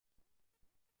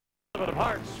Of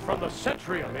Hearts from the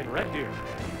Centrium in Red Deer.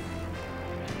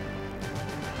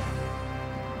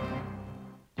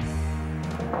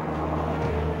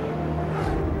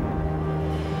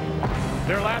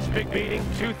 Their last big meeting,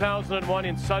 2001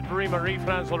 in Sudbury,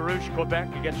 Marie-France Larouche, Quebec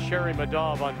against Sherry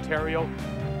Middaugh of Ontario.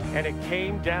 And it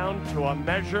came down to a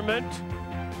measurement,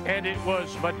 and it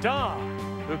was Middaugh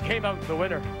who came out the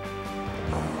winner.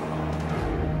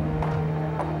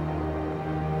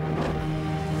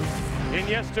 In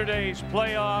yesterday's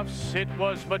playoffs, it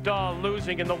was Middaugh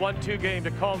losing in the 1-2 game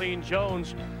to Colleen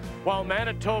Jones, while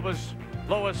Manitoba's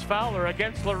Lois Fowler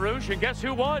against Larouche. And guess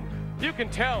who won? You can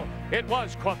tell it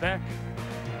was Quebec.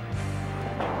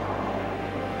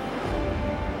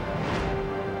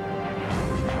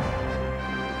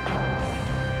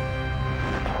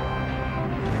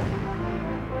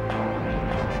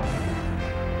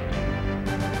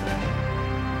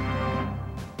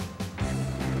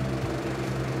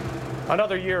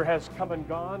 Another year has come and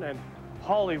gone, and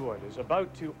Hollywood is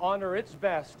about to honor its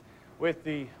best with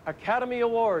the Academy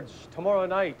Awards tomorrow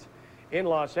night in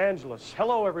Los Angeles.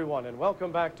 Hello, everyone, and welcome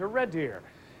back to Red Deer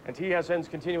and TSN's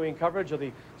continuing coverage of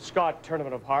the Scott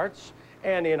Tournament of Hearts.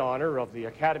 And in honor of the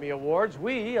Academy Awards,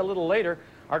 we, a little later,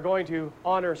 are going to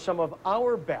honor some of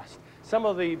our best, some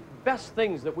of the best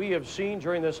things that we have seen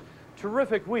during this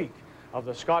terrific week of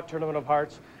the Scott Tournament of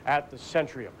Hearts at the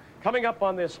Centrium. Coming up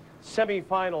on this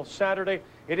semi-final Saturday,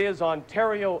 it is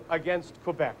Ontario against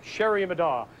Quebec. Sherry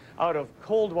Middaugh out of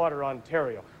Coldwater,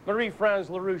 Ontario. Marie-France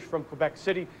Larouche from Quebec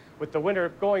City, with the winner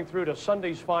going through to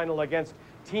Sunday's final against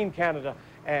Team Canada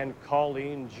and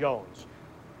Colleen Jones.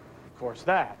 Of course,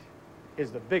 that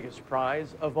is the biggest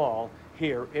prize of all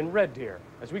here in Red Deer,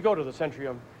 as we go to the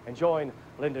Centrium and join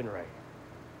Lyndon Ray.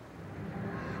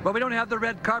 Well, we don't have the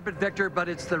red carpet, Victor, but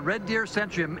it's the Red Deer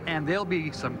Centrium, and there'll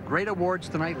be some great awards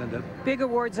tonight, Linda. Big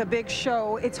awards, a big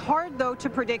show. It's hard, though, to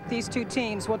predict these two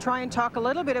teams. We'll try and talk a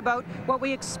little bit about what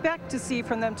we expect to see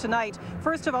from them tonight.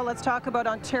 First of all, let's talk about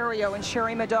Ontario and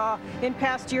Sherry Middaugh. In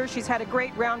past years, she's had a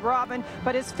great round robin,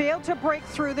 but has failed to break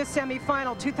through the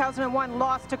semifinal. 2001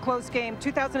 lost a close game.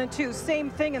 2002,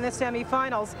 same thing in the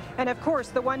semifinals. And of course,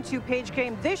 the 1-2 page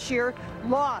game this year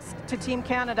lost to Team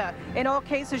Canada. In all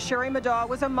cases, Sherry Middaugh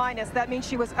was a minus. That means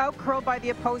she was out-curled by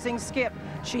the opposing skip.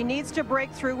 She needs to break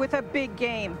through with a big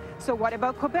game. So what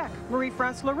about Quebec?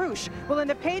 Marie-France Larouche. Well, in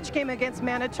the page game against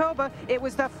Manitoba, it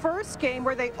was the first game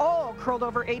where they all curled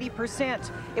over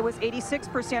 80%. It was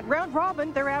 86%. Round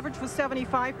robin, their average was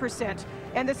 75%.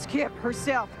 And the skip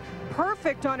herself,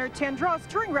 perfect on her 10 draws.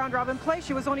 During round robin play,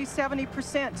 she was only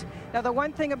 70%. Now, the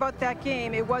one thing about that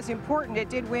game, it was important. It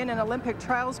did win an Olympic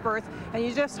trials berth, and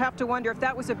you just have to wonder if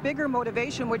that was a bigger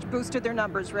motivation which boosted their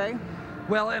numbers, Ray.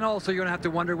 Well, and also you're going to have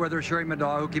to wonder whether Sherry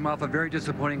Middaugh, who came off a very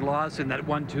disappointing loss in that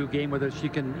 1-2 game, whether she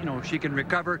can, she can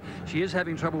recover. She is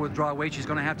having trouble with draw weight. She's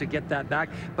going to have to get that back,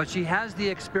 but she has the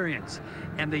experience.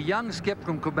 And the young skip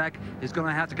from Quebec is going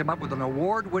to have to come up with an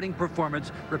award-winning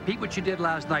performance, repeat what she did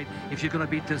last night if she's going to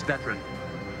beat this veteran.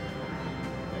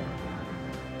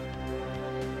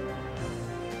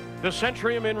 The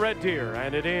Centrium in Red Deer,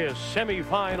 and it is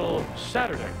semi-final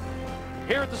Saturday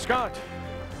here at the Scott.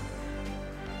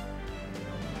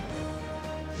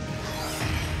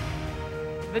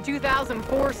 The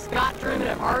 2004 Scott Tournament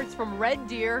of Hearts from Red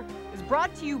Deer is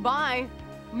brought to you by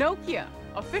Nokia,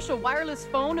 official wireless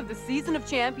phone of the Season of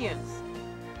Champions.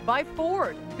 By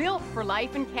Ford, built for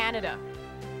life in Canada.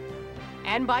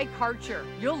 And by Karcher,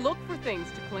 you'll look for things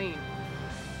to clean.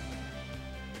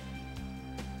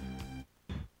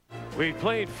 We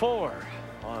played 4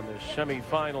 on this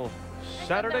semi-final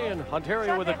Saturday, and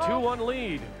Ontario with a 2-1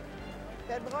 lead.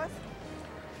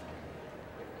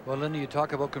 Well, Linda, you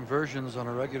talk about conversions on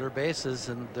a regular basis,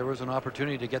 and there was an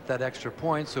opportunity to get that extra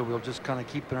point, so we'll just kind of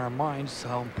keep in our minds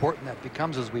how important that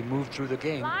becomes as we move through the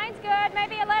game. Line's good,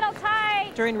 maybe a little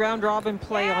tight. During round robin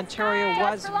play, Yes, Ontario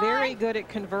tight. was very good at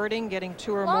converting, getting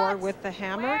 2 or more with the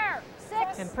hammer. Where?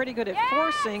 6. And pretty good at Yes,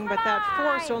 forcing, but that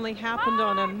force five. only happened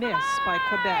on a miss by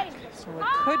Quebec. So it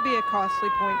could be a costly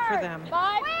point for them.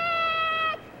 Quick!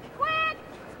 Quick!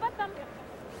 Split them.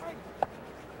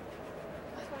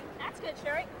 That's good,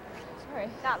 Sherry. Sorry.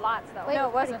 Not lots, though. Wait, No,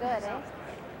 it wasn't. good, eh?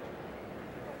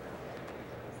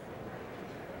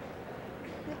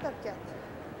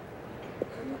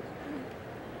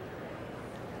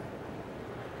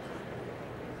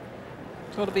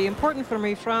 So it'll be important for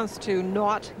Marie-France to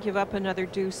not give up another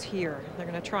deuce here. They're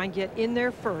going to try and get in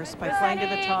there first by playing to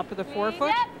the top of the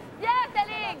forefoot. Yes,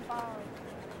 Aline.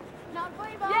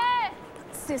 Yes.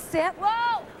 C'est set.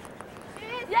 Whoa.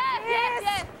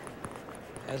 Yes.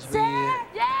 As we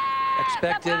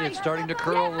expected, it's starting to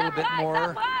curl a little bit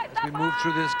more as we move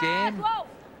through this game.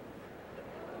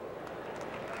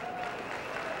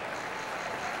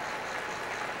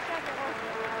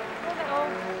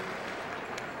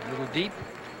 deep.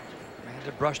 And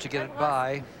a brush to get it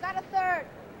by. Got a third.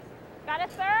 Got a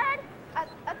third?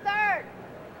 A third.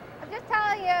 I'm just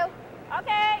telling you.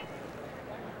 Okay.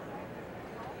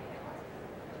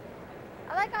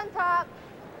 I like on top.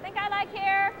 Think I like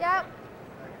here? Yep.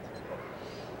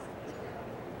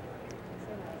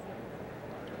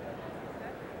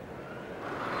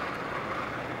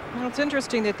 Well, it's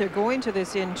interesting that they're going to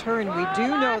this in turn. We do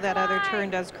know that other turn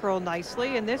does curl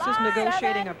nicely, and this is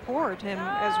negotiating a port. And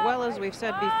as well as we've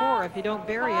said before, if you don't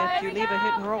bury it, you leave a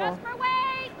hit and roll. Just for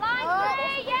weight.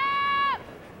 Line 3, yeah.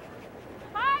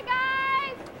 Hi,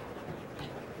 guys.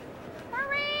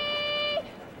 Hurry.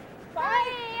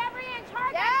 Hurry, every inch.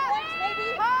 Hard,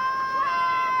 baby.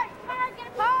 Hard. Hard, get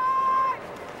a hard.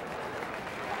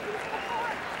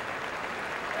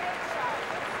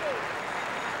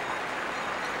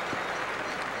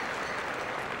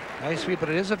 Nice sweep, but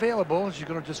it is available. She's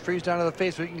going to just freeze down to the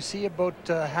face. But you can see about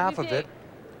half of it.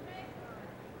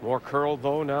 More curl,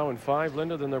 though, now in 5,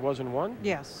 Linda, than there was in 1?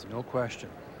 Yes. No question.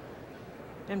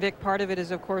 And Vic, part of it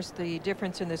is, of course, the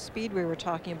difference in the speed we were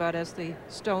talking about. As the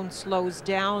stone slows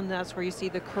down, that's where you see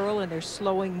the curl, and they're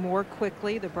slowing more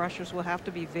quickly. The brushers will have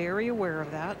to be very aware of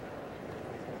that.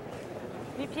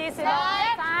 Les pieds, c'est bon.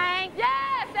 5.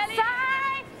 Yes, allez.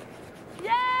 5.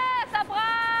 Yes, après.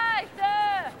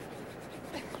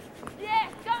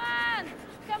 Yes, come on.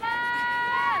 Come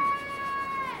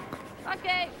on.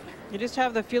 Okay. You just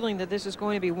have the feeling that this is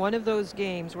going to be one of those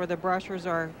games where the brushers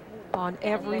are on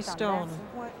every stone.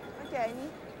 OK, Annie.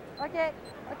 OK.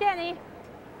 OK, Annie.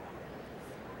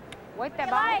 Wait, t'es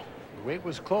bon. The weight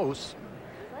was close.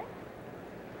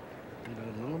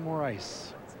 Needed a little more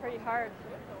ice. It's pretty hard.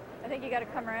 I think you got to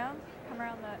come around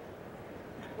the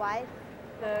Wide.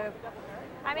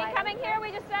 I mean, coming here,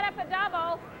 we just set up a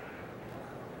double.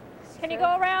 Can you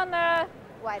go around the?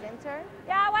 Wide in turn.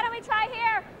 Yeah, why don't we try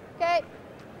here? OK.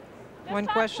 One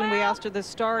question we asked at the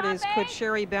start is, could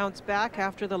Sherry bounce back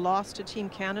after the loss to Team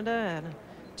Canada? And a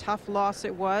tough loss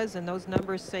it was, and those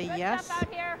numbers say Good yes. stuff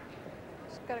out here.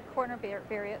 Just got a corner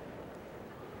bury it.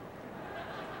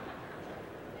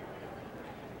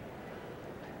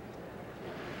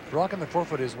 Rock on the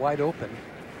forefoot is wide open.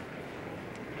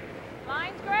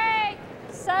 Line's great.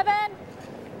 7.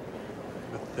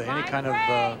 With any kind of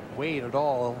weight at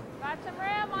all, Got some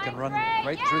room. you can Line's run great.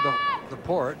 right Yes. through the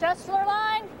port. Just floor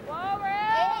line. Whoa, room.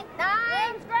 8,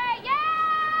 9. Room's great.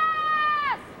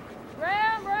 Yes.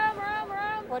 Room.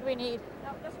 What do we need? No,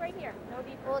 just right here. No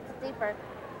deeper. Oh, it's deeper.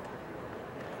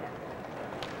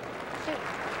 Shoot.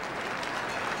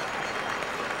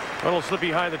 Little slip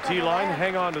behind the tee line.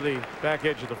 Hang on to the back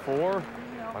edge of the 4.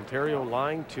 No. Ontario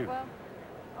line 2. Well,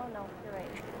 Oh, no, you're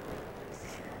right.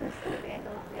 The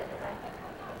angle's the other way.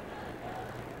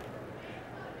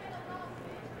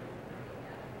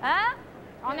 hein?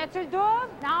 On a-tu le double?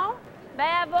 Non? Ben,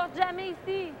 elle va jamais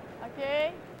ici. OK.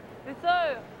 C'est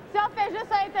sûr. Si on fait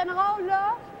juste un hit and roll,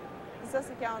 là. Ça,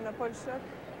 c'est quand on n'a pas le shot.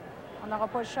 On n'aura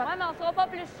pas le shot. Ouais, mais on sera pas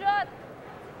plus shot.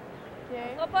 OK.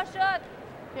 On sera pas shot.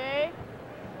 OK.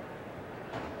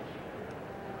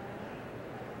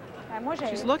 Ben, moi,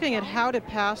 She's looking at how to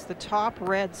pass the top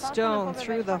red stone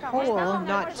through the hole,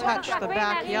 not touch the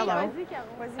back yellow.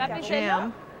 Vas-y, Caro.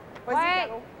 Jam. Vas-y, Ouais.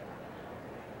 Caro.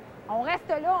 On reste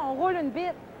là, on roule une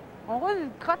bite. On roule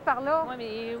une crotte par là. Oui,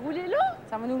 mais roulez là.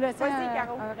 Ça va nous laisser Vas-y,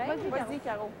 Caro. un règle. Vas-y,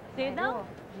 Caro. T'es dedans?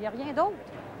 Il n'y a rien d'autre.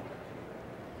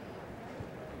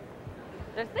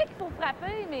 Je sais qu'il faut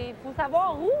frapper, mais il faut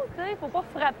savoir où, tu sais. Il faut pas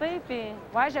frapper, puis...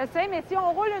 Ouais, je sais, mais si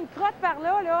on roule une crotte par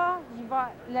là, il va...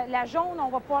 la jaune, on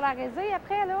va pouvoir la raiser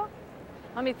après, là.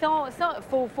 Non, mais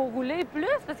faut rouler plus,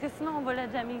 parce que sinon, on va la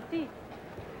jammer ici.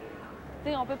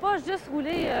 Tu sais, on peut pas juste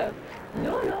rouler là.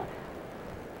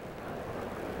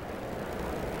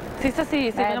 C'est ça, c'est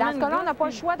vraiment... Dans ce cas-là, on n'a pas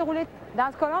le choix de rouler.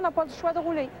 Dans ce cas-là, on n'a pas le choix de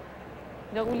rouler.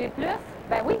 De rouler plus?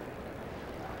 Ben oui.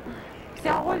 Si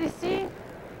on roule ici...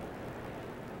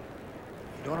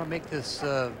 You don't want to make this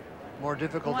more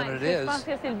difficult than it Je is. pense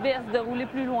que c'est le best de rouler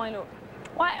plus loin, là.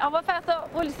 Ouais, on va faire ça.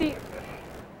 Roule ici.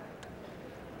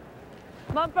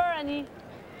 Bumper, Annie.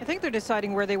 I think they're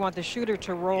deciding where they want the shooter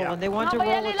to roll, Yeah. and they want to On va y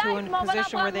roll aller it to a light, mais on va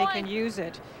position en where they prendre can moins. use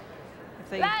it. If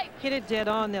they Light. hit it dead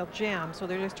on, they'll jam. So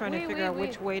they're just trying to Oui, figure oui, out oui.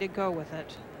 which way to go with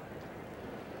it.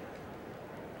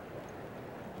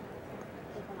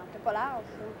 C'est pas large.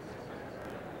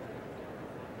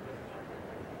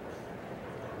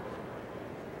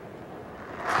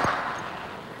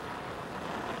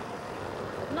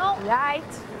 Non. Light.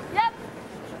 Yep.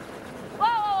 Wow!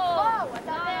 Oh,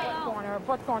 attendez. Non. Corner,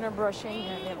 pas de corner brushing,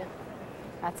 Véro.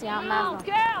 Elle tient en Non, masse.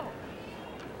 girl.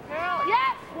 Girl.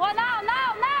 Yes. Well, now.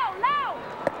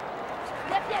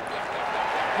 Yep.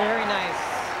 Very nice.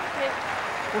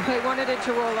 Well, they wanted it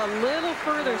to roll a little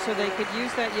further so they could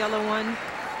use that yellow one.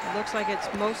 It looks like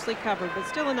it's mostly covered, but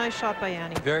still a nice shot by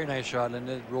Annie. Very nice shot, and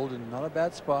it rolled in not a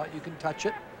bad spot. You can touch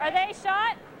it. Are they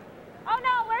shot? Oh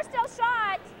no, we're still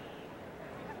shot.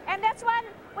 And this one,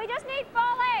 we just need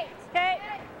full 8. Okay.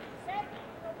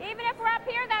 Even if we're up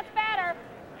here, that's better.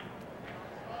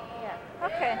 Yeah.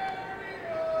 Okay.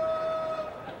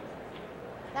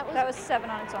 That was 7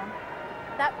 on its own.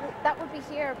 That would be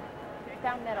here,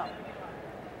 down middle.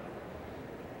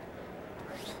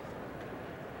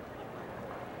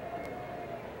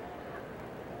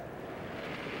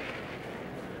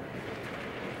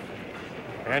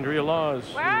 Andrea Laws,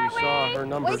 who we saw her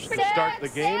numbers to start the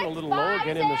game a little low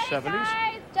again in the 70s.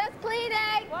 Guys, just cleaning.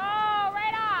 Whoa,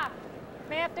 right off.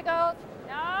 May have to go.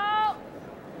 No.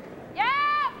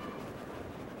 Yeah.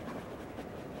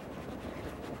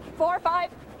 4, 5.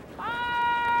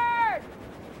 Hard.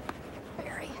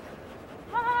 Barry.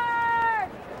 Hard.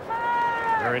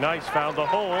 Hard. Very nice, found the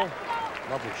hole.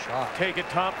 Lovely shot. Take it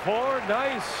top 4,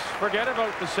 nice. Forget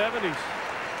about the 70s.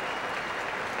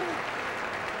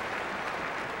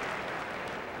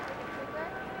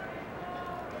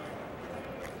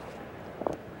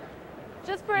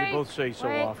 Just You breathe. both say so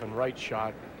Wait. often, right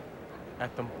shot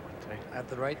at the moment. Eh? At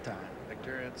the right time.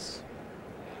 Victor, it's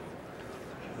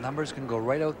numbers can go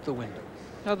right out the window.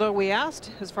 Although we asked,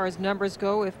 as far as numbers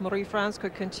go, if Marie-France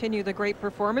could continue the great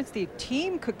performance, the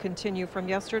team could continue from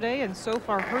yesterday, and so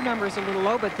far her number's a little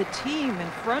low, but the team in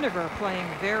front of her playing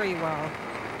very well.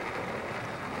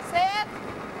 Sit.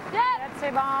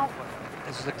 C'est bon.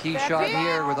 This is a key shot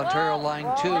here with Ontario line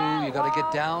 2. You got to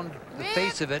get down the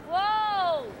face of it.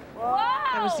 Whoa. Whoa.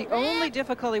 That was the only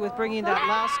difficulty with bringing that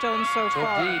last stone so So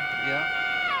far. deep,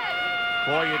 yeah.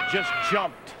 Boy, it just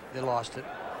jumped. They lost it.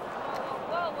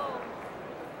 Whoa, whoa.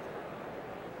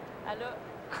 Hello.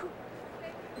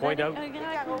 Point out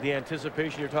the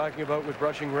anticipation you're talking about with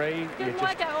brushing Ray. You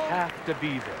just have to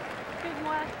be there.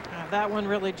 That one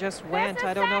really just went.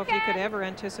 I don't know if you could second. ever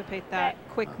anticipate that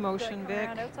quick motion, Vic.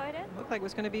 Around outside in? Looked like it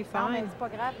was going to be Non, mais fine. c'est pas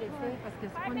grave, les filles, parce que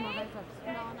c'est pas une mauvaise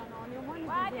option. Non, non, non, on est au moins le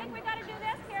Well, I deuxième. think we got to do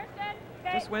this, Kirsten.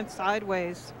 Okay. Just went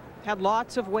sideways. Had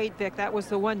lots of weight, Vic. That was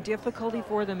the one difficulty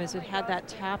for them, is it had that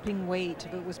tapping weight.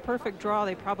 If it was perfect draw,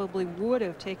 they probably would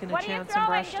have taken a What are you chance and throwing?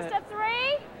 brushed Just it. a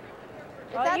 3?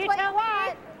 Well, That's you what tell you me.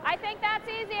 want. I think that's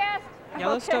easiest.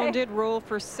 Yellowstone Okay. did roll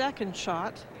for second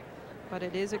shot, but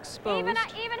it is exposed. Even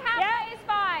halfway is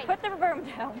fine. Put the broom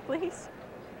down, please.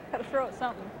 Gotta throw it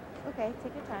something. Okay,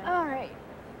 take your time. All right.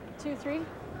 2, 3.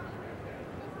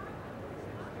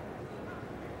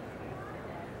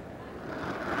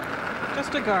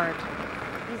 Just a guard.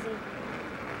 Easy.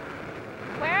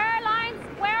 Where are lines?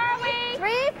 Where are we?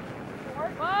 3. 4.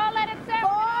 Whoa, let it sit.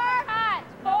 4. Cut.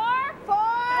 4. 4.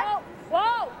 No.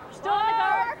 Whoa. Still in the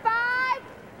guard. 5.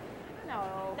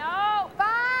 No. No.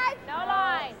 5. No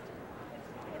line.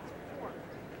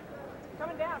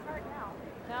 Coming down hard now.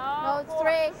 No, it's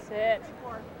 3. Sit.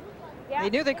 They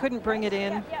knew they couldn't bring it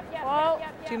in. Whoa.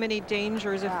 Too many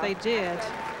dangers if they did.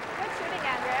 Good shooting,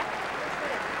 Andrea.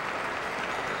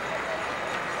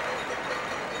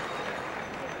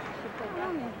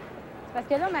 Parce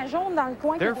que là, ma jaune dans le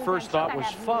coin. Their qui est au first shot, thought elle was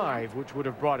a brûlé. 5, which would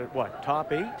have brought it, what,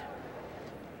 top 8?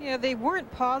 Yeah, they weren't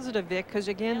positive, Vic, because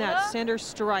again, that center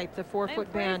stripe, the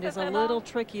 4-foot band, is a little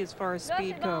tricky as far as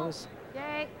speed goes. OK.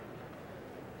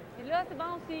 Et là, c'est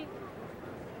bon aussi.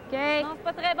 OK. Non, c'est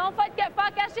pas très bon.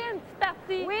 Faut cacher une petite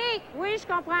partie. Oui. Oui, je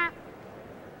comprends.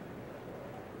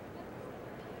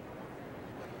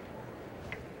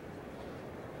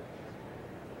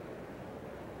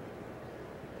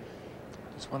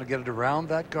 Just want to get it around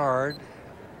that guard.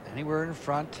 Anywhere in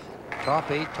front.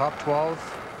 Top 8, top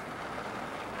 12.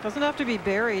 Doesn't have to be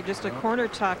buried, just a corner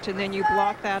tucked, and then you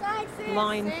block that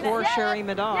line for Sherry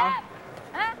Middaugh.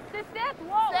 Hein? C'est 7.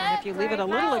 Whoa. And if you leave it a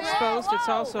little exposed, it's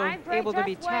also Mine's right able to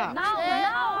be just way. tapped. Non,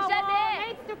 non, jamais.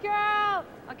 Mates to curl.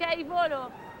 OK, il va,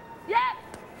 là. Yep.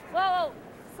 Whoa.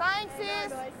 5,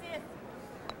 6.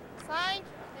 5,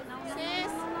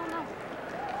 6.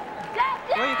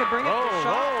 Well, you could bring it Oh, to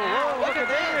shot. oh, oh, look at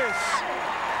this.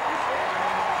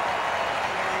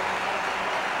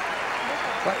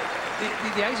 But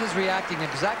the ice is reacting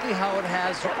exactly how it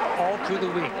has all through the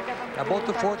week. About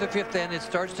the 4th or 5th end, it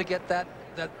starts to get that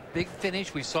big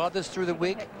finish. We saw this through the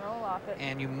week.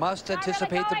 And you must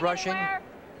anticipate the brushing.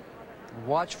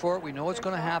 Watch for it. We know it's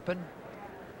going to happen.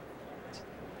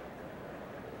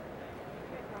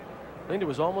 Linda, it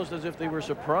was almost as if they were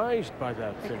surprised by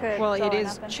that finish. Well, it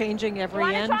is changing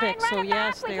every end, Vic, so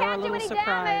yes, they are a little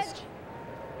surprised.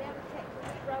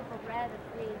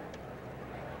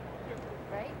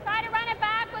 Try to run it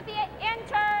back with the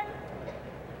intern.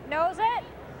 Knows it?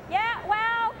 Yeah,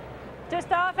 well,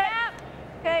 Stop it.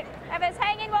 Okay. If it's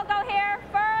hanging, we'll go here.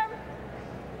 Firm.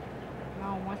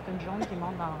 Non, au moins, c'est une jaune qui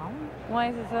monte dans le rond.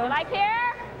 Ouais, c'est ça. Like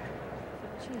here.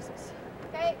 Jesus.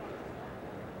 Okay.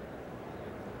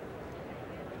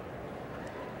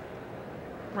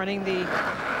 Running the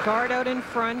guard out in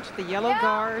front, the yellow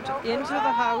guard into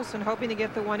the house and hoping to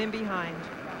get the one in behind.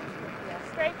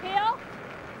 Straight peel.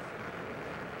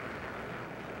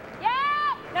 Yeah.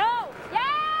 No. Yeah.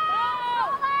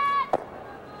 Pull it.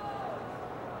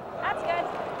 That's good.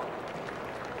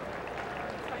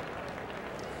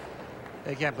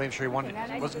 I can't blame sure he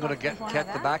wasn't going to get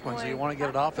the back one, so you want to get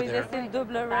it off of there.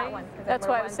 That's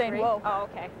why I was saying whoa. Oh,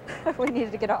 okay. We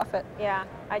needed to get off it. Yeah,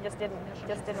 I just didn't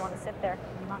want to sit there.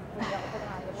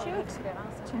 Shoot.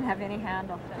 Didn't have any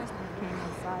handle.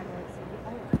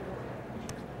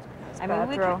 I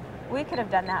mean, we could have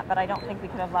done that, but I don't think we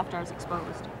could have left ours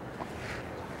exposed.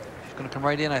 She's going to come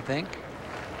right in, I think.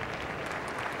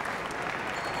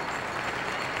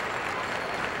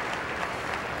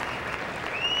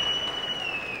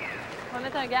 On va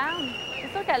mettre un garde. C'est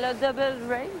sûr qu'elle a double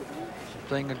raise. She's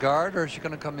playing a guard, or is she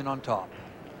going to come in on top?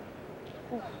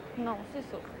 Ouf, non, c'est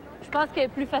ça. Je pense qu'il est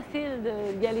plus facile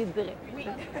d'y aller direct. Oui.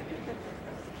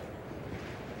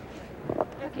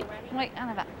 OK. Oui, en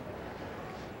avant.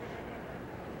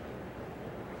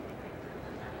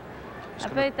 Elle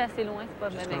peut être assez loin, c'est pas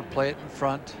Just bien. going to play it in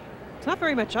front. It's not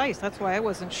very much ice. That's why I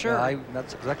wasn't sure. Yeah,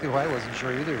 that's exactly why I wasn't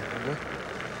sure either.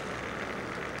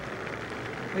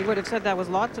 We would have said that was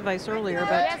lots of ice earlier,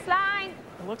 but Yes, line.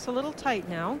 it looks a little tight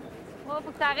now. Oh,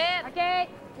 faut que t'arrêtes. OK.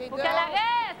 Faut qu'elle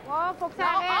arrête. Oh, faut que ça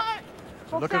arrête.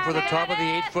 Looking for the top of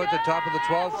the 8-foot, the top of the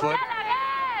 12-foot.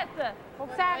 Arrête. Faut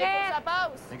que ça arrête.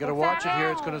 You got to watch it here.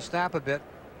 It's going to snap a bit.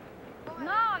 Non,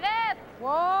 arrête.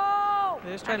 Whoa.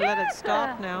 They're just trying to let it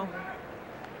stop now.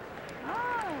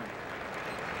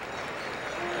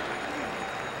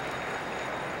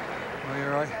 Well,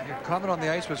 your comment on the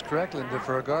ice was correct, Linda,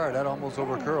 for a guard. That almost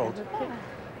overcurled.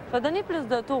 Va donner plus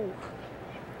de tours.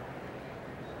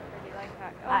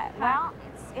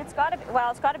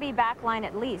 Well, it's got to be back line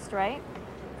at least, right?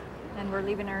 And we're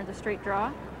leaving her the straight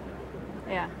draw.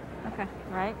 Yeah. Okay.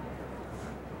 Right.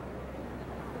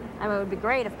 I mean, it would be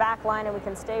great if back line and we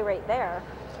can stay right there.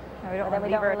 We don't But then we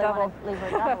don't really want to leave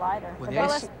her double either. When the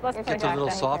ice gets a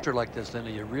little softer like this, Linda,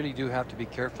 you really do have to be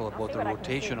careful about the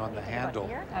rotation on the handle.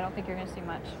 I don't think you're going to see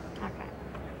much. Okay.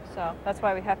 So that's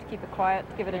why we have to keep it quiet,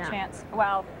 give it a chance.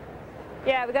 Well,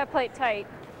 yeah, we got to play it tight.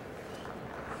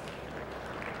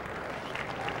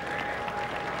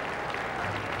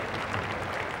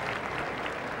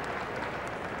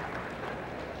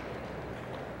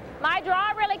 My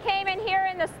draw really came in here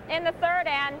in the third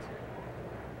end.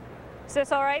 Is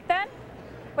this all right then,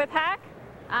 with Hack?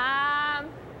 I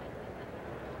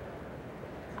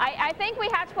think we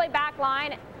have to play back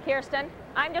line, Kirsten.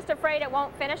 I'm just afraid it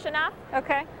won't finish enough.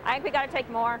 Okay. I think we got to take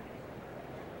more.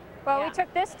 Well, we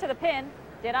took this to the pin.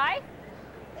 Did I?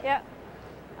 Yeah.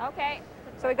 Okay.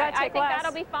 So we got to take less. I think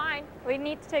that'll be fine. We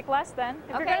need to take less then.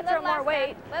 If Okay, you're going to throw more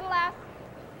weight. Little less.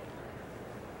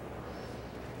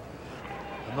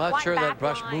 I'm not sure that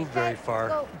brush moved very far.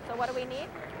 So what do we need?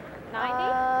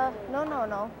 90?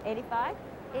 No. 85?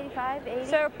 85, 80.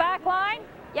 So back line?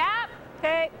 Yep.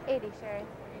 Okay. 80, Sherry.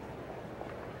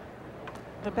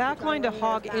 The back line to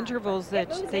hog intervals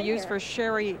that they use for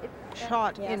Sherry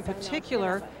shot in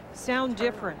particular sound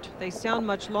different. They sound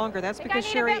much longer. That's because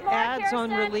Sherry adds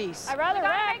on release. I'd rather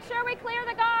make sure we clear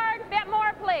the guard. A bit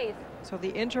more, please. So the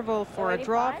interval for a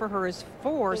draw for her is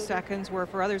 4 seconds, where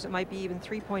for others it might be even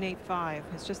 3.85.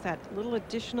 It's just that little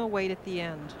additional weight at the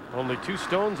end. Only 2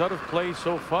 stones out of play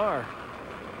so far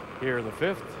here in the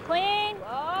 5th. Clean.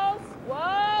 Whoa. Whoa.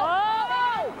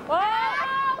 Whoa.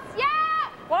 Whoa. Yeah.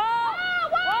 Whoa.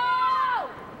 Whoa.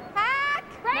 Hack.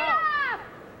 Right off.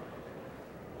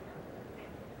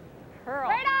 Hurl.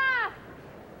 Right off.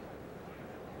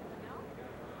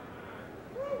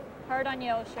 Hard on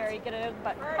you, Sherry. Get it out of the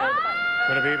button.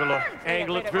 Going to be able to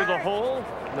angle it through the hole?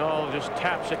 No, just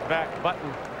taps it back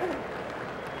button.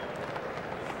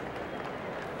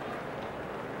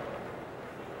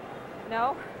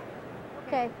 No?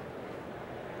 OK.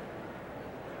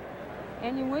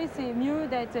 Anyway, c'est mieux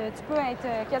d'être. Tu peux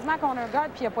être quasiment contre un guard,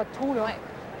 puis il n'y a pas de trou, là.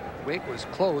 Wake was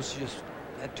close, just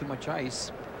had too much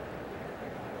ice.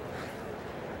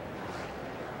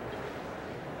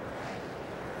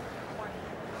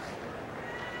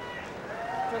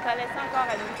 Je vais te laisser encore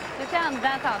à lui. C'était en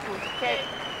dedans tantôt. OK.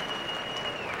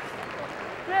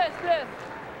 Plus.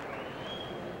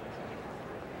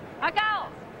 Encore.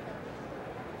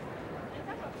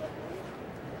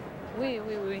 Oui.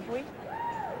 Oui.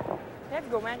 Let's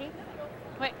go, Marie.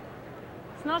 Oui.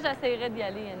 Sinon, j'essaierais d'y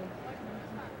aller, Annie.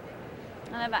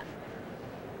 En avant.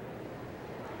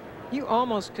 You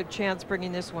almost could chance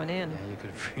bringing this one in. Yeah, you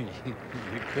could really,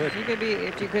 you could. You could be,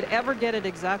 if you could ever get it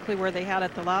exactly where they had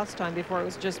it the last time before it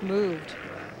was just moved.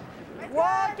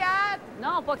 Whoa, Cat!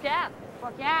 Non, pas Cat.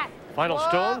 Pas Cat. Final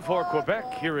stone for Quebec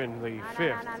here in the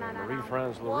fifth. And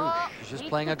Marie-France Larouche. She's just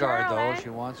playing a guard, though. She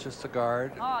wants just a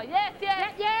guard. Oh, yes,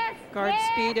 yes, yes. Guard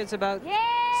yes, speed is about yes,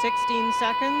 16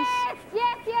 seconds.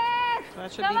 Yes, yes. So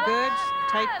that should be good.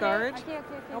 Tight guard. OK, OK,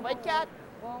 OK. On va être 4.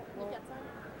 Bon, bon.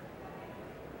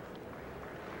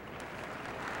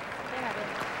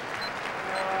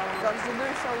 Donc, j'ai 2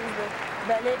 choses,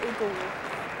 balai et courrier.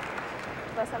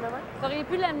 Ça me va? Ça aurait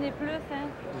pu l'amener plus, hein?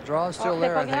 The draw is still C'est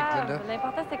there, pas I think, grave. Linda.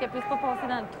 L'important, c'est qu'elle puisse pas passer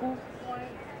dans le trou.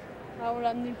 On va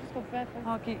l'amener plus qu'on peut après.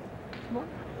 OK. Bon.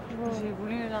 J'ai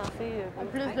voulu lancer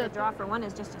Plus de draw for one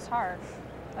is just as hard.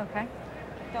 OK.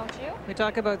 Don't you? We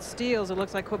talk about steals. It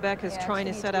looks like Quebec is Yeah, trying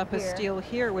she to needs set to up be a here. steal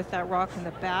here with that rock in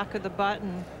the back of the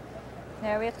button.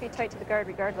 Yeah, we have to be tight to the guard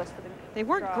regardless for the They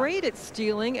weren't draw. great at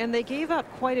stealing, and they gave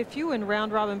up quite a few in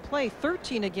round-robin play.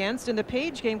 13 against. In the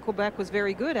Page game, Quebec was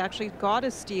very good, actually got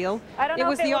a steal. I don't It know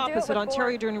was if they the will do it opposite. with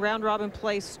Ontario board. during round-robin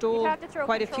play stole You'd have to throw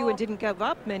quite a few control. and didn't give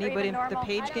up many, Or but even in the normal. I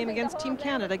Page don't game think against the Team whole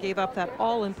game Canada would gave be up that good.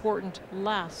 all-important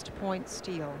last point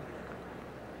steal.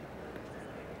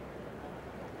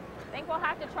 I think we'll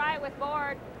have to try it with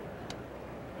board.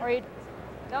 Or you,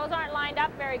 those aren't lined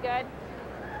up very good.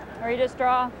 Or you just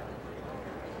draw.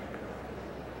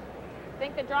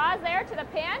 Think the draw is there to the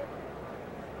pin?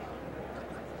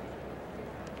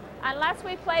 Unless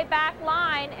we play back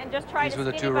line and just try These to were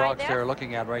the skinny two by rocks this. they're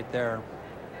looking at right there.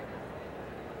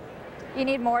 You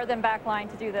need more than back line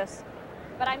to do this.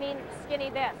 But I mean skinny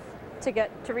this.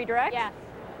 To redirect? Yes.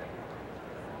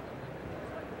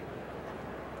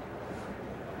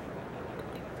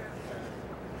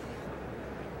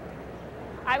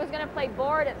 I was going to play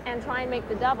board and try and make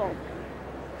the double.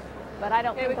 But I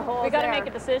don't think the hole's We got to there. make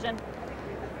a decision.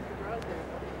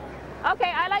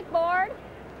 Okay, I like board.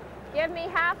 Give me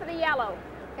half of the yellow.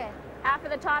 Okay. Half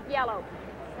of the top yellow.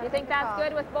 You think that's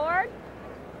good with board?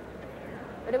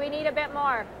 Or do we need a bit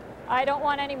more? I don't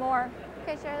want any more.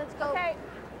 Okay, Sherry, let's go. Okay.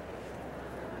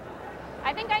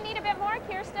 I think I need a bit more,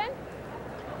 Kirsten.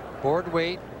 Board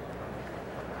weight.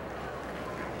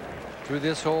 Through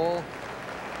this hole.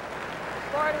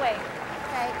 Board weight.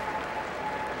 Okay.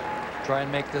 Try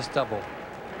and make this double.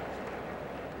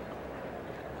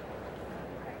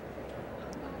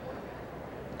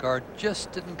 Guard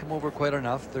just didn't come over quite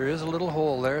enough. There is a little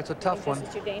hole there. It's a tough one. This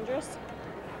is too dangerous.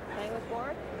 Playing with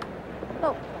board.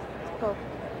 No. Let's go.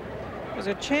 There's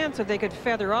a chance that they could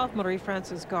feather off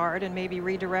Marie-France's guard and maybe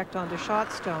redirect onto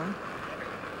shot stone.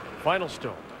 Final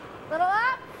stone. Little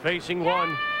up. Facing one.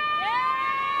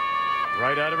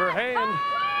 Right out of her hand.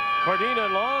 Cardina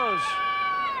and Laws.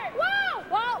 Whoa!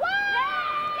 Whoa! Whoa!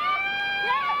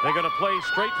 They're going to play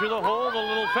straight through the hole, the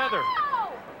little feather.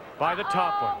 By the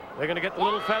top one. They're going to get the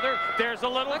little feather. There's the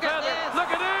little Look at feather. this.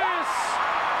 Look at this.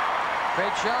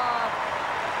 Great job.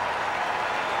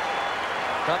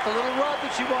 Got the little rub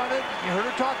that she wanted. You heard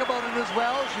her talk about it as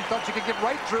well. She thought she could get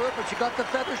right through it, but she got the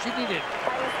feather she needed.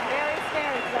 I was very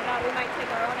scared because I thought we might take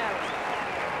our own out.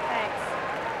 Thanks.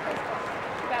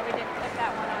 Too bad we didn't put that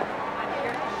one on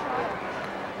here.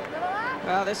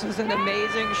 Wow, this is an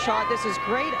amazing shot. This is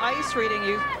great ice reading.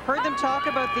 You heard them talk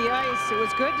about the ice. It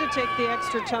was good to take the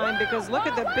extra time because look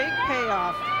at the big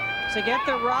payoff to get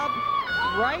the rub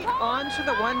right onto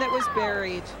the one that was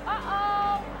buried.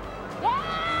 Uh-oh. Yeah!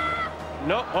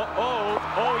 No,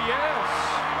 oh, yes.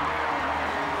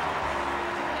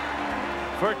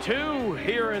 For two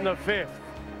here in the fifth.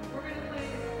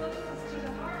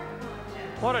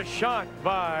 What a shot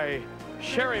by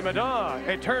Sherry Middaugh.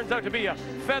 It turns out to be a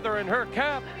feather in her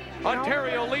cap.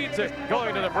 Ontario leads it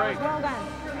going to the break. Well done.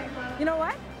 You know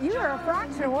what? You were a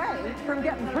fraction away from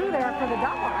getting through there for the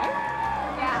double,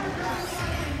 right? Yeah.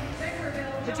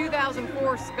 The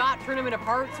 2004 Scott Tournament of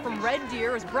Hearts from Red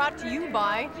Deer is brought to you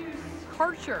by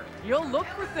Karcher. You'll look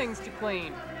for things to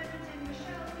clean.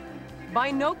 By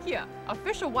Nokia,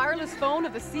 official wireless phone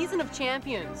of the Season of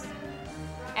Champions.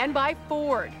 And by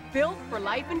Ford, built for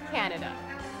life in Canada.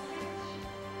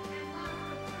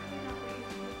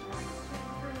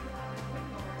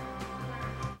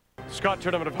 Scott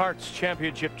Tournament of Hearts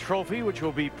Championship Trophy, which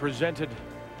will be presented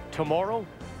tomorrow.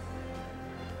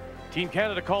 Team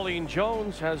Canada Colleen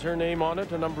Jones has her name on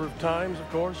it a number of times, of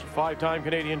course. Five-time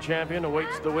Canadian champion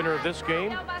awaits the winner of this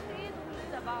game.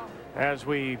 As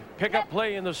we pick up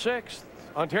play in the sixth,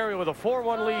 Ontario with a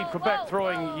 4-1 lead. Quebec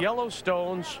throwing yellow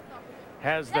stones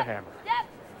has the hammer.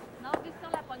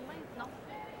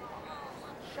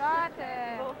 Shot.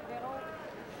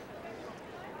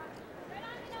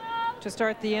 To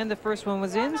start the end, the first one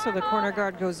was in, so the corner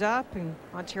guard goes up, and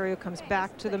Ontario comes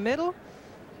back to the middle.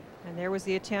 And there was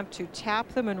the attempt to tap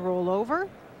them and roll over.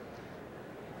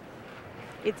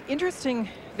 It's interesting,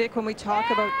 Vic, when we talk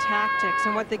about tactics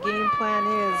and what the game plan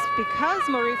is, because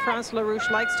Marie-France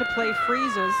Larouche likes to play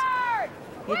freezes,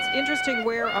 it's interesting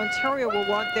where Ontario will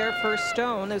want their first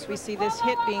stone as we see this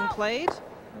hit being played,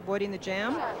 avoiding the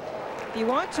jam. If you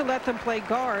want to let them play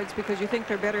guards because you think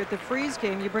they're better at the freeze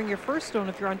game, you bring your first stone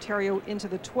if you're Ontario into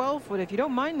the 12-foot. If you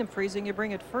don't mind them freezing, you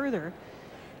bring it further.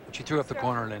 But she threw up the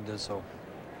corner, Linda, so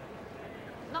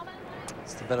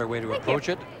it's the better way to approach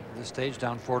it at this stage,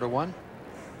 down 4-1.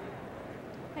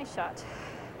 Nice shot.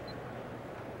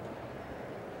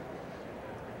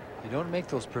 You don't make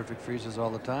those perfect freezes all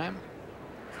the time.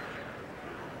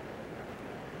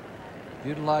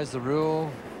 Utilize the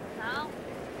rule. Now.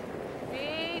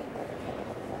 Clean.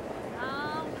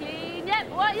 Now, clean. Yep.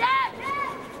 Well, yeah.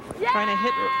 Yeah. Trying to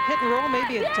hit and roll,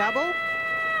 maybe a double.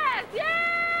 Yes.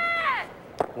 Yes.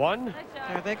 One. Nice shot.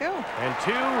 There they go. And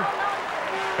two.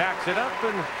 Backs it up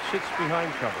and sits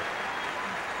behind cover.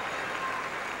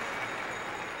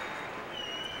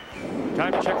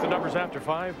 Time to check the numbers after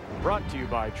 5. Brought to you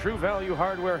by True Value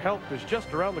Hardware. Help is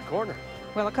just around the corner.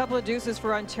 Well, a couple of deuces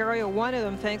for Ontario, one of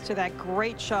them thanks to that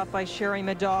great shot by Sherry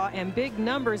Middaugh, and big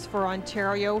numbers for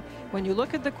Ontario. When you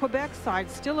look at the Quebec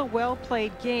side, still a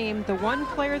well-played game. The one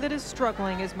player that is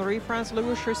struggling is Marie-France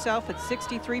Larouche herself at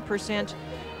 63%.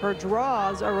 Her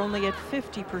draws are only at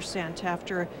 50%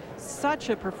 after such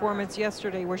a performance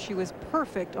yesterday where she was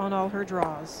perfect on all her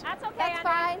draws. That's okay. That's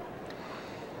fine.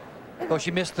 Well,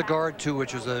 she missed the guard too,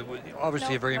 which was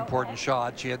obviously a very important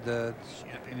shot. She had the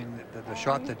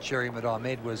shot that Sherry Middaugh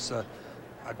made was a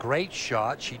great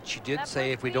shot. She did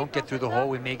say if we don't get through the hole,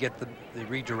 we may get the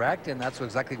redirect, and that's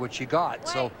exactly what she got.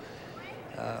 So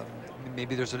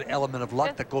maybe there's an element of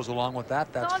luck that goes along with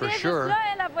that. That's for sure.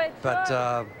 But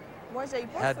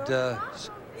had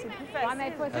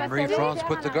Marie-France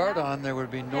put the guard on, there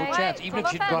would be no chance. Even if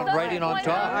she'd gone right in on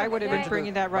top. I would have been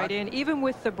bringing that right in. Even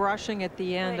with the brushing at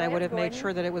the end, I would have made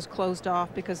sure that it was closed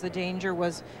off because the danger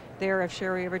was there if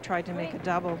Sherry ever tried to make a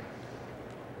double.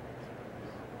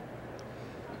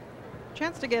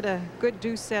 Chance to get a good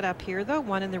deuce set up here, though.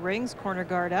 One in the rings, corner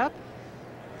guard up.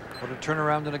 What a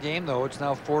turnaround in the game, though. It's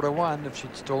now 4-1 if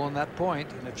she'd stolen that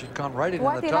point. And if she'd gone right in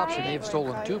on the top, she may have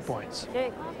stolen 2 points.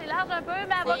 C'est large un peu,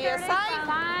 mais elle va curler.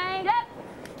 5. Yep.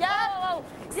 4.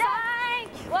 5.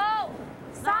 Whoa.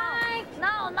 5.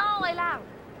 Non, non, elle est large.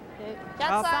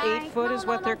 Off 8 foot is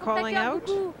what they're calling out.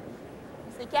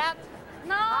 C'est 4.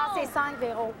 Non. Ah, c'est 5,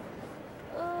 Véro.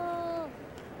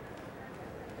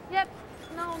 Yep.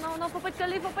 Non, non, non, faut pas te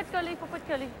coller, faut pas te coller, faut pas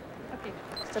te coller. OK.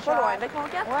 C'était pas loin avec mon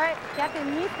 4? Ouais,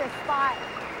 4,5, c'était super.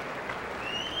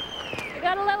 You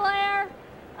got a little air.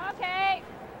 Okay.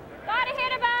 Gotta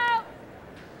hit about.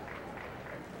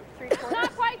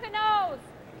 Not quite the nose.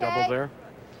 Double there.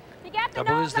 You get the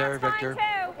Double nose, is there, that's Victor. fine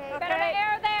too. Okay. Better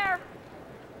air there.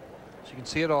 She can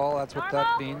see it all. That's what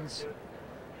that means.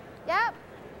 Yep.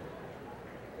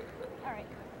 All right.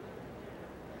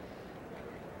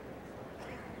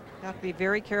 Have to be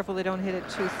very careful they don't hit it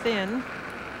too thin.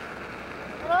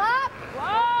 Up.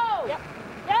 Whoa. Yep.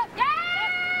 Yep. Yep.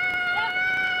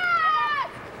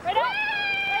 Right up.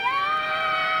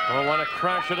 Right Don't want to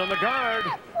crash it on the guard.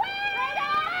 up. Right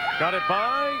up. Got it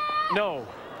by? No.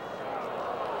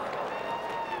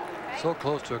 So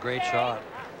close to a great shot.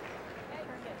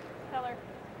 Tell her.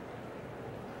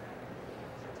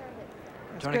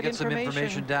 That's Trying to good get some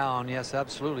information down. Yes,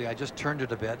 absolutely. I just turned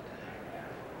it a bit.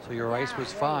 So your ice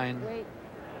was fine. Wait.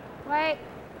 Wait.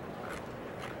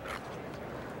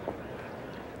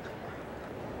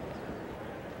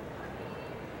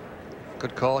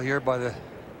 Good call here by the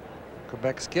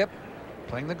Quebec skip.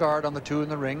 Playing the guard on the 2 in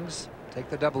the rings.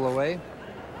 Take the double away.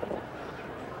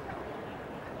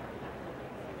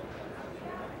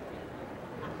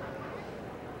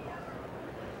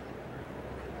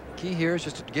 Key here is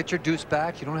just to get your deuce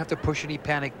back. You don't have to push any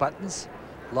panic buttons.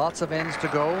 Lots of ends to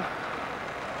go.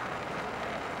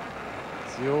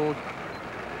 It's the old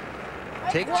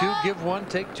take 2, give 1,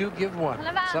 take 2, give 1.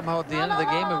 Somehow at the end of the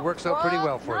game, it works out pretty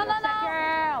well for you.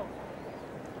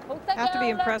 Have to be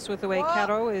impressed with the way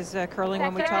Caro is curling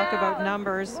when we talk about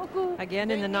numbers. Again,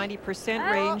 in the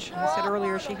 90% range. I said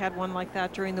earlier she had one like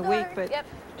that during the week, but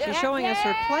she's showing us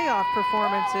her playoff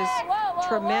performance is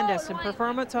tremendous, and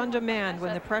performance on demand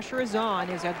when the pressure is on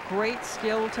is a great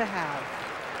skill to have.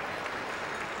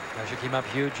 Now, she came up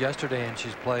huge yesterday, and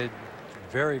she's played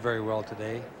very, very well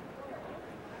today.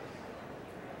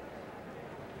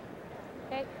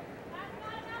 Okay.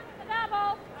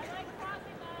 Double. I like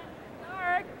crossing the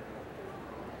guard.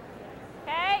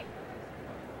 Okay.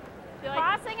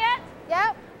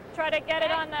 to get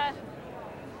it on the...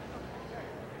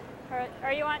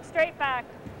 Or you want straight back?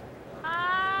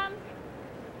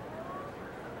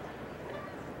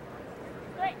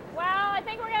 Straight. Well, I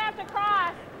think we're going to have to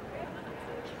cross.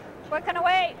 We're going to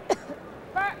wait.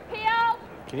 Peel.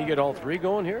 Can you get all three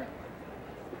going here?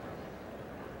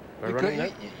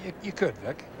 You could,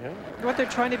 Vic. Yeah. What they're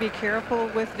trying to be careful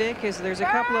with, Vic, is there's a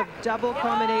couple of double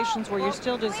combinations where you're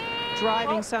still just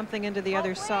driving something into the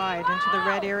other side, into the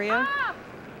red area.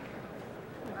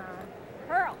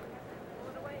 Hurl.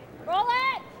 Roll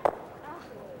it.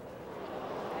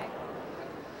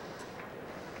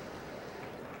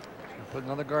 Put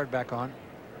another guard back on.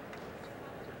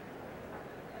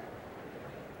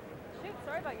 Shoot,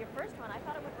 sorry about your first one. I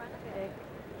thought it would run today.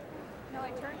 No, I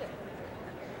turned it.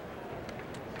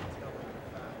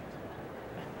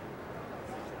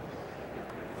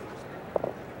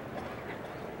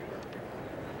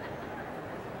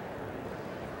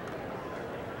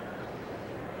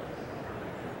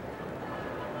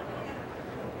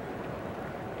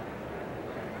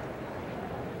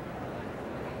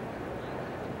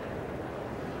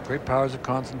 Great powers of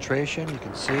concentration. You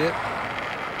can see it.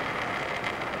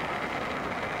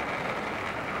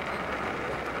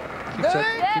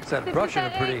 Keeps that brush in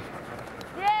it pretty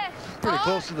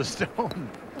close to the stone.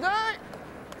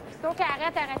 Plutôt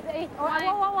qu'arrête, arrête. Oh,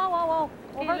 wow.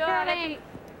 Over curling.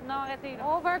 Non, arrêtez.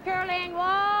 Là. Over curling.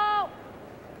 Wow.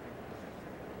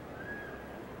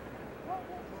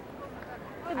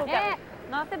 Arrête.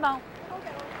 Non, c'est bon.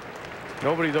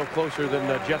 Nobody, though, closer than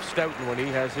Jeff Stoughton when he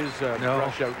has his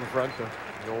brush out in front.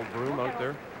 The old broom out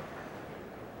there.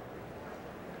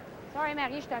 Sorry,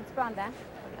 Marie, j'étais un petit peu en dedans.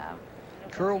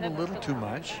 Curled a little too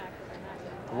much.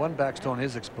 The one backstone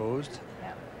is exposed.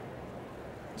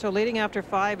 So leading after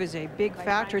 5 is a big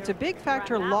factor. It's a big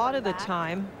factor a lot of the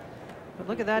time. But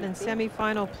look at that in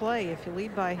semifinal play. If you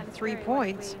lead by 3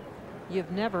 points,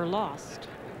 you've never lost.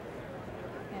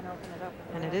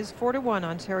 And it is 4-1,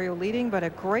 Ontario leading, but a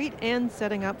great end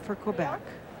setting up for Quebec.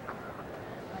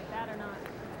 Like that or not?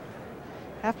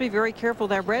 Have to be very careful.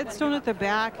 That red stone at the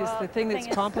back is the thing that's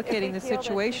complicating the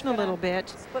situation a little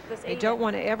bit. They don't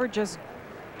want to ever just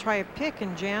try to pick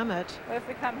and jam it. What if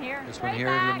we come here? This one here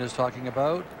Linda's talking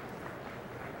about.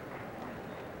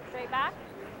 Straight back.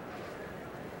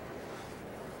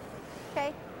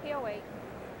 Okay, Heel wait.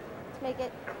 let's make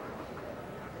it.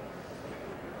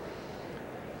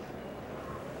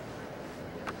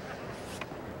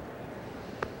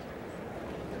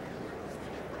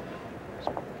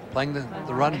 Playing the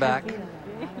run back.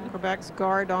 Quebec's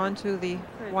guard onto the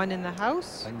one in the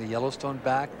house. Playing the Yellowstone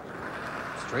back.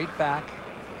 Straight back.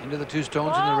 Into the 2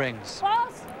 stones in the rings.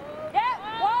 Close. Yeah.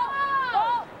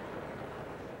 Whoa.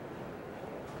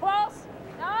 Close.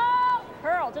 No.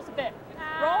 Hurl just a bit.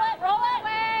 Roll it.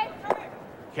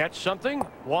 Catch something.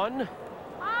 1.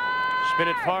 Spin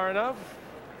it far enough.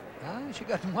 She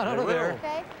got one out of there.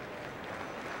 Okay.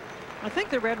 I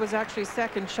think the red was actually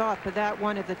second shot, but that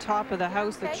one at the top of the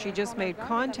house that she just made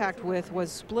contact with was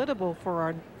splittable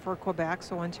for Quebec,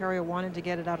 so Ontario wanted to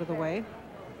get it out of the way.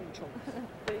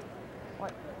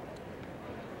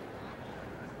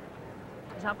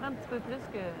 J'en prends un petit peu plus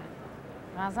que...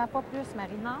 Prends-en pas plus,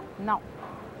 Marie. Non? Non.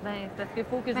 Ben, c'est parce qu'il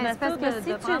faut que je Ben, c'est m'assure parce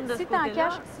que de prendre de ce si t'en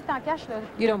côté-là. caches, là,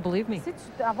 You don't believe me. si tu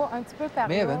t'envoies un petit peu par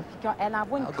May have là, been. puis qu'elle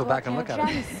envoie une I'll go crotte, back and il y a look un at jam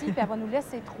it. ici, puis elle va nous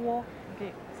laisser 3.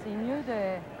 C'est mieux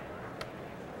de...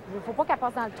 Il faut pas qu'elle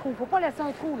passe dans le trou. Faut pas laisser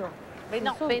un trou, là. Ben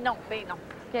non.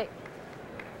 OK.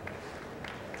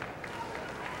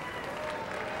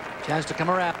 Chance to come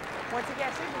around. Moitié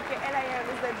cachée pour qu'elle ait un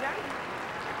risque de jam.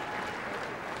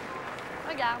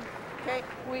 Regarde. OK.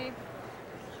 Oui.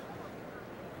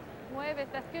 Oui, mais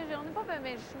parce que on n'a pas fait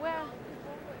le choix.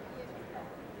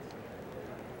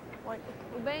 Oui.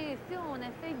 Ou bien, si on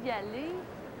essaie d'y aller...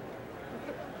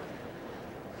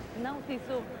 Non, c'est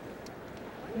sûr.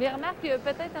 Mais remarque qu'il y a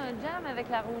peut-être un jam avec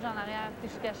la rouge en arrière si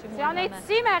je suis cachée. Si on est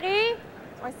ici, Marie!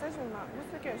 Oui, ça, moi,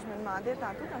 c'est ce que je me demandais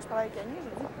tantôt quand je parlais avec Annie.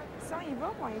 J'ai dit, si on y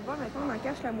va, mettons, on en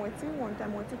cache la moitié ou on est à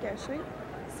moitié caché.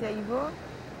 Si elle y va,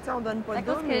 tu sais, on donne pas de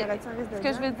double, mais il y aurait-tu un risque de Ce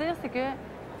que je veux dire, c'est que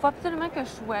faut absolument que je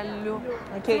sois là.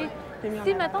 OK. T'sais,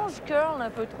 si, mettons, je curle un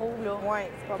peu trop, là. Oui,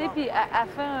 c'est pas bon. Puis elle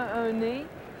fait un nez.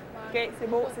 OK, c'est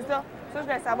beau, c'est ça. Ça, je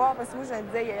voulais savoir, parce que moi, je me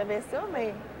disais, il y avait ça,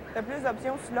 mais t'as plus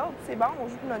d'options sur l'autre. C'est bon, on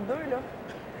joue pour notre 2, là.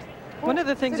 One of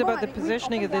the things about the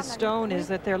positioning of this stone is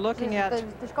that they're looking at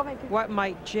what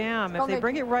might jam. If they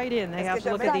bring it right in, they have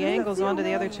to look at the angles onto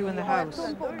the other 2 in the house.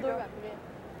 C'est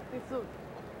sûr.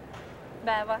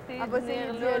 Ben, elle va essayer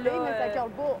de venir d'y aller, mais ça là. colle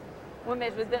pas. Oui,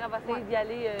 mais je veux dire, elle va essayer d'y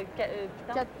aller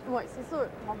piquant. Oui, c'est sûr.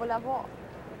 On va l'avoir.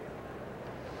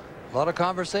 A lot of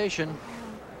conversation.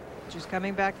 She's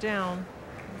coming back down.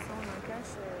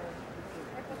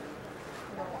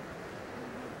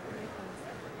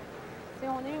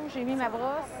 On est où? J'ai mis ma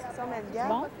brosse. Ça, on met le C'est gars.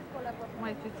 bon?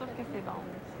 Oui, c'est sûr que c'est bon.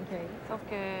 OK. Sauf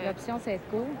que... L'option, c'est être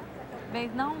court. Ben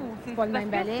non, c'est pas le parce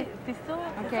même que balai. C'est ça, OK.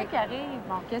 c'est ça qui arrive.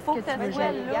 Bon, qu'est-ce Faut que que tu ça veux? soit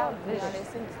Je le là. garde, je vais en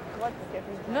laisser une petite crotte pour qu'elle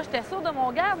puisse... Là, j'étais sûre de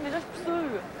mon garde, mais là, je suis plus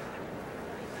sûre.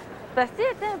 Parce que si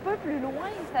elle était un peu plus loin,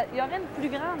 il y aurait une plus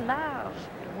grande marge.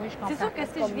 Oui, je comprends. C'est sûr que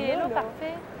si je Comme viens là, là, là.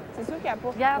 parfait. C'est sûr qu'elle n'a pas...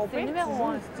 Regarde, Au c'est pire, numéro tu joues,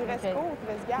 un. Si tu restes OK. court, tu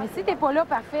restes garde. Mais si t'es pas là,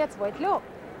 parfait, tu vas être là.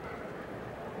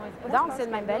 Donc, c'est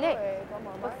le même balai.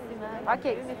 Pas si mal. OK.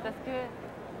 Mais c'est parce que...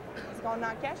 Est-ce qu'on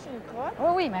en cache une crotte?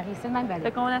 Oui, oui, Marie, c'est le même balai.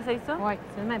 Fait qu'on essaye ça? Oui,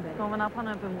 c'est le même balai. On va en prendre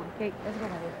un peu moins. OK, let's go,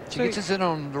 Marie. She gets us in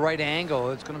on the right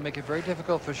angle. It's going to make it very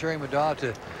difficult for Sherry Middaugh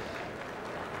to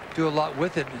do a lot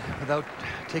with it without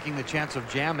taking the chance of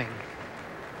jamming.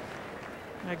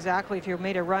 Exactly. If you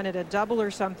made a run at a double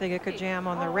or something, it could jam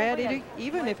on the red.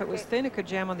 Even if it was thin, it could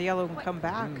jam on the yellow and come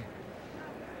back.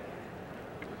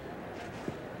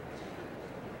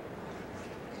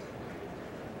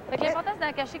 Fait que l'important, c'est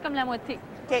d'en cacher comme la moitié.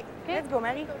 OK. Let's go,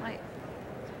 Marie. Oui.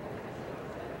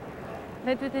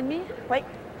 28,5? Oui.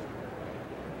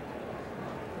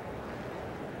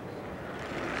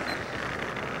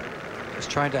 Just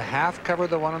trying to half cover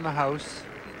the one on the house.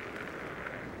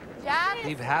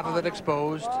 Leave half of it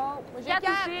exposed. 4 ou 6?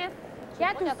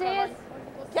 4 ou 6?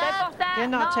 C'est important.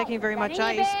 Again, not taking very much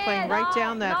ice, playing right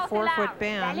down that 4-foot La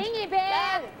band. ligne est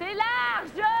belle. C'est large,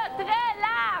 très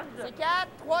large. C'est 4,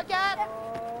 3, 4.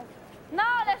 Non,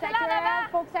 laissez-la en avant.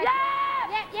 Faut que ça...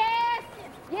 Yeah! Yes!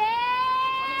 Yes!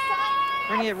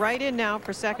 Bringing it right in now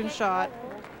for second shot.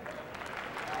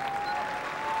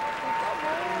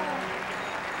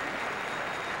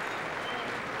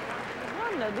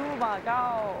 On le double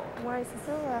encore. Ouais, c'est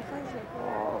ça, à la fin, je l'ai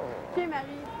pas. OK,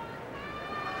 Marie.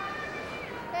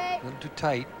 A little too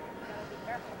tight.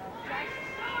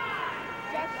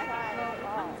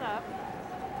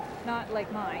 Not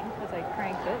like mine, because I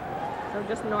cranked it. So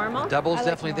just normal. The double's I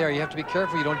like definitely there. normal. You have to be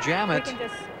careful you don't jam We it. can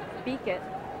just beak it.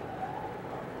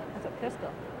 That's a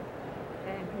pistol.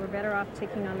 Okay, we're better off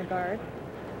taking on the guard.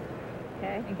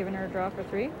 Okay, and giving her a draw for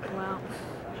 3. Well,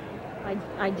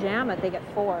 I jam it, they get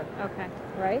 4. Okay.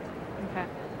 Right? Okay.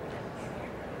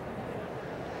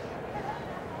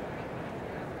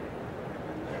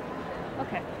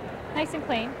 Okay, nice and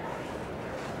clean.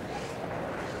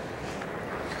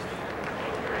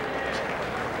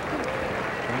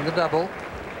 Doing the double.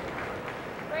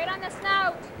 Right on the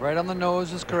snout. Right on the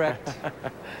nose is correct.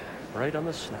 Right on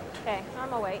the snout. Okay,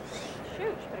 normal weight.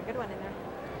 Shoot, she put a good one in there.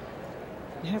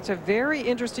 Yeah, it's a very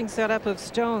interesting setup of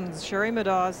stones. Sherry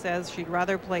Middaugh says she'd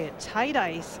rather play at tight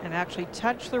ice and actually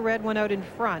touch the red one out in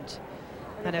front.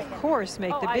 And of course,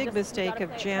 make the big mistake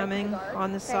of jamming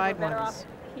on the side ones.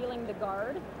 Peeling the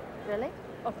guard. Really?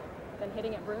 Oh, then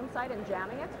hitting it broomside and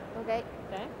jamming it. Okay.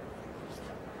 Okay.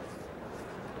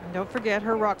 And don't forget,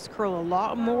 her rocks curl a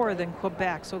lot more than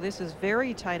Quebec, so this is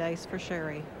very tight ice for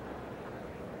Sherry.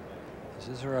 This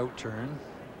is her out turn.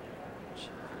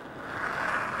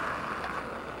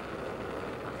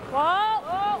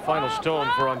 Whoa! Final stone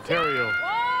for Ontario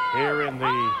here in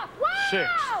the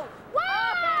sixth.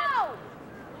 Whoa!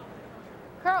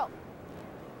 Curl.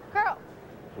 Curl.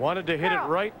 Wanted to hit it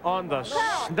right on the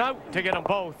snout to get them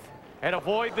both and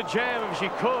avoid the jam if she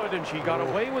could, and she got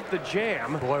away with the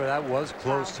jam. Boy, that was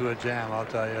close to a jam, I'll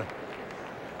tell you.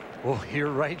 Oh, you're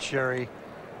right, Sherry.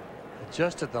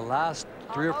 Just at the last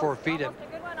 3 or 4 feet. Almost a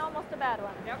good one, almost a bad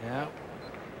one. Yep. Yeah.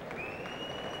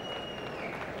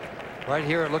 Right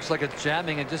here, it looks like it's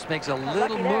jamming. It just makes a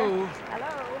little move. Hello.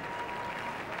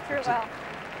 True well.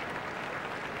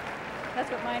 That's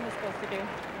what mine was supposed to do.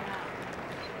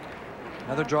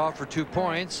 Another draw for 2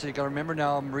 points. You got to remember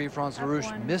now, Marie-France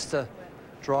Larouche missed a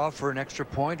draw for an extra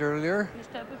point earlier.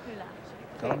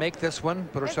 Got to make this one,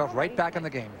 put herself right back in the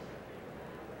game.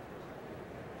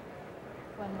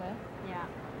 One with. Yeah.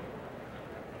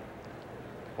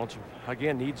 Once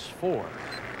again, needs 4.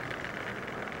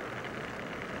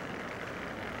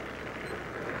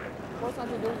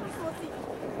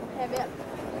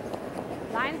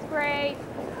 Line's great.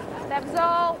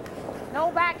 Step-zo.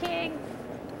 No backing.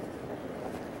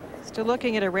 Still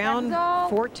looking at around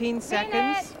 14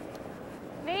 seconds.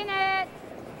 Clean it.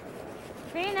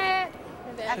 Clean it.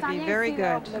 Should be very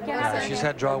good. She's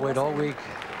had draw weight all week.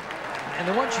 And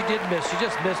the one she did miss, she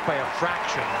just missed by a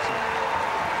fraction.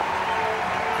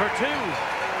 For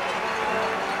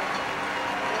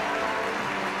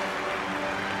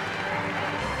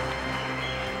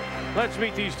 2. Let's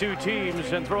meet these two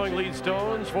teams, and throwing lead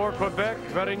stones for Quebec,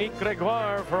 Veronique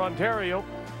Gregoire. For Ontario,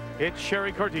 it's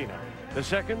Sherry Cordina. The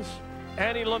seconds,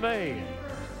 Annie LeMay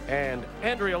and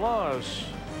Andrea Laws.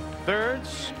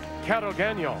 Thirds, Carol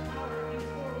Gagnon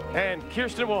and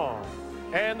Kirsten Wong.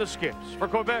 And the skips for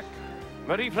Quebec,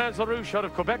 Marie-France Larouche out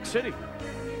of Quebec City,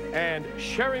 and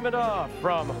Sherry Middaugh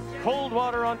from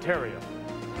Coldwater, Ontario.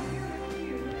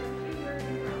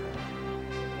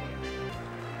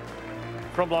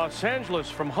 From Los Angeles,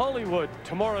 from Hollywood,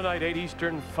 tomorrow night, 8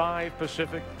 Eastern, 5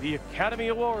 Pacific, the Academy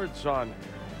Awards on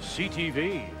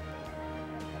CTV.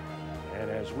 And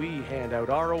as we hand out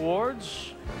our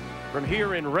awards from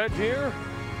here in Red Deer,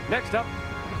 next up,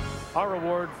 our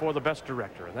award for the Best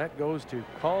Director, and that goes to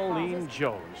Colleen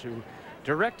Jones, who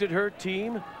directed her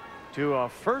team to a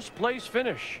first-place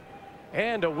finish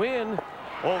and a win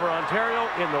over Ontario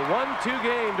in the 1-2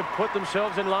 game to put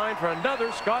themselves in line for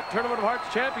another Scott Tournament of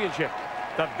Hearts championship.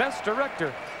 The Best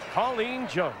Director, Colleen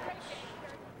Jones.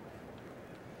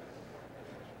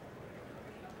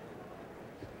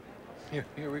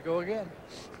 Here we go again.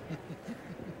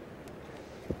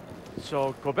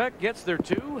 So Quebec gets their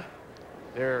 2.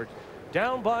 They're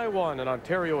down by 1, and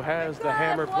Ontario has the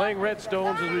hammer, playing Red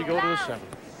Stones as we go to the 7th.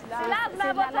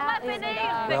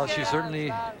 Well, she certainly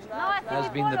has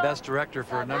been the best director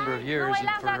for a number of years, and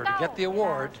for her to get the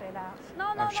award,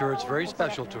 I'm sure it's very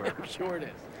special to her. I'm sure it is.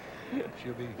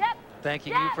 She'll be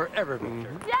thanking you forever,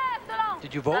 Victor.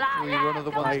 Did you vote? Were you one of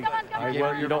the ones?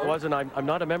 You know, wasn't. I'm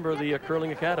not a member of the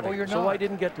Curling Academy, oh, you're so not. I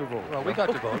didn't get to vote. Well, we got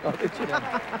to vote.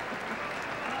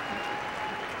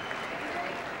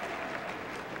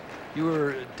 You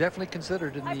were definitely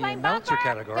considered in the announcer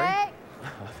category.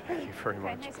 Thank you very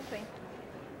much.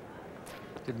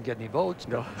 Didn't get any votes.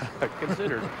 No,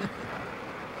 considered.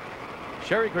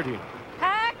 Sherry Cordino.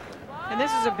 And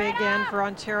this is a big end for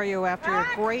Ontario after a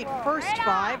great first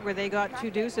 5 where they got 2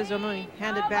 deuces and only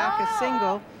handed back a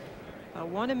single. I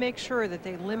want to make sure that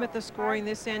they limit the scoring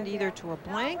this end either to a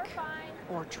blank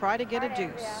or try to get a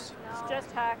deuce.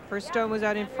 First stone was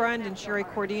out in front, and Sherry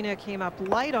Cordina came up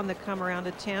light on the come-around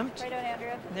attempt.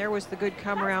 And there was the good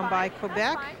come-around by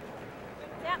Quebec.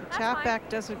 The tap back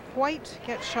doesn't quite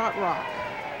get shot rock.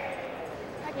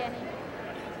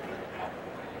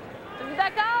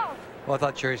 Well, I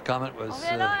thought Sherry's comment was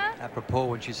apropos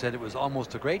when she said it was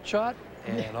almost a great shot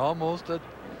and almost a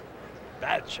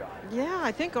bad shot. Yeah,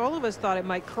 I think all of us thought it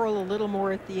might curl a little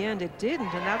more at the end. It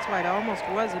didn't, and that's why it almost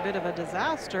was a bit of a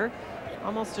disaster.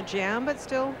 Almost a jam, but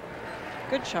still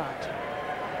good shot.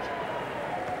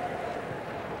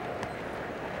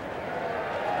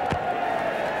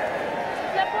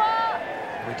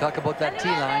 We talk about that tee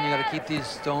line. You got to keep these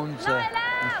stones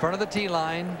in front of the tee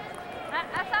line.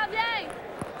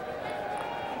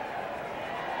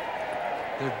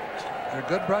 They're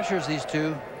good brushers, these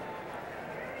two.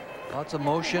 Lots of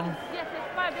motion,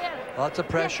 lots of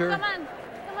pressure. And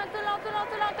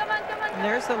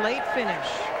there's the late finish.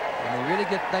 And they really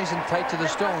get nice and tight to the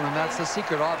stone, and that's the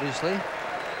secret, obviously.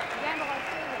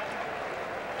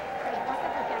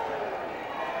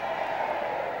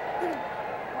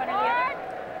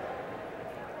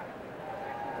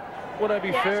 Would I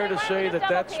be fair to say that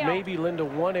that's maybe, Linda,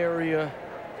 one area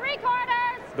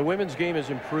the women's game has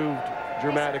improved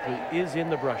dramatically is in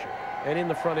the brushing and in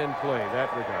the front end play,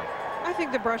 that regard? I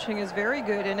think the brushing is very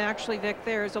good, and actually, Vic,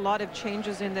 there's a lot of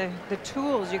changes in the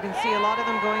tools. You can see a lot of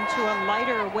them going to a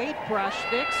lighter weight brush,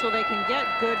 Vic, so they can get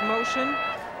good motion.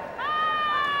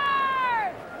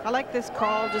 I like this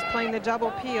call, just playing the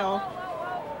double peel.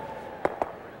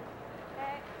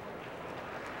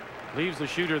 Leaves the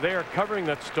shooter there, covering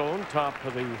that stone, top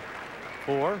of the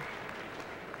 4.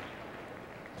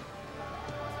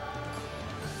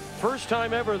 First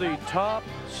time ever the top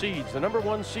seeds, the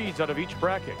 #1 seeds out of each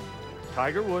bracket,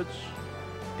 Tiger Woods,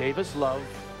 Davis Love,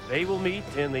 they will meet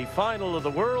in the final of the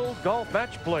World Golf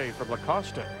Match Play from La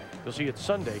Costa. You'll see it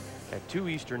Sunday at 2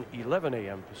 Eastern, 11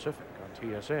 a.m. Pacific on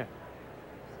TSN.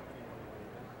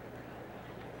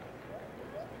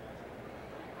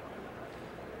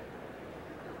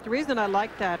 The reason I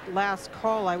like that last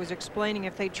call, I was explaining,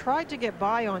 if they tried to get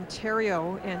by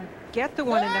Ontario and get the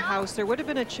one in the house, there would have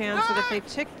been a chance that if they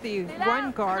ticked the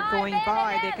one guard going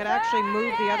by, they could actually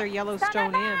move the other yellow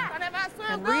stone in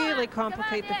and really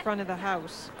complicate the front of the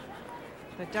house.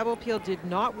 The double peel did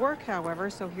not work, however,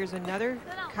 so here's another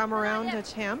come around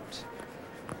attempt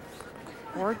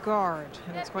or guard,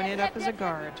 and it's going to end up as a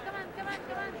guard.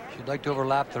 She'd like to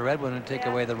overlap the red one and take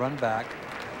away the run back.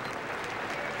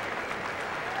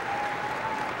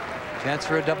 Chance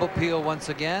for a double peel once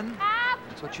again.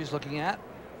 That's what she's looking at.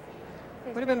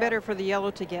 Would have been better for the yellow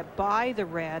to get by the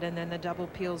red, and then the double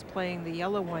peel's playing the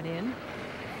yellow one in.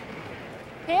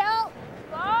 Peel.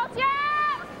 Hard.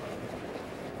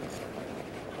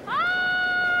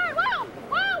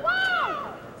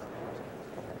 Whoa.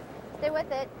 Stay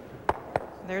with it.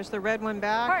 There's the red one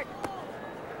back. Hard.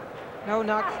 No,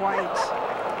 not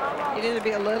quite. Needed to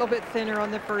be a little bit thinner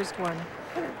on the first one.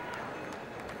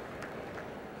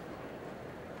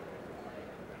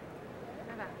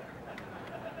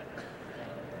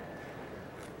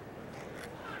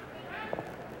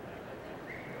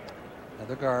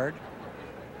 Another guard.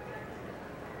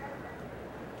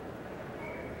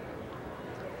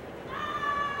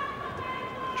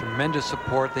 Tremendous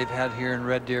support they've had here in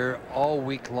Red Deer all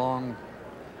week long.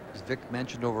 As Vic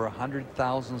mentioned, over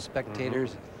 100,000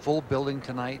 spectators, full building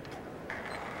tonight.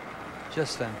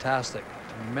 Just fantastic.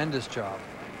 Tremendous job.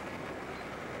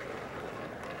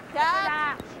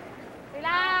 Relax.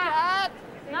 Relax.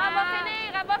 Non, elle va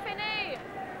finir, elle va finir.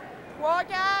 3,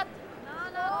 4.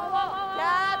 Non,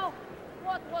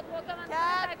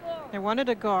 They wanted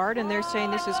a guard, and they're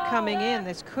saying this is coming in.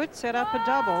 This could set up a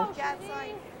double. 4, 5.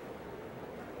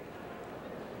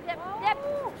 Yep, yep.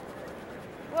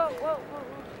 Whoa, whoa, whoa.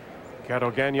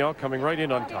 Cato Gagnon coming right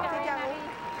in on top.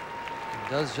 It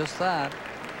does just that.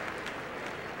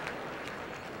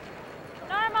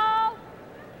 Normal.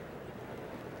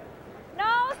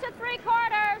 Nose to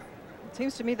 3/4. It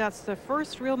seems to me that's the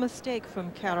first real mistake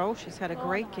from Cato. She's had a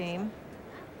great game.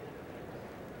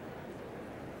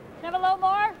 Have a little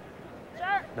more.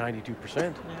 Sure.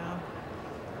 92%. Yeah.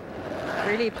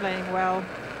 Really playing well.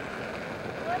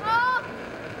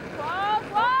 Whoa,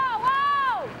 whoa,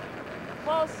 whoa.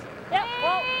 Close. Yep.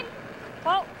 Clean.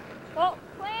 Whoa. Whoa.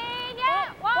 Clean. Yeah.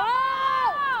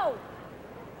 Whoa.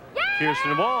 Yeah.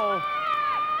 Kirsten Wall.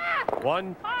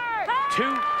 1,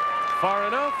 2. Far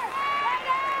enough.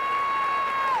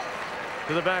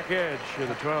 To the back edge of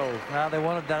the 12. Well, they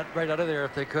wanted that right out of there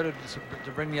if they could have,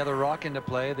 to bring the other rock into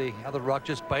play. The other rock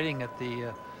just biting at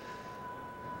the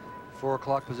 4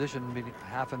 o'clock position, maybe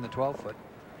half in the 12-foot.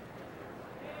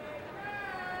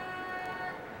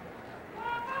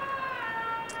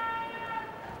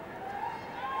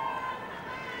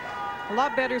 A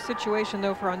lot better situation,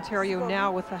 though, for Ontario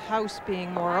now with the house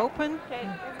being more open.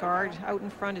 Guard out in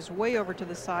front is way over to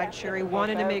the side. Sherry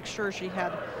wanted to make sure she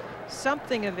had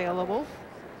something available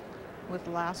with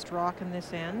last rock in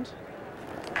this end.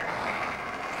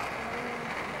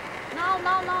 No,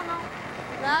 no, no, no.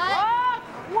 Right.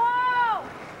 Whoa! Whoa!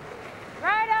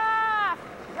 Right off!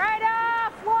 Right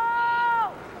off!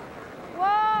 Whoa!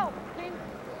 Whoa!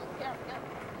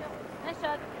 Nice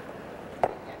shot.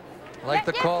 I like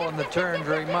the call on the turn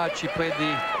very much. He played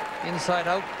the inside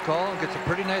out call and gets a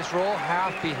pretty nice roll,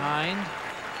 half behind.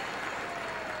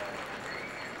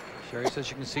 Sherry says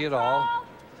she can see it all.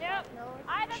 Yep.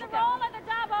 Either the roll or the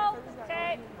double.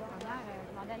 Okay.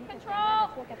 Control.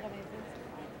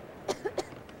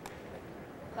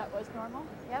 That was normal.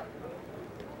 Yep.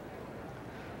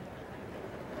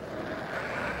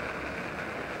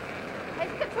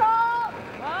 Nice control.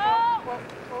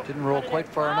 Whoa. Didn't roll quite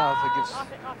far enough. It gives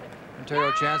Ontario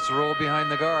a chance to roll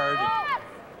behind the guard.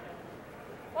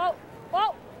 Whoa.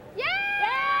 Whoa. Yeah.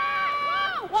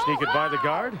 Yeah. Whoa. Sneak it by the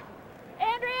guard.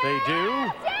 Andrea. They do.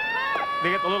 Yeah. They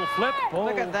get the little flip. Oh.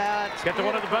 Look at that. Get the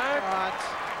one at the back.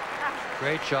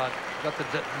 Great shot. Got the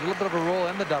little bit of a roll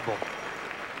and the double.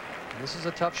 This is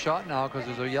a tough shot now because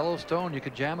there's a yellow stone you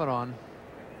could jam it on.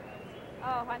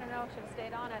 Oh, I don't know. Should have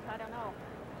stayed on it. I don't know.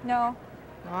 No.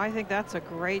 Oh, I think that's a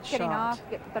great Getting shot. off,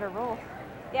 get better roll.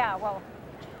 Yeah, well,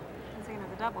 I'm thinking of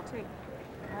the double too.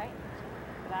 Right?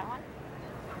 For that one?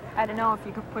 I don't know if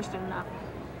you could push it enough.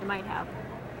 You might have.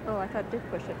 Oh, I thought did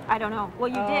push it. I don't know. Well,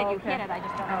 you did. You okay. hit it. I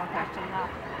just don't know if you pushed it enough.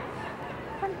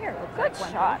 From here. Good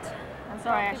shot. I'm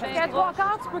sorry. I should Parce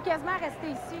qu'à 3/4, tu peux quasiment rester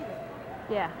ici.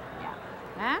 Yeah.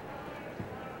 Hein?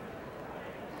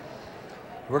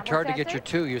 Worked hard to get your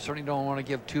 2. You certainly don't want to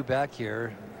give 2 back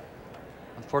here.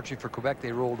 Unfortunately for Quebec,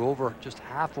 they rolled over, just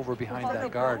half over behind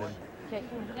that guard.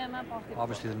 And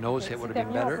obviously, the nose hit would have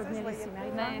been better.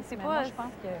 Mais c'est pas...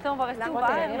 Si on va rester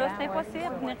ouvert, là, c'est impossible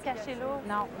de venir cacher là.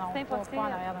 Non, non, c'est impossible. Pas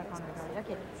en arrière d'un corner guard.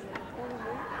 OK.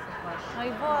 On y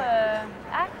va,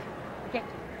 hack? OK.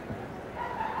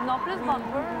 Non, plus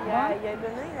bumper. Il a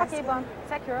donné la OK, bon.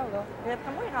 Ça curl, là. Mais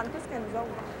après moi, ils rentrent plus que nous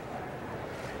autres.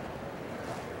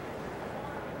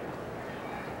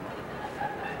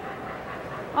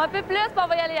 Un peu plus, puis on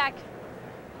va y aller hack.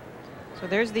 So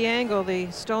there's the angle,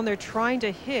 the stone they're trying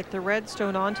to hit, the red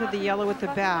stone onto the yellow at the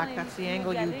back. That's the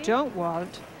angle you don't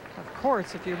want, of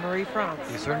course, if you're Marie France.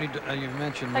 You certainly, you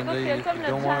mentioned, Linda, you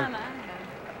don't want to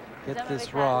hit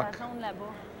this rock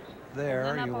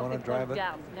there. You want to drive it.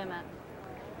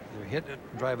 You hit it,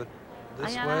 drive it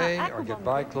this way, or get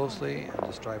by closely and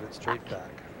just drive it straight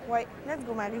back. Ouais, let's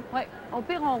go, Marie. Ouais, au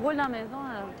pire, on roule dans la maison.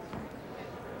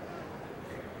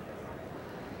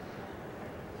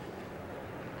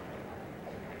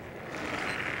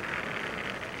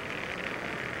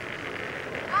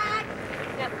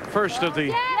 first of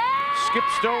the skip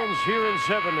stones here in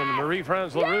 7, and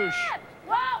Marie-France Larouche.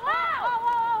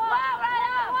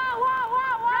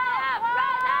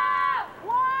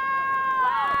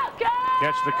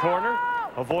 Catch the corner,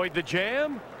 avoid the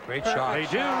jam. Great shot. They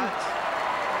do. That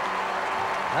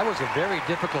was a very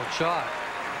difficult shot.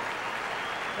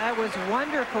 That was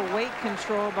wonderful weight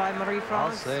control by I'll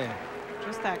Marie-France. say.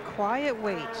 Just that quiet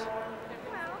weight.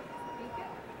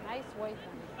 Nice weight.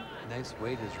 Nice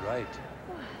weight is right.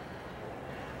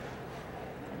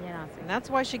 And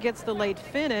that's why she gets the late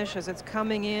finish, as it's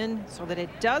coming in so that it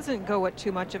doesn't go at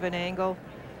too much of an angle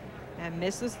and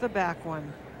misses the back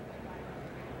one.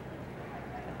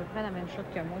 À peu près la même chose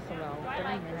que moi sur le hauteur,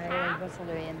 mais là, elle va sur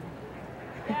le in.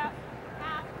 Yeah,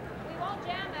 half. We won't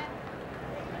jam it.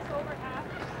 Just over half.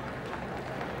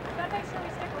 Gotta make sure we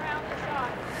stick around the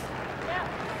shot. Yeah.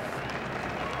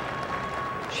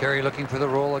 Sherry looking for the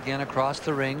roll again across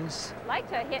the rings. I'd like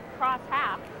to hit cross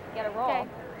half, get a roll.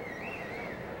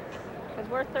 Because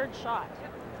we're third shot.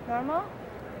 Normal?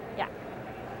 Yeah.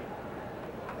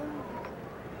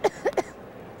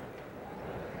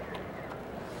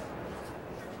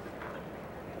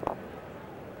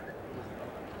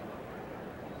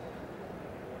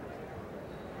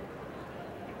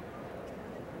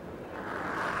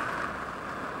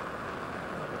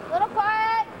 Little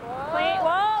quiet. Clean.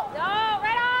 Whoa. No,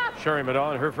 right off. Sherry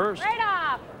Middaugh, her first. Right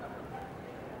off.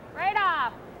 Right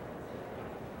off.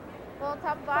 Little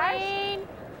top bars. Clean.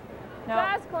 No.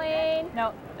 Glass clean. No.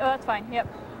 Oh, that's fine. Yep.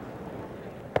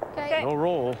 Okay. No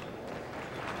roll.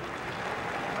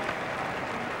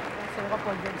 C'est pas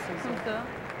le good, c'est Comme ça. ça.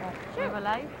 Sure. On va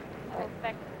live.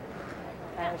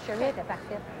 Chérie était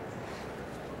parfaite.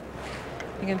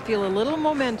 You can feel a little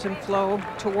momentum flow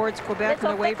towards Quebec It's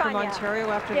and so away thick from on ya. Ontario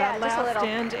after Yeah, that just a last little.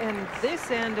 end, and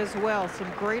this end as well. Some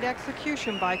great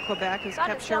execution by Quebec has Thought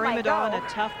kept it still Sherry might Middaugh in go. a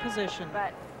tough position.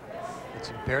 But It's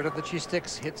imperative that she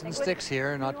hits and sticks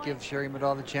here, and not give Sherry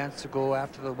Middaugh the chance to go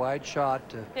after the wide shot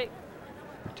to Okay.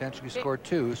 potentially score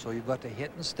 2. So you've got to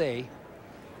hit and stay.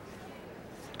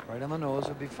 Right on the nose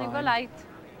would be Go fine. light.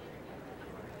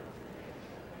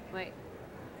 Wait.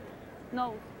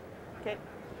 No. Okay.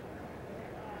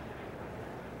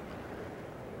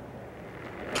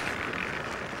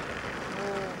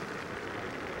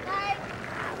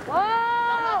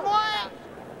 whoa! Whoa!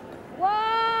 Whoa!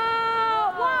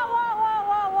 Whoa! Whoa!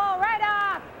 Whoa! Whoa! Right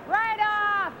off! Right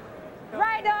off!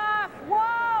 Right off!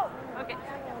 Whoa! Okay.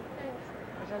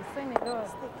 Je le sais, mais là.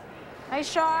 Nice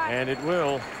shot. And it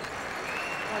will.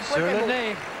 Sur le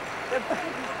nez.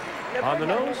 On the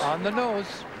nose. On the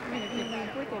nose.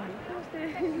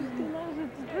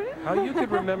 How you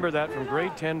could remember that from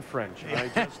grade 10 French. I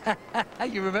just.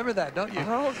 You remember that, don't you?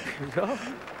 Oh, no.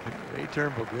 Great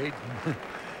Turnbull, great.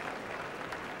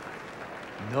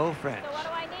 No French. So what do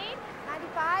I need?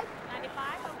 95?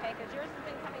 95? Okay, because yours has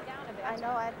been coming down a bit. I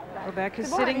know. Quebec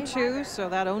is sitting 2, so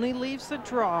that only leaves the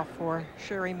draw for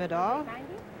Sherry Middaugh.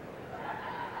 90?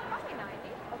 Probably 90.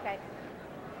 Okay.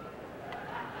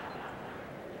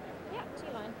 Yeah,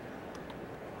 T-line.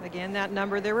 Again, that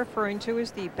number they're referring to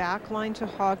is the backline to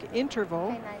hog interval.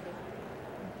 Okay, 90.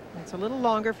 It's a little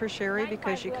longer for Sherry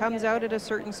because she comes out at a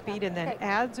certain speed and then Okay.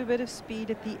 adds a bit of speed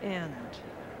at the end.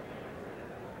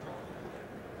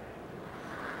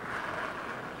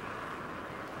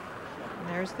 And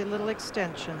there's the little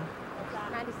extension.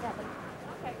 97.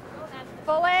 Okay, go then.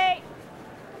 Fully.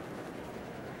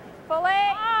 Fully.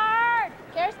 Hard.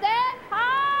 Kirsten.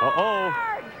 Hard. Uh-oh.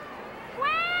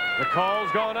 Quick. The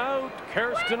call's gone out.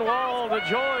 Kirsten Wall to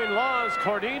join Laz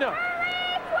Cordina.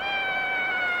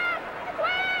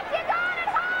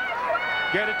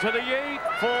 Get it to the 8.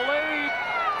 Full 8.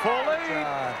 Full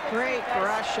 8. Great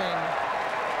brushing.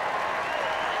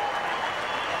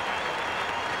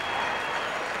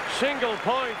 Single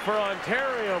point for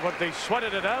Ontario, but they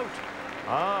sweated it out.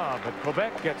 Ah, but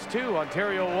Quebec gets 2,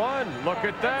 Ontario 1. Look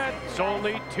at that. It's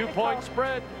only 2-point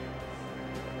spread.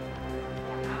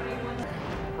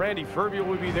 Randy Ferbey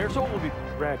will be there. So will be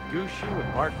Brad Gushu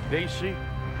and Mark Dacey,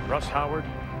 Russ Howard.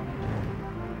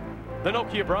 The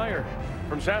Nokia Brier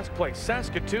from Sask Place,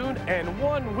 Saskatoon, and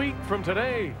 1 week from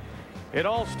today. It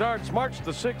all starts March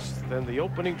the 6th, and the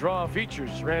opening draw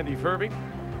features Randy Ferbey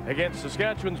against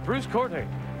Saskatchewan's Bruce Corte.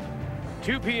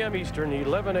 2 p.m. Eastern,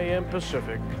 11 a.m.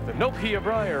 Pacific. The Nokia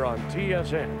Brier on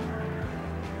TSN.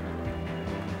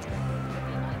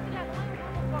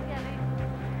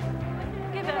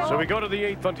 So we go to the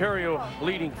 8th, Ontario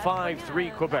leading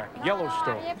 5-3 Quebec.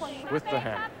 Yellowstones with the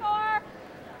hand.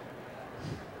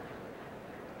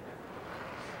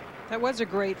 That was a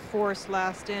great force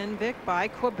last end, Vic, by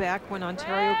Quebec when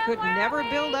Ontario could never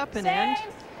build up an end.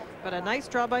 But a nice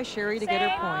draw by Sherry to get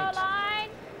her point.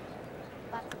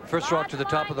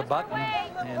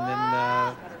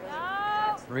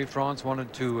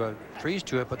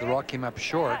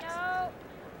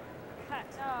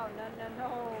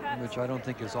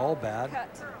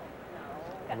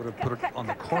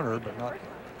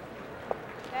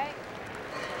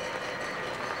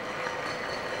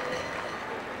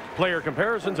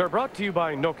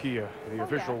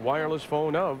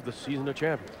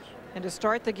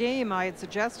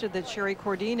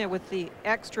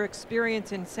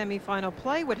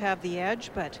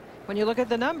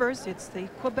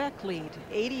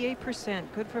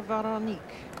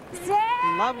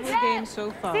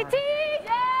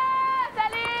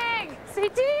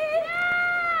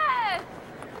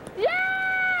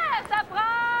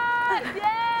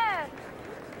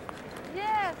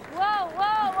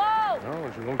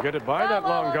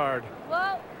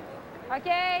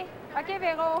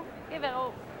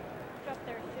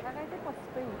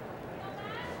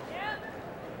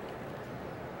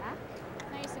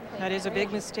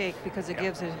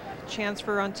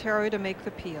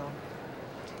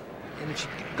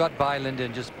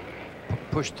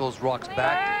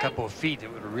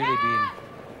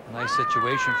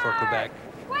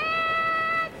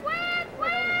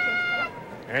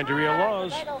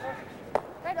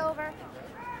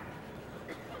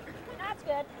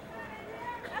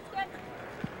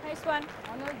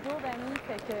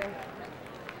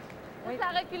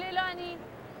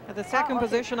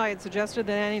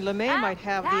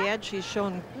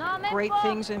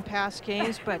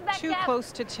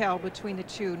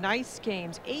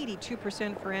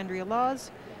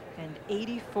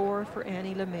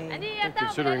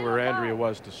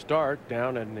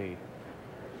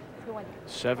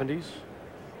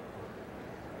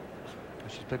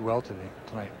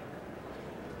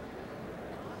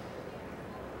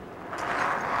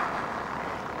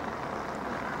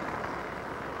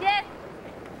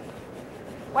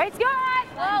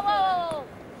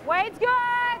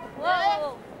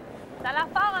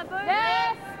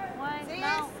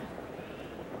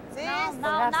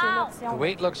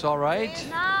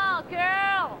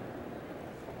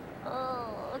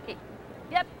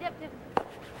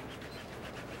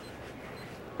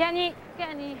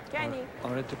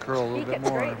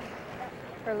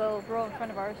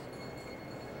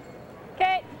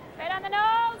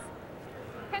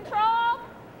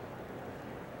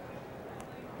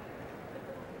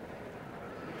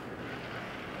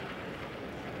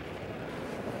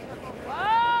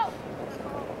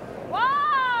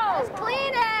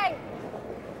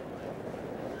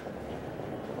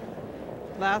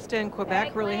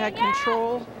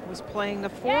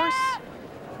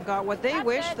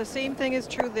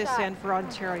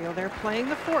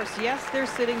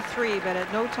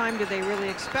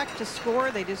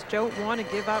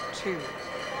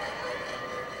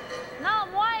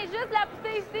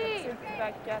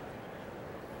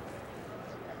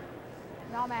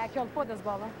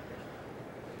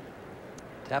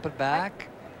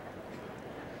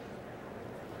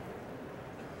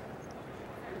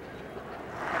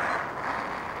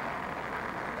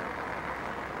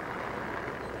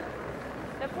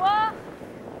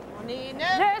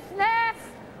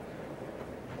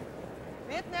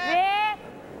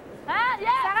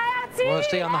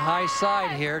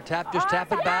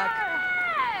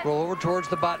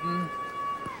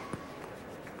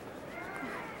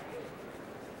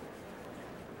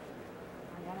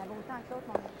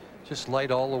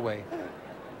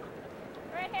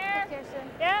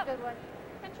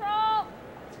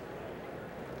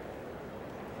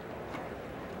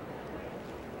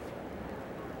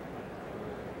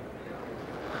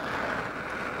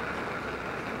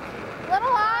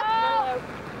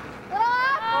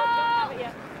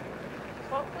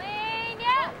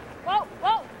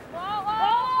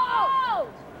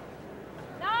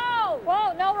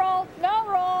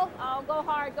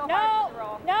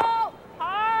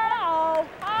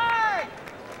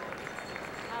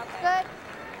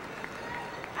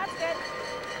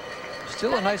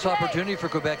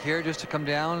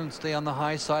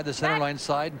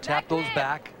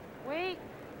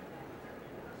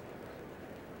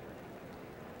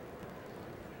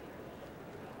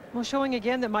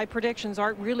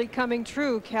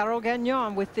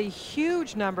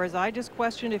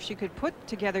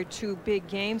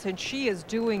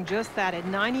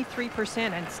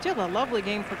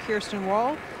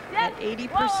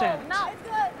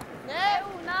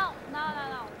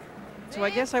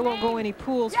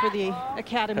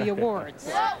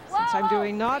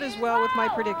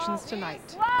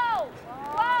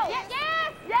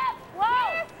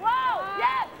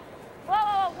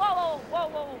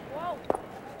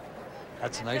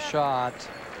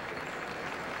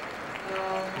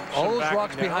 All those backing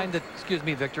rocks down. behind the, excuse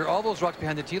me, Victor, all those rocks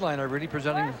behind the tee line are really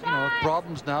presenting,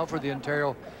 problems now for the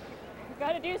Ontario You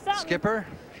got to do something. skipper.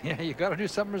 Yeah, you got to do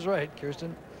something is right,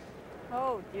 Kirsten.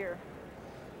 Oh, dear.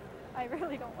 I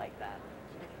really don't like that.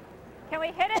 Can we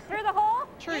hit it through the hole?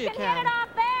 Sure you you can. can. Hit it off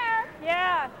there.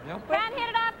 Yeah. Yep. Can't hit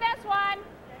it off this one.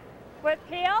 With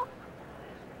peel?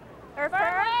 Or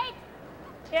fur?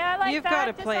 Yeah, like You've that. got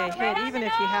to Just play on a the right hit, on even the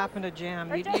if you nose. happen to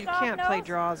jam. Or You just off can't play nose.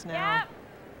 draws now. Yeah.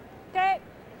 Okay.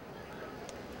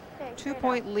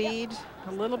 2-point lead,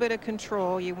 a little bit of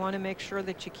control. You want to make sure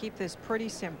that you keep this pretty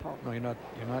simple. No, you're not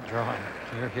drawing.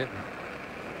 You're hitting.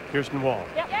 Kirsten Wall.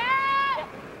 Yep. Yeah.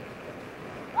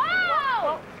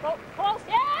 Whoa! Whoa! Close.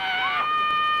 Yeah!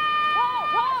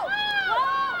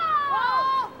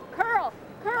 Whoa! Curl.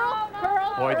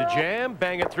 Curl. Boy, the jam,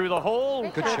 bang it through the hole.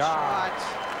 Good shot.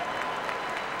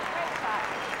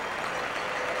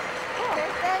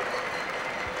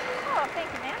 Oh,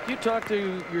 thank you, man. You talk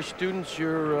to your students,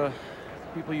 your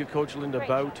people you coach, Linda,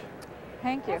 about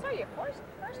Thank you. Those are your first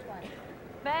one.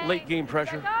 Bang. late game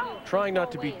pressure, trying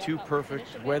not to be too perfect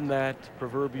when that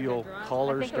proverbial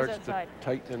collar starts to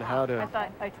tighten, and how to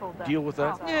I told them. deal with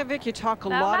that. Yeah, Vic, you talk a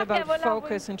Now, lot Mark, about well, no,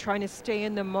 focus and trying to stay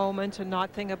in the moment and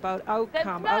not think about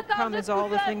outcome. not Outcome all is just all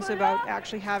the good, things put it about up.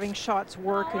 actually having shots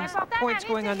work and points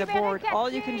going on the board. All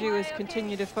you can do is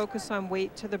continue to focus on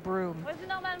weight to the broom. Vas-y,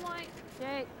 normalement.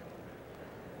 Okay.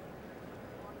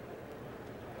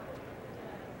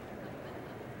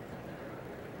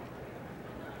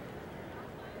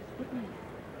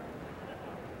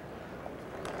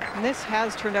 And this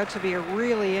has turned out to be a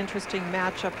really interesting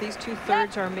matchup. These two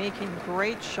thirds are making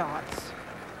great shots.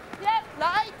 Yes,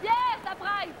 light. Yes,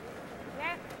 après.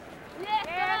 Yes. Yes,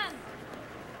 come on.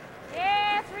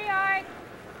 Yes, rehard.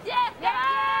 Yes,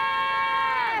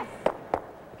 yes.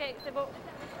 OK, c'est beau.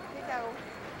 C'est KO.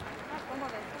 Ah, c'est pas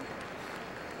mauvais.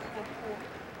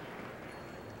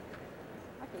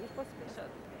 OK, c'est pas super ça.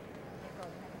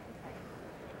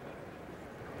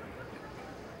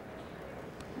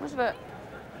 Moi, je veux...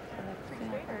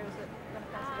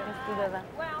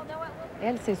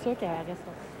 Elle, c'est sûr qu'elle reste.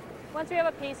 Once we have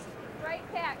a piece. Right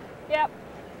tack. Yep.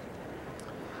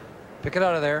 Pick it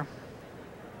out of there.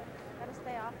 Gotta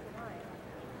stay off the line.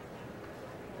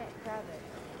 Can't grab it.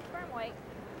 Firm weight.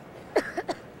 Here,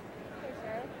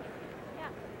 Shirley. Yeah.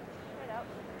 Straight out.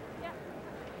 Yeah.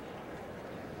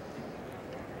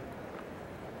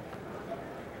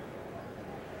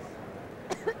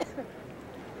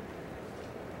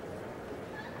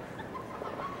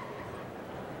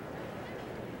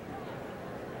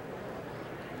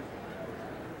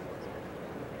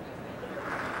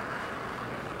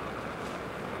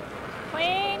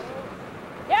 Clean.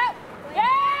 Yep.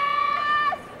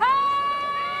 Yes! High!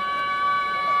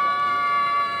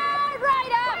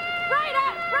 Right up! Right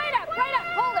up! Right up! Right up!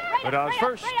 Hold it! Right But up! I was Right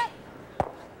first. up! Right up!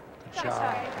 Good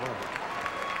shot.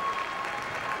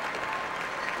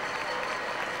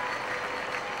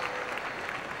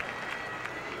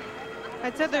 I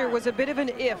said there was a bit of an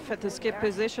if at the skip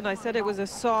position. I said it was a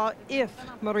saw if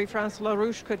Marie-France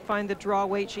Larouche could find the draw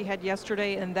weight she had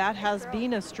yesterday, and that has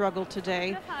been a struggle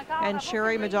today. And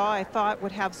Sherry Middaugh, I thought,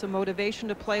 would have some motivation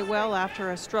to play well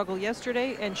after a struggle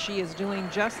yesterday, and she is doing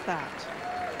just that.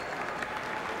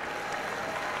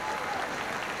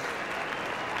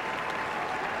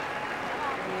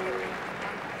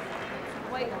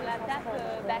 Oui, la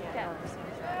tape back tap.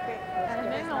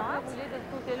 Même on peut rouler de ce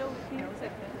côté-là aussi.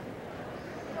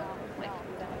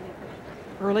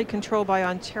 Early control by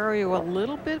Ontario, a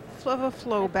little bit of a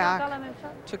flow back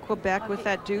to Quebec with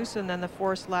that deuce and then the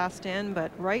forced last end, but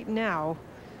right now,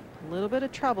 a little bit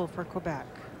of trouble for Quebec.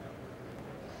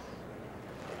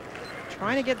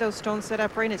 Trying to get those stones set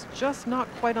up right, and it's just not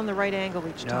quite on the right angle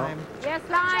each time. Yes, She's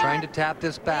line. trying to tap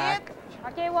this back.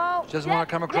 Okay, whoa. She doesn't want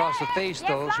to come across the face,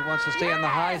 though. She wants to stay on the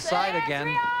high side again.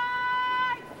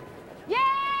 Yeah!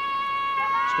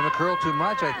 She's going to curl too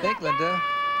much, I think, Linda.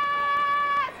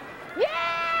 Yeah!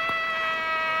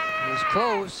 It was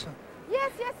close.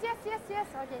 Yes, yes, yes, yes, yes.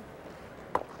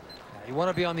 Okay. You want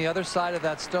to be on the other side of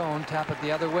that stone, tap it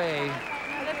the other way.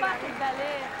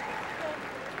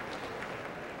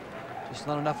 Just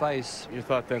not enough ice. You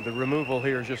thought that the removal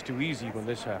here is just too easy when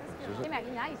this happens, is it?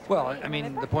 Well, I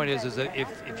mean, the point is that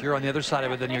if you're on the other side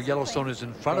of it, then your Yellowstone is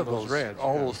in front of those reds,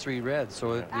 all yeah. those three reds.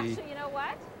 So it'd be, Actually, you know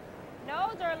what?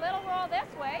 Nose or a little roll this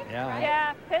way. Yeah.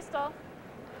 Yeah, pistol.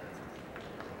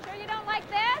 Sure you don't like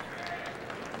this?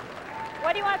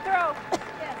 What do you want to throw?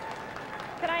 Yes.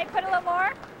 Can I put a little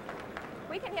more?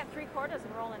 We can hit 3/4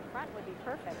 and roll in front would be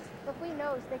perfect. If we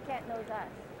nose, they can't nose us.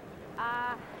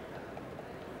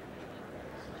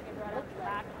 Brought up the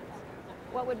back ones.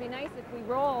 what would be nice if we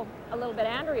roll a little bit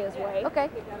Andrea's way. Okay.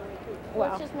 Well,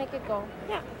 Let's just make it go.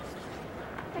 Yeah.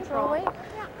 Thanks, roll away.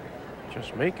 Yeah.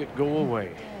 Just make it go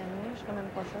away. Je suis quand même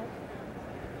pas sûre.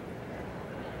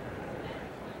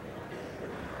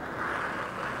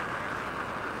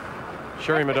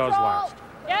 Sherry Middaugh's last.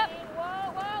 Yep.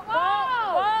 Whoa, whoa,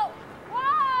 whoa. Whoa,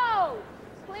 whoa.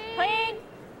 Clean. Clean.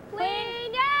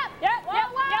 Clean. Yep. Yep. Whoa, yep,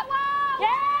 whoa, yep. whoa.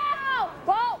 Yeah.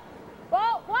 Whoa.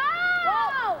 Whoa. Whoa.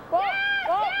 Whoa. Yes,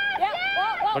 Whoa. yes, Yep. yes.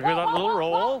 Whoa, whoa, Look at that little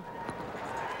roll.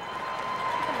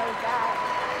 Knows that.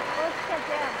 Let's get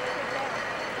down.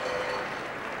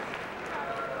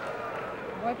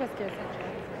 Ouais, parce que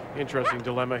c'est... Interesting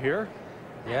dilemma here.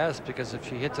 Yes, because if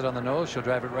she hits it on the nose, she'll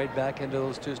drive it right back into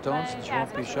those two stones and she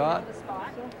won't be shot.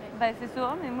 Ben, c'est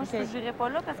sûr, mais moi, je n'irai pas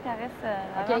là parce qu'elle reste,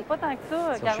 elle rentre pas tant que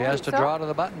ça. So she has to draw to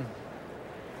the button.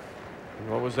 And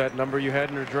what was that number you had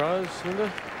in her draws,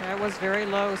 Linda? That was very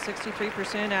low,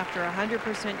 63% after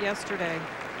 100% yesterday.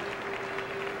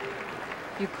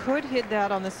 You could hit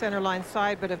that on the center line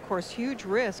side, but of course, huge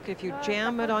risk if you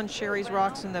jam it on Sherry's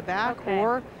rocks in the back,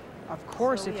 or of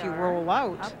course, if you roll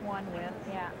out. Up one with,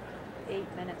 8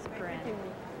 minutes per end.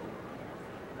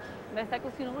 Ben, c'est à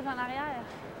cause qu'il y a une rouge en arrière.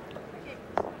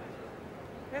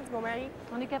 Let's go, Marie.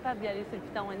 On est capable d'y aller sur le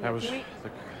piton. That was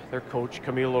their coach,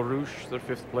 Camille Larouche, their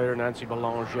fifth player, Nancy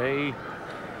Belanger,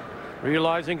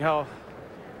 realizing how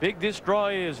big this draw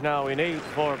is now in 8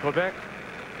 for Quebec.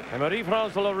 And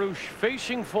Marie-France Larouche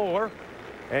facing 4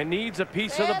 and needs a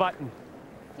piece of the button.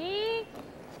 D.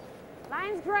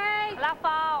 Line's gray. La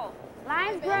foul.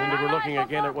 Line's gray. Linda, we're looking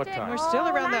again at what time? We're still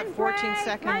around that Line's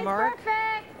 14-second gray. mark.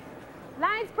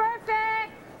 Line's perfect. Line's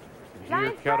perfect. You hear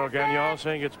Line's Carol perfect. Gagnon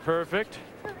saying it's perfect.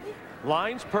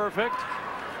 Line's perfect.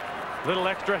 Little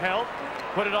extra help.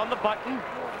 Put it on the button.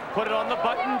 Put it on the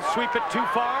button. Sweep it too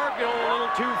far. Go a little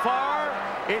too far.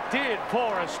 It did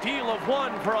for a steal of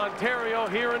 1 for Ontario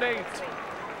here in 8.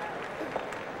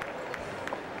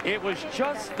 It was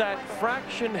just that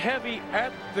fraction heavy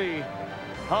at the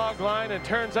hog line and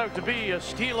turns out to be a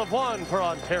steal of 1 for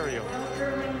Ontario.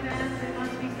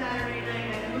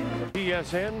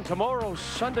 TSN tomorrow,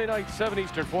 Sunday night, 7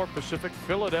 Eastern, 4 Pacific,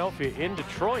 Philadelphia in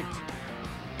Detroit.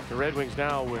 The Red Wings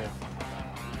now with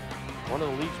one of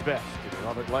the league's best,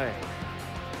 Robert Lang.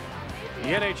 The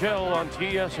NHL on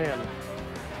TSN.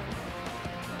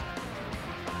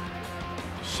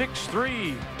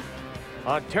 6-3.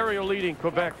 Ontario leading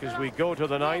Quebec as we go to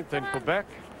the 9th, and Quebec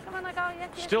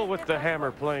still with the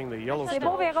hammer playing the yellow C'est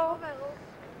beau, stones. Véro.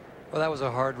 Well, that was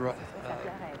a hard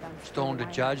stone to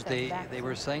judge. They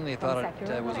were saying they thought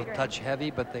it was a touch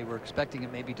heavy, but they were expecting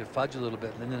it maybe to fudge a little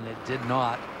bit, and then it did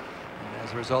not. And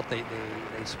as a result, they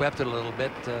swept it a little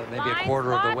bit, maybe a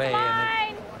quarter of the way,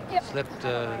 and it slipped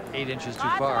 8 inches too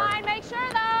far. Make sure,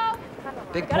 though.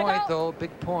 Big point, though.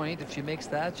 Big point. If she makes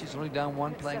that, she's only down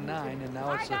 1 playing 9, and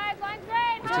now it's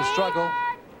a struggle.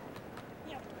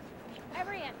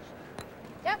 Every inch.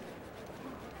 Yep.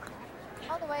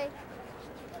 All the way.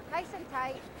 Nice and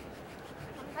tight.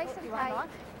 Nice and tight.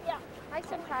 Yeah.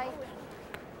 Nice and tight.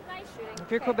 Nice shooting. If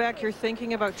you're Quebec, you're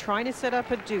thinking about trying to set up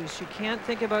a deuce. You can't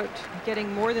think about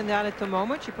getting more than that at the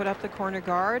moment. You put up the corner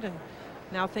guard and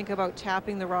now think about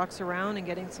tapping the rocks around and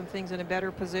getting some things in a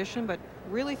better position, but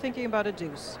really thinking about a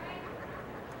deuce.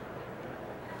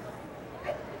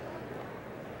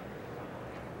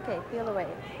 Okay, feel the wave.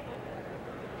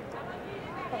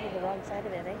 Probably the wrong side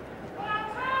of it, eh?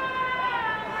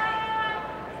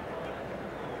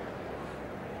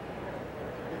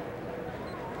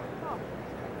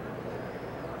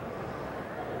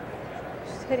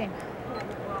 Just hitting.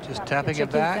 Just tapping it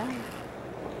back.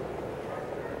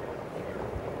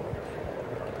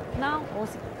 Non.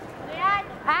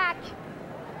 Hack.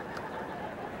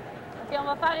 OK, on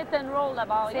va faire hit and roll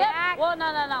d'abord. C'est hack. Oh,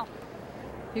 non, non, non.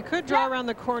 You could draw around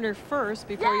the corner first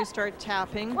before you start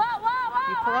tapping.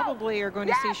 You probably are going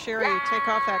to see Sherry take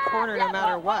off that corner no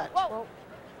matter what.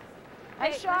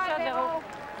 Hey, shot, Véro.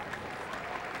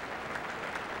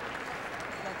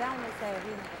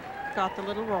 Got the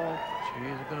little roll.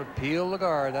 She's going to peel the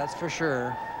guard, that's for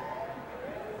sure.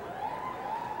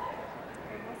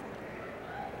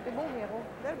 C'est beau, Véro.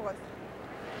 Belle brosse.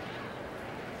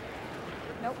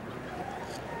 Nope.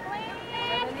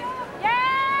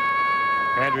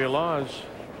 Andrea Laws.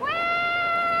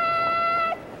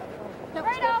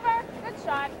 Right over. Good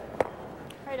shot.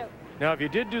 Right over. Now, if you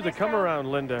did do the come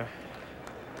around, Linda,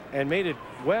 and made it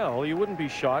well, you wouldn't be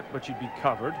shot, but you'd be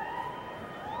covered.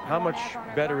 How much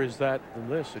better is that than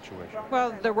this situation?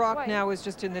 Well, the rock now is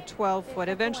just in the 12-foot.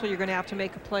 Eventually, you're going to have to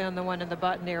make a play on the one in the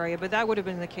button area, but that would have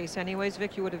been the case anyways.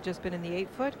 Vic, you would have just been in the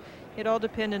 8-foot. It all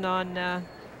depended on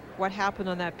what happened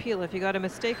on that peel. If you got a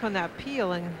mistake on that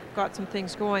peel and got some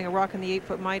things going, a rock in the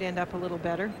 8-foot might end up a little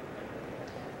better.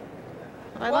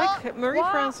 I like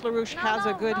Marie-France Larouche has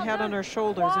a good head on her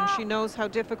shoulders, and she knows how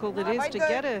difficult it is to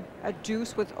get a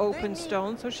deuce with open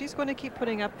stone, so she's going to keep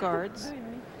putting up guards.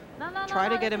 Try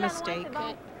to get a mistake.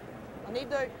 On est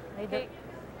deux. OK.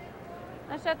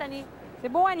 Un shot, Annie. C'est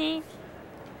beau, Annie.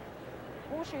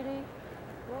 Oh, chérie.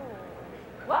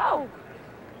 Wow!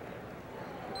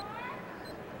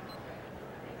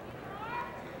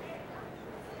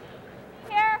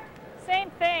 Here. Same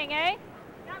thing, eh?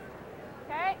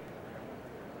 Okay.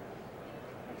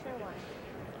 What's your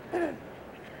one?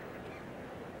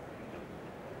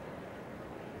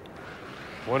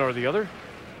 One or the other?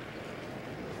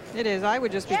 It is. I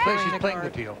would just be playing She's the playing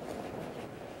guard. the peel.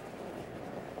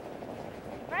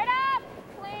 Right up.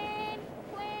 Clean.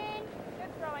 Clean.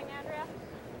 Good throwing, Andrea.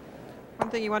 One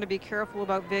thing you want to be careful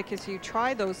about, Vic, is you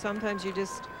try those. Sometimes you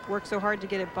just work so hard to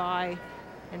get it by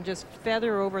and just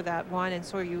feather over that one, and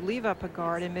so you leave up a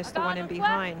guard and miss the one in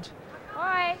behind. All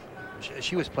right.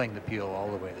 She was playing the peel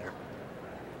all the way there.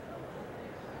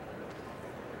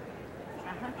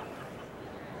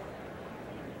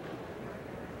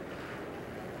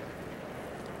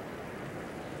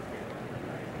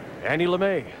 Annie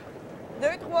LeMay.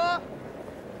 2-3.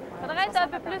 Faudrait être un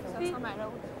peu plus ici.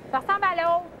 Ça ressemble à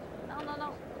l'autre. Non, non,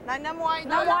 non. Non, non, moins.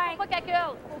 Non, non, faut pas qu'elle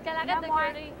curle. Faut qu'elle arrête de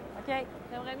moins. curler. OK.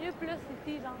 J'aimerais mieux plus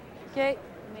ici, genre. OK.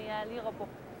 Mais elle ira pas.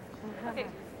 OK.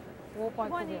 Gros point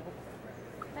de Bon, Annie.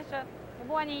 Un shot. C'est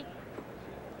beau, Annie.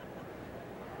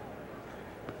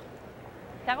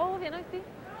 Caro, viens là ici.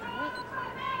 Oui.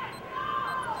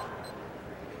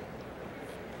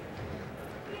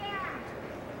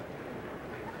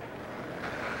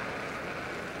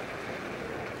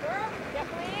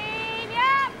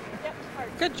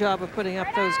 Good job of putting up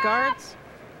those guards.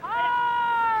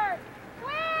 Hard.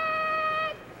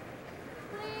 Quick.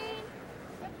 Clean.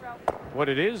 Good throw. What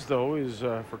it is, though, is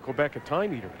for Quebec a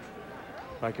time eater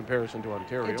by comparison to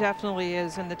Ontario. It definitely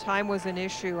is, and the time was an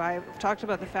issue. I've talked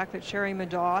about the fact that Sherry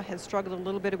Middaugh has struggled a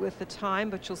little bit with the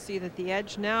time, but you'll see that the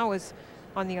edge now is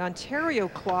on the Ontario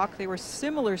clock. They were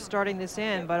similar starting this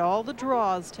end, but all the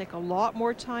draws take a lot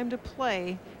more time to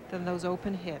play than those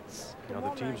open hits. Now the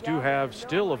teams do have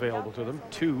still available to them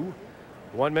 2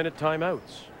 one-minute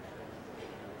timeouts.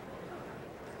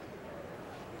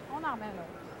 On en met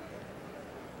l'autre.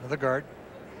 Another guard.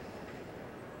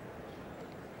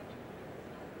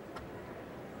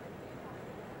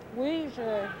 Oui,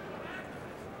 je...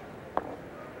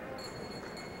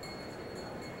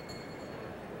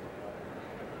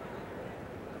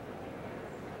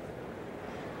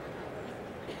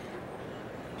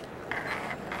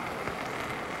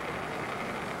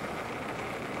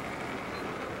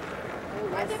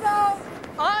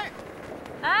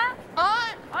 Hein?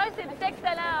 Un, c'est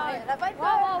excellent.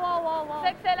 Wow. C'est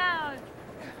excellent.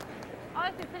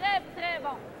 Un, c'est très, très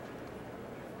bon.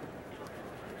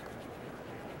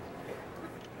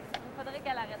 Il faudrait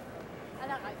qu'elle arrête.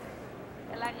 Elle arrête.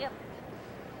 Elle arrête.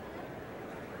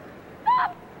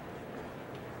 Stop!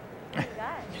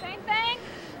 Same thing.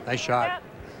 Nice shot.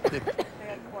 They've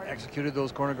executed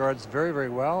those corner guards very, very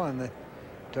well, and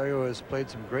Ontario has played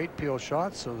some great peel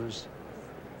shots, so there's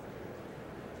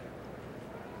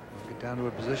get down to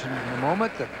a position in a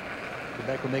moment that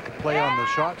Quebec will make a play on the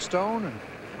shot stone and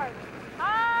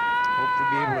hopefully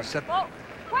be able to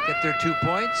get their 2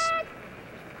 points.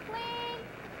 Clean.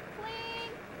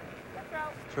 Good throw.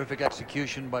 Terrific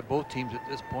execution by both teams at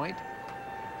this point.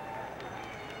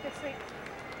 Good sweep.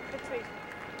 Good sweep.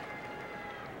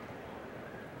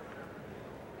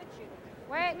 Good shoot.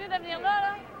 Ouais, mieux de venir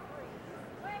là.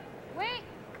 Oui.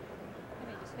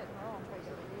 Mais just hit and roll.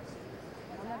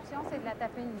 Mon option, c'est de la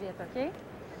taper une vite, OK?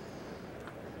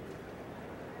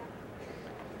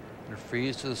 Or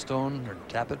freeze to the stone or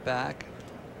tap it back.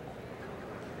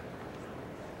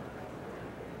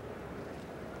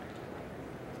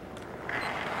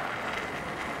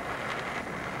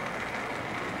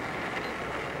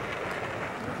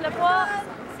 Juste le poids.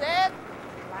 7.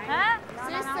 Hein?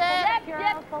 6, 7.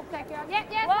 Faut que ça curle. Yep,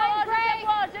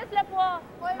 juste le poids.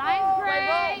 Nice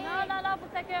break. Non, faut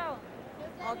que ça curle.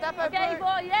 On tape un OK, il peu.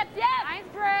 va. Yep. Nice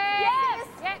break.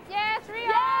 Yes.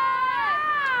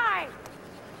 Right.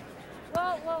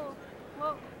 Whoa.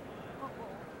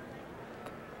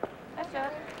 That's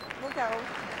it. Beau carreau.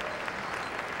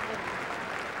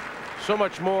 So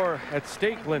much more at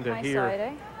stake, Linda, My here side,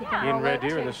 eh? You can in roll Red it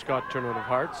Deer in too. the Scott Tournament of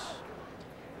Hearts.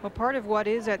 Well, part of what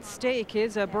is at stake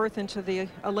is a berth into the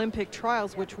Olympic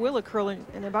trials, which will occur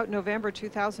in about November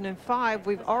 2005.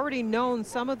 We've already known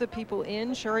some of the people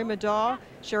in. Sherry Middaugh,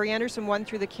 Sherry Anderson won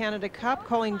through the Canada Cup,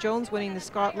 Colleen Jones winning the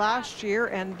Scott last year,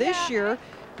 and this year,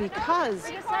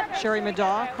 because Sherry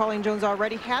Middaugh, Colleen Jones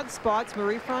already had spots,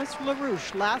 Marie-France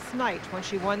Larouche last night when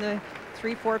she won the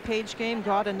 3-4 page game,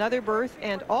 got another berth,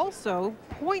 and also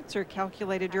points are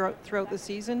calculated throughout the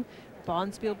season.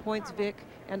 Bonspiel points, Vic,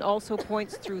 and also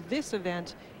points through this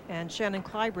event, and Shannon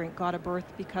Kleibrink got a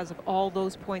berth because of all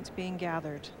those points being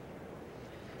gathered.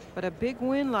 But a big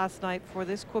win last night for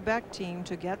this Quebec team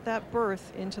to get that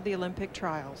berth into the Olympic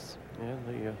trials.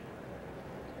 And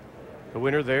the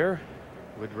winner there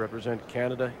would represent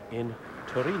Canada in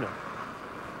Torino.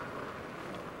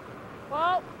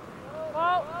 Whoa,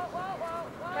 whoa, whoa, whoa,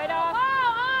 whoa. Right off.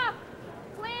 Whoa, off.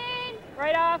 Clean.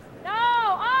 Right off. No,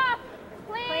 off.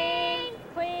 Clean.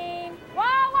 Clean. Whoa,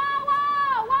 whoa,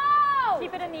 whoa, whoa.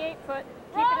 Keep it in the 8-foot.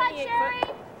 Keep Roll it in the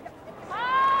 8-foot.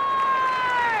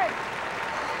 Hard!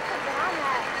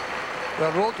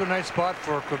 Well, roll to a nice spot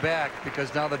for Quebec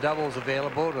because now the double is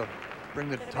available to bring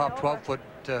the top 12-foot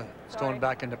stone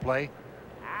back into play.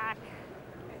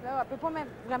 Là, elle peut pas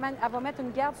mettre vraiment, elle va mettre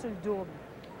une garde sur le double.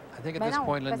 I think at this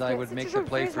point, Linda, I would make the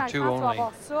play for 2 only. Tu vas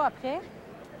avoir ça après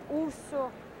ou ça.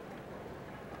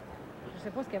 Je sais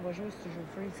pas ce qu'elle va jouer si tu joues le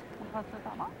freeze. On prend ça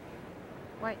par bord?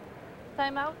 Oui.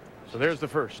 Time out. So there's the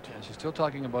first. And she's still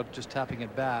talking about just tapping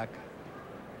it back.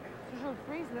 Si tu joues le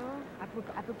freeze, là,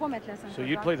 elle peut pas mettre la ceinture. So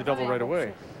you'd play the double right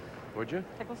away, would you?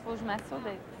 C'est qu'il faut que je m'assure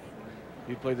d'être.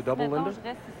 You'd play the double, Mettons, Linda? je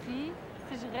reste ici.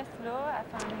 Si je reste là, à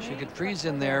faire She could freeze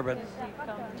in there, but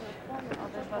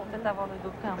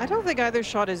I don't think either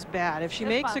shot is bad. If she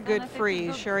makes a good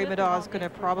freeze, Sherry Middaugh is going to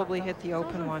probably hit the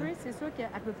open one. C'est sûr qu'elle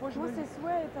peut pas jouer. Moi, c'est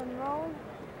soit hit and roll.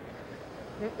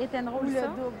 Le hit and roll, ou le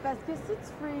double. Parce que si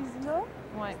tu freezes là,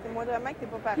 c'est moindrement que t'es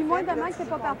pas parfaite. puis moindrement que t'es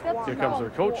pas parfaite, Here comes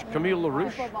their coach, Camille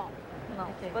LaRouche. Non,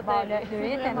 le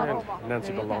hit and roll.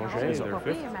 Nancy Belanger is their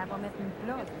fifth. Mais elle va mettre une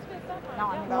plate. Non,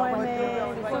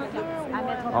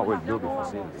 Ah oui, le double est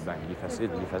facile. Ben, il est facile,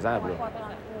 il est faisable.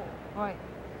 Oui.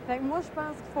 Fait que moi, je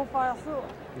pense qu'il faut faire ça.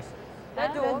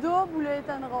 Le double ou le hit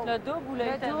and roll? Le double ou le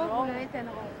hit and roll? Le double ou le hit and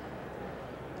roll.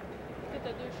 Tu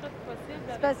as 2 shots possibles.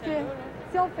 C'est parce que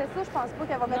si on fait ça, je pense pas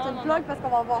qu'elle va mettre une plug parce qu'on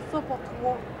va avoir ça pour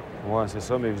 3. Oui, c'est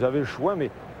ça. Mais vous avez le choix. Mais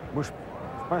moi, je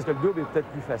pense que le double est peut-être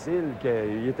plus facile que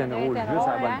le hit and roll juste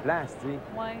à la bonne place, tu sais.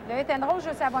 Oui. Le hit and roll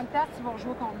juste à la bonne place, tu vas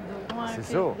rejouer contre 2. Ouais, c'est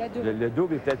ça. Le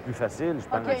double est peut-être plus facile, je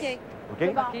pense. OK. OK?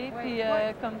 OK, puis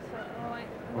comme ça.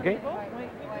 OK? Oui.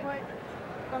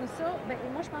 Comme ça, ben,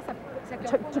 moi, je pense que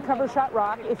ça To cover shot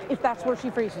rock if that's where she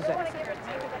freezes it.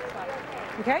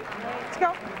 Okay? Let's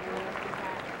go.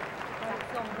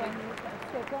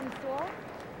 Comme ça.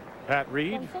 Pat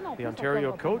Reed, the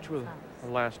Ontario coach, with the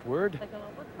last word.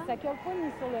 Ça colle pas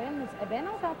ni sur le M. Eh bien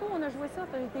non, tantôt, on a joué ça,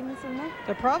 tu as été mis sur le main.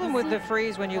 The problem with the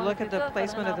freeze, when you look at the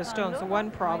placement of the stones, the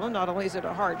one problem, not only is it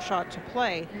a hard shot to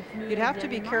play, you'd have to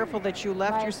be careful that you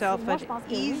left yourself an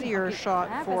easier shot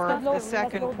for the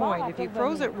second point. If you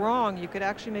froze it wrong, you could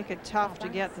actually make it tough to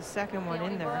get the second one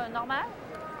in there.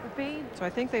 So I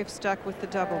think they've stuck with the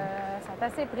double. C'est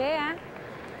assez près, hein?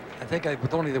 I think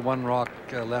with only the 1 rock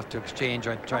left to exchange,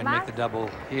 I'd try and make the double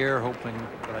here, hoping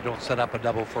that I don't set up a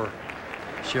double for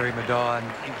Sherry Middaugh and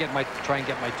try and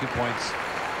get my 2 points.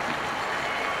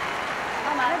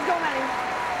 Let's go, Marie.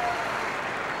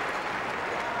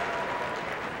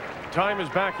 Time is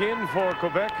back in for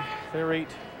Quebec. They're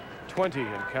 8:20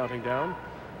 and counting down.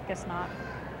 Guess not.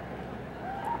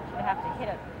 You have to hit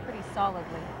it pretty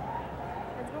solidly.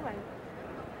 Let's go, Marie.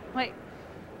 Oui.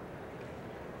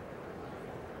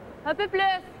 Un peu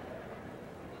plus.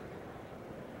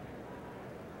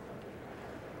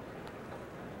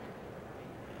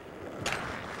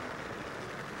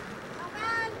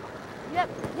 Yep.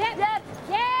 Yep. Yep.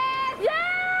 Yes.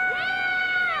 Yes. Yes.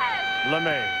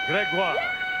 Lemay, Gregoire.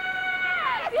 Yes.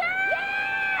 Yes. Yes.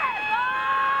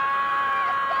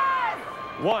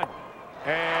 1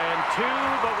 and 2,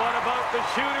 but what about the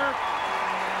shooter?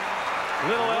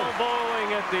 Little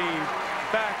elbowing at the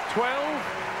back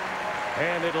 12.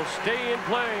 And it'll stay in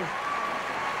play.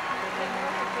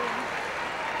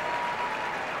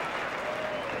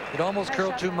 It almost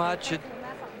curled too much.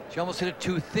 She almost hit it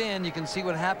too thin. You can see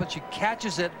what happens. She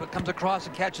catches it, but comes across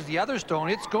and catches the other stone.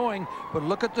 It's going, but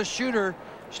look at the shooter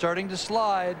starting to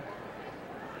slide.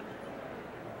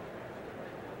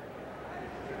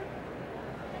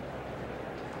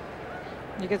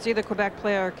 You can see the Quebec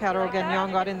player, Carole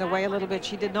Gagnon, got in the way a little bit.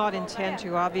 She did not intend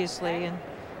to, obviously, and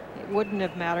it wouldn't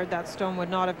have mattered. That stone would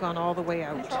not have gone all the way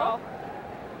out. Control.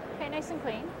 Okay, nice and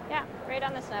clean. Yeah, right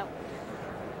on the snout.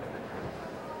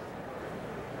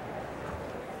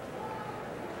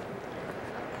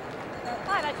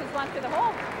 thought she was going through the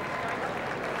hole.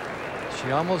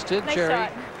 She almost did, Nice Sherry.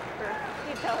 shot.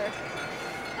 You tell her.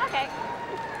 Okay.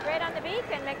 Right on the beak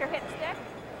and make her hit and stick.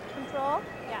 Control.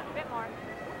 Yeah, a bit more.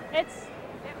 It's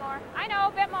a bit more. I know,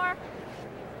 a bit more.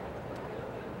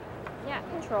 Yeah,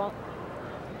 control.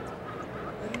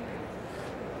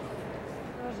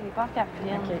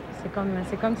 C'est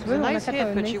comme tu It was veux. a On a nice fait hit,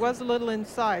 un but nez. she was a little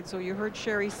inside, so you heard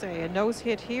Sherry say a nose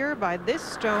hit here by this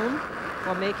stone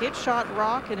will make it shot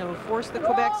rock, and it'll force the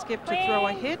Quebec skip to throw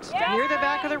a hit near the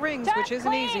back of the rings, which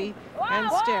isn't easy, and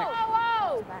stick.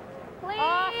 Whoa! Clean!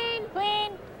 Off.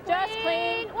 Clean. Just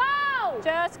clean. Whoa!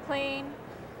 Just clean.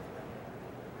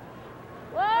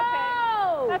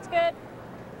 Whoa! Okay. That's good.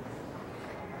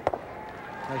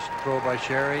 Nice throw by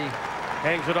Sherry.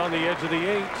 Hangs it on the edge of the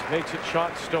 8, makes it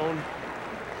shot stone.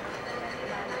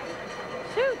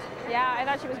 Shoot. Yeah, I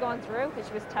thought she was going through because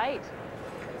she was tight.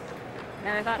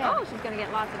 And I thought, oh, she's going to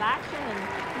get lots of action.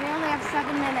 And We only have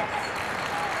 7 minutes.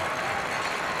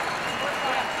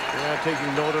 Yeah,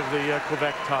 taking note of the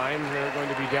Quebec time, they're going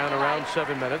to be down around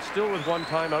 7 minutes, still with 1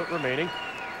 timeout remaining.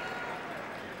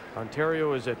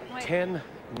 Ontario is at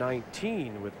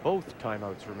 10:19 with both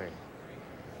timeouts remaining.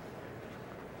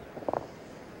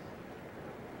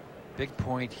 Big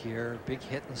point here, big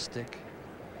hit and stick.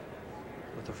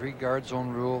 With the free guard zone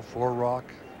rule for rock,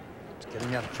 it's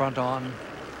getting that front on.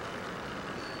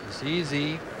 It's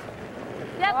easy.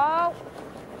 Yep. Whoa.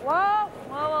 Whoa.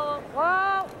 Whoa.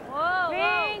 Whoa. Whoa.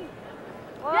 Bing.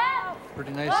 Whoa. Yep.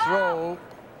 Pretty nice throw.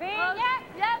 Bing. Yep.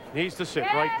 Yep. Needs to sit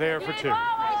right there for 2.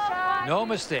 Nice shot. No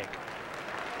mistake.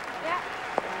 Yep.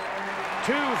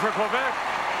 2 for Quebec.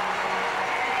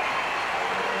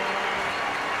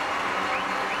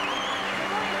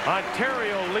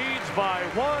 Ontario leads by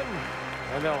 1,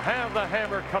 and they'll have the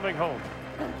hammer coming home.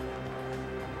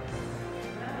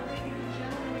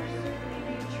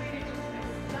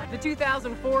 The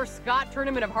 2004 Scott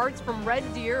Tournament of Hearts from Red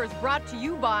Deer is brought to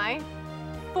you by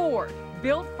Ford,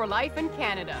 built for life in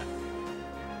Canada.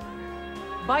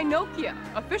 By Nokia,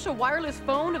 official wireless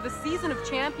phone of the Season of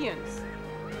Champions.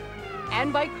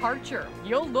 And by Karcher,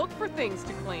 you'll look for things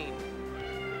to clean.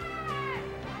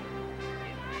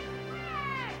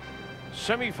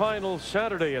 Semi-final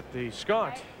Saturday at the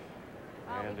Scott,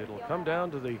 and it'll come down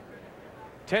to the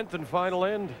 10th and final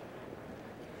end.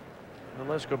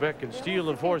 Unless Quebec can steal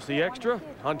and force the extra.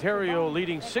 Ontario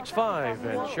leading 6-5,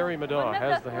 and Sherry Middaugh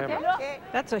has the hammer.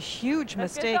 That's a huge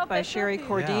mistake by Sherry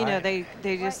Cordina. They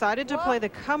decided to play the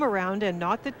come around and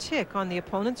not the tick on the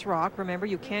opponent's rock. Remember,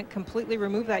 you can't completely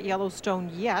remove that yellow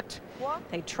stone yet.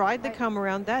 They tried the come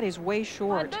around. That is way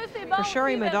short. For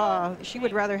Sherry Middaugh, she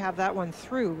would rather have that one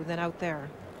through than out there.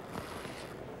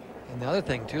 And the other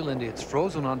thing too, Lindy, it's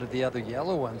frozen onto the other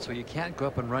yellow one, so you can't go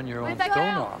up and run your own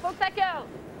stone off. Faut que ça curle.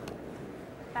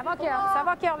 Ça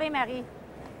va curler, Marie.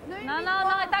 Non, non,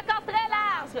 non, elle est encore très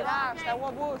large. C'est large, c'est à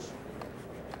bouche.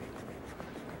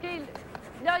 OK,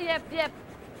 là, yep, yep.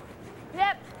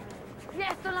 Yep.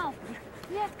 Yes, tout long.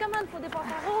 Yes, come on, faut dépasser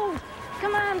la rouge.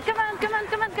 Come on, come on, come on,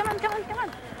 come on, come on, come on, come on.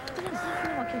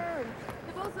 OK.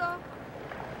 C'est beau, ça.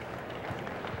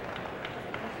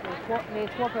 Les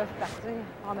trois peuvent partir.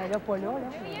 Ah, mais là, pas là.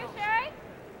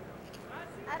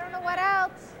 I don't know what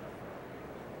else.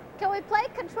 Can we play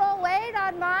control weight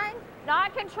on mine?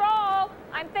 Not control.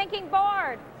 I'm thinking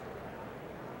board.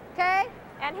 Okay.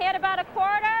 And hit about a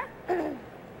quarter.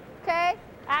 Okay.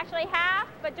 Actually half,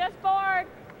 but just board.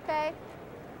 Okay.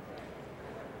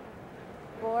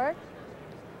 Board.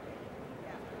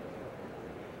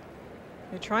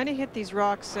 They're trying to hit these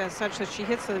rocks such that she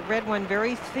hits the red one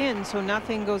very thin, so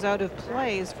nothing goes out of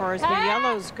play as far as the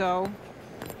yellows go.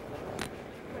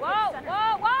 Whoa,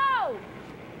 whoa, whoa!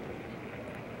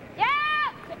 Yeah!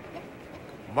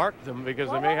 Mark them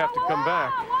because they may have to come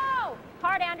back. Whoa!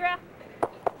 Hard, Andrea.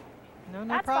 No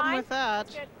That's problem fine. with that.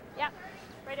 Good. Yep.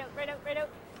 Right out, right out, right out.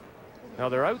 Now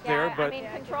they're out there, but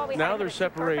control, we now had to there's get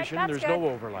it perfect. separation. That's There's good. no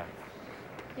overlap.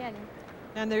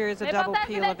 And there is a Mais double pourtant,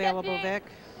 peel c'est available, la Vic.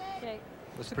 Okay.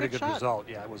 It was It's a a pretty good good shot. result.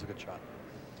 Yeah, it was a good shot.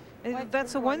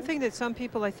 That's the one thing that some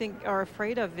people, I think, are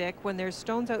afraid of, Vic. When there's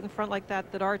stones out in front like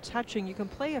that that are touching, you can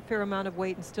play a fair amount of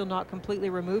weight and still not completely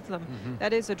remove them.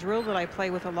 That is a drill that I play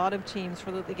with a lot of teams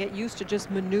so that they get used to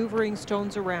just maneuvering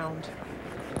stones around.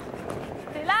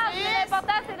 C'est large, mais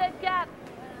l'important, c'est d'être 4.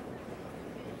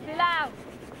 C'est large.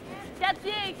 4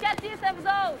 pieds, c'est vous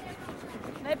autres.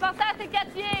 L'important, c'est 4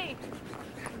 pieds.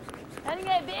 La ligne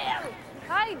est belle.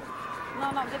 Aïe!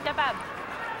 Non, non, vous êtes capable.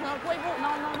 Non, pouvez-vous? Non,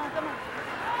 non, non, comment?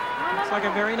 Non, non, Looks like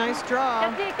a very nice draw.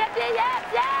 4 pieds, yes,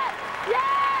 yes, yes!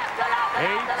 8,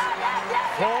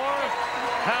 4,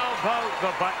 how about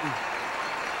the button?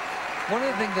 One of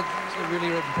the things that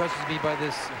really impresses me by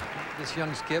this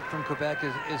young skip from Quebec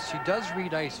is she does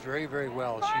read ice very, very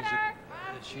well.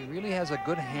 She really has a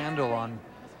good handle on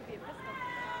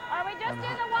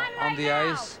the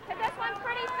ice. This one's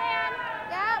pretty thin.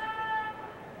 Yep.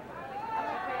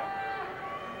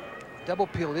 Double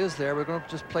peel is there. We're going to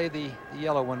just play the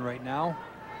yellow one right now.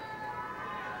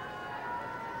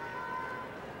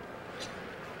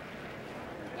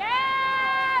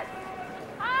 Yes!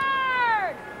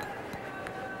 Hard!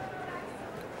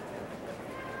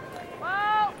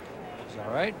 Whoa! It's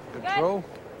all right. Good throw.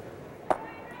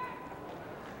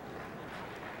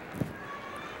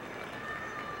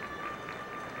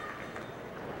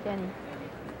 Kenny.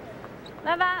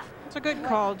 It's a good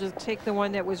call to take the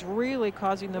one that was really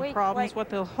causing them problems. What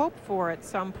they'll hope for at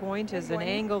some point is an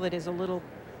angle that is a little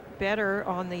better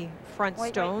on the front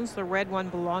stones. The red one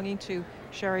belonging to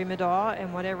Sherry Middaugh,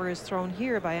 and whatever is thrown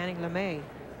here by Annie LeMay.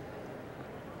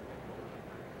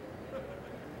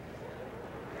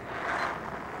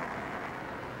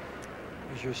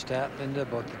 Here's your stat, Linda,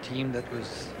 about the team that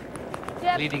was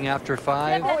leading after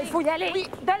 5. Oh, il faut y aller. Oui.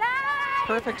 De là!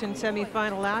 Perfect in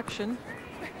semi-final action.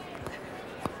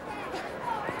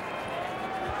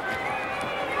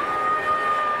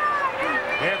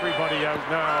 Everybody out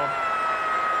now.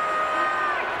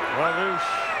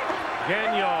 Larouche,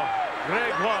 Gagnon,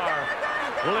 Gregoire,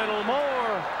 little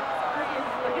more.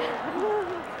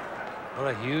 What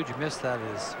a huge miss that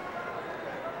is.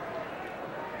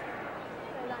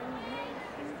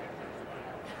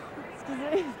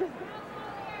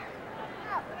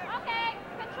 Okay,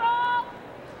 control.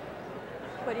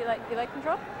 What do you like? Do you like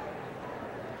control?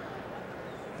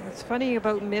 It's funny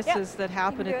about misses that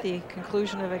happen at the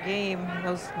conclusion of a game,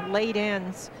 those late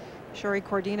ends. Sherry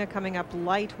Cordina coming up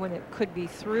light when it could be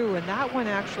through, and that one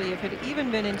actually, if it had even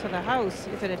been into the house,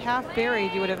 if it had half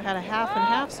buried, you would have had a half and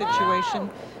half situation,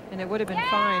 and it would have been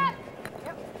fine.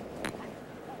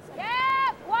 Yep.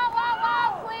 Whoa, whoa,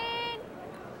 whoa. Clean.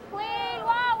 Clean.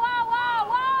 Whoa, whoa,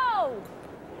 whoa, whoa.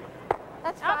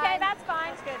 That's fine. Okay, that's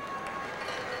fine. That's good.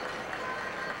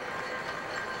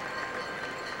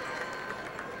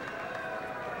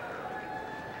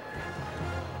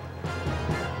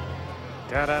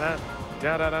 Da-da-da,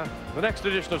 da-da-da. The next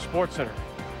edition of SportsCenter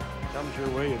comes your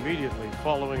way immediately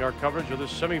following our coverage of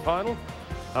this semifinal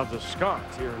of the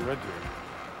Scots here in Red Deer.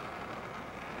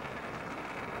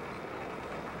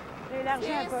 J'ai élargi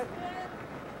un peu.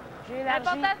 J'ai élargi.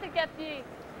 L'important, c'est 4 pieds.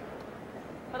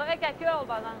 Faudrait qu'elle curle,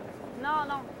 par exemple. Non,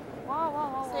 non. Wow, wow,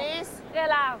 wow. 6. Très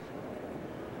large.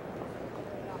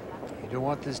 You don't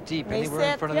want this deep Mais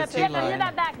anywhere in front of the tee line.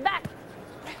 Back.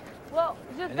 Whoa,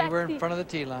 just back. Anywhere in front of the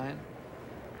tee line.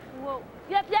 Whoa.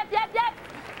 Yep.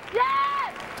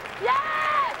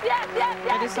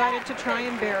 I decided to try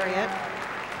and bury it.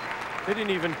 They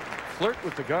didn't even flirt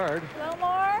with the guard. A little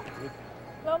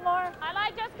more. I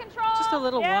like just control. Just a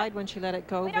little wide when she let it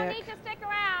go, We don't Vic. need to stick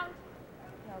around.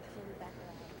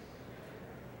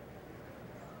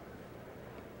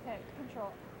 Okay,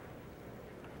 control.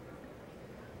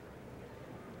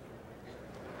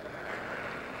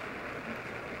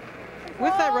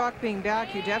 With that rock being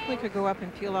back, you definitely could go up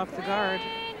and peel off the guard.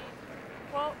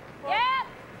 Whoa. Yep.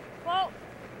 Whoa.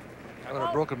 I would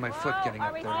have broken my foot getting Are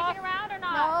up we there. sticking around or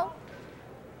not? No.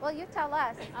 Well, you tell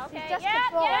us. Okay. She's just Yep.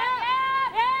 control.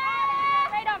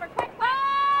 Straight over. Quick.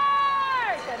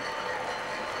 Hard.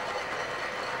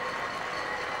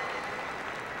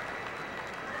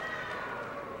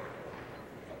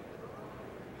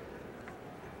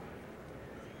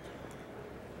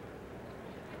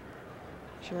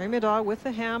 Sherry Middaugh with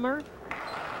the hammer.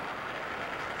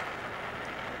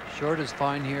 Short is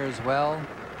fine here as well.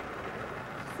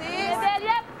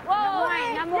 Yep. Whoa.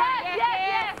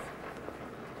 Yes.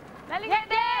 Let me get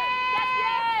there.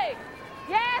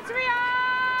 Yes,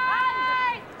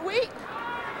 Ryan. Oui.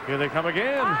 Here they come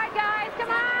again. All right, guys. Come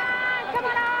on.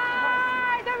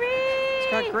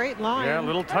 It's got great line. Yeah, a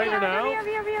little tighter now.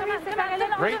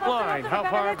 Great line. How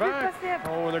far back?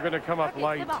 Oh, and they're going to come up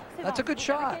light. That's a good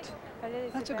shot.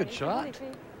 That's a good shot.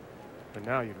 And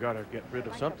now you've got to get rid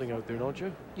of something out there, don't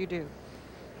you? You do.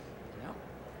 Yeah.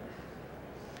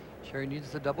 Sherry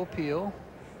needs the double peel.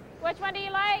 Which one do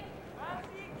you like?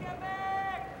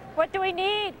 What do we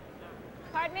need?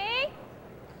 Pardon me?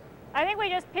 I think we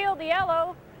just peeled the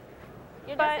yellow.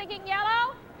 You're just thinking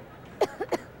yellow?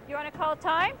 You want to call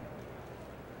time?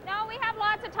 No, we have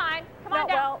lots of time. Come No, on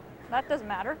down. well, that doesn't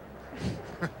matter.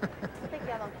 Stick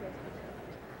yellow, kid.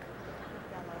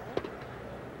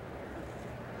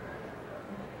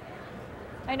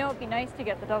 I know it'd be nice to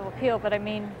get the double peel, but I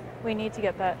mean, we need to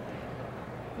get that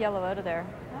yellow out of there.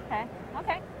 Okay.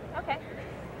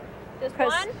 Just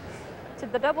 'Cause one?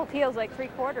 The double peel's like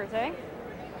 3/4, eh?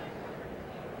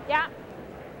 Yeah.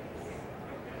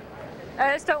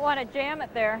 I just don't want to jam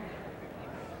it there.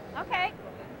 Okay.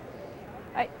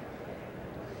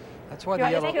 That's why You the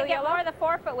want to yellow. get more of the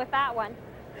forefoot with that one.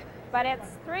 But it's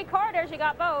 3/4, you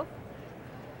got both.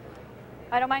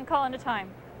 I don't mind calling a time.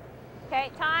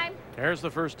 Okay, time. There's the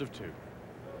first of 2.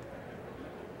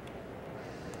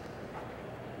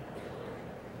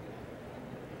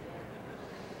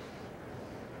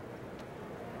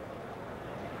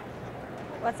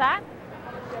 What's that?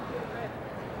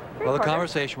 Well, the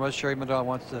conversation was Sherry Middaugh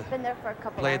wants to Been there for a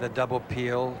couple play the hours. double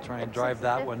peel, try and drive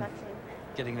that one,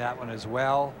 getting that one as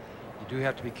well. You do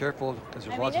have to be careful because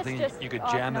there's lots of things you could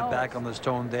jam it back on the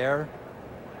stone there.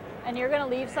 And you're going to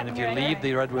leave something And if you right leave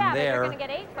there. the red one Yeah, but there, you're going to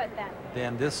get 8 foot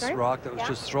then. this Sorry? rock that was Yeah.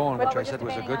 just thrown, Well, which we're I just said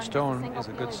was a debating good on just a stone, single is a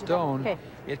peel good is stone. Okay.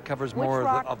 It covers Which more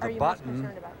rock of are the you most button.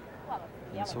 concerned about?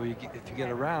 And so if you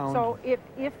get around, So if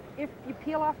you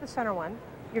peel off the center one,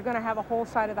 you're going to have a whole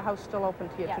side of the house still open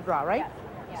to you to draw, right?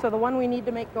 Yes. So the one we need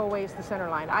to make go away is the center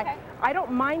line. Okay. I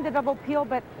don't mind the double peel,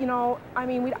 but you know, I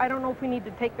mean, I don't know if we need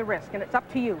to take the risk, and it's up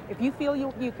to you. If you feel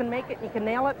you can make it, and you can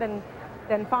nail it, then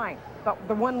fine. But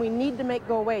the one we need to make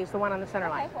go away is the one on the center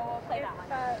line. Okay, well, we'll play that one.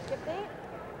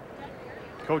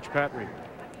 Coach Pat Reed.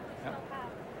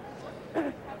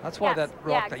 that's why Yes. that Yeah,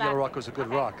 rock, that yellow exactly. rock was a good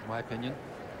rock, in my opinion.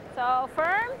 So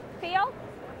firm, peel.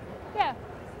 Yeah.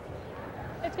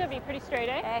 It's going to be pretty straight,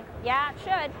 eh? Okay. Yeah, it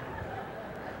should.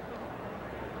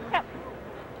 Yep.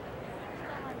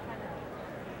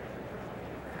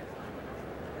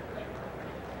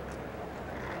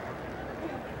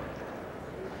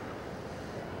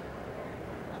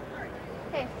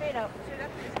 Okay, straight out.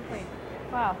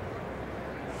 Wow.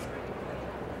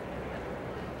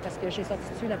 Parce que j'ai sorti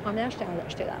dessus la première,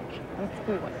 j'étais large. Un petit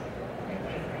peu, ouais.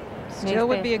 Still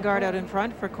would be a guard out in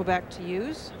front for Quebec to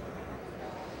use.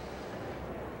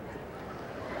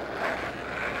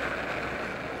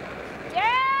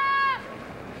 Yeah!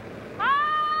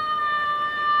 Hard!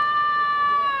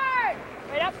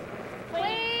 Right up.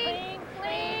 Clean,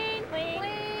 clean, clean,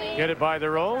 clean. Get it by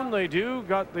their own. They do.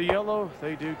 Got the yellow.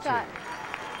 They do too. Shot.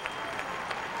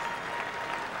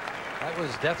 That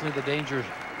was definitely the danger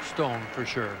stone for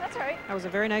sure. That's all right. That was a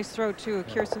very nice throw, too.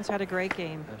 Kirsten's had a great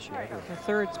game. Yes, she had her. The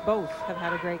thirds both have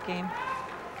had a great game.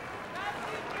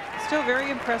 Still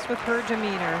very impressed with her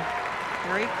demeanor.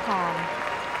 Very calm.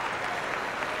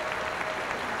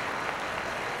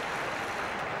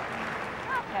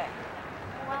 Okay.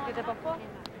 C'était pas fort.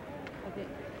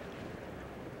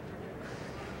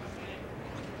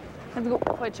 Let's go.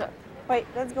 White shot. Wait,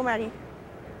 let's go, Marie.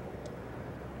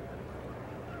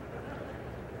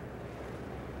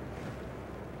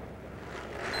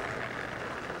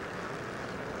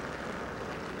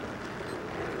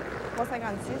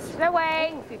 The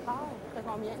way.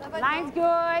 Line's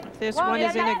good. This Whoa, one il y a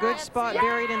is de in la a good place. spot, Yeah.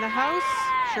 buried in the house.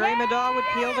 Sherry Middaugh would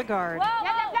peel the guard. Il y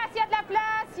a de la place, il y a de la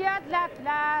place, il y a de la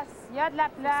place, il y a de la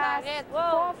place. s'arrête.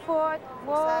 3 foot.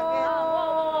 Whoa. s'arrête.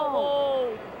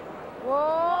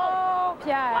 Whoa,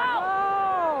 Pierre.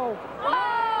 Whoa.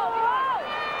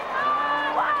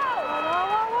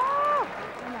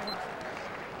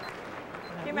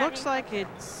 It looks like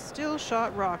it's still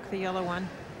shot rock, the yellow one.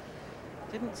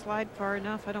 Didn't slide far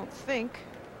enough, I don't think.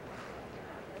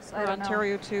 For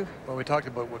Ontario too. Well, we talked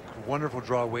about what wonderful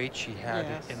draw weight she had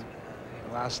Yes. in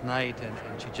last night, and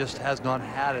she just has not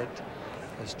had it.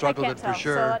 Has I struggled can't it tell, for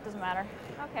sure. so that doesn't matter.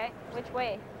 Okay, which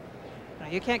way? Now,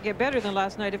 you can't get better than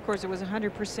last night. Of course, it was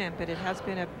 100%, but it has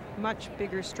been a much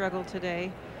bigger struggle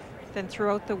today than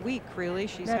throughout the week, really.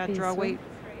 She's had draw weight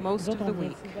most of the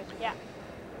week. Yeah.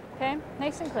 Okay,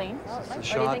 nice and clean. It's a Or do you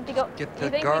shot. think we go, Get do you the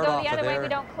think we guard go off the of other way, there. we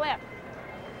don't clip?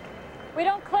 We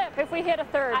don't clip if we hit a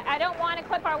third. I don't want to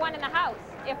clip our one in the house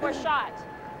if we're shot.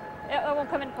 It won't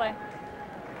come into play.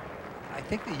 I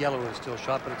think the yellow is still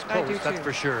shot, but it's I do close. That's too.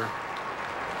 for sure.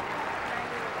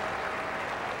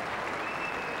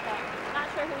 Not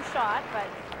sure who shot, but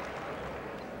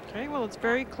Okay, well, it's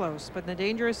very close, but the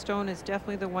dangerous stone is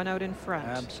definitely the one out in front.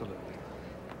 Absolutely.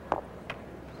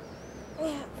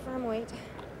 Yeah, firm weight.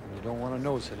 And you don't want to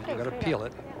nose hit it. You got to peel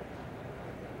it.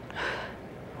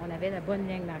 On avait la bonne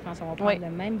ligne dans le fond. On va prendre le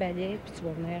même balai, puis tu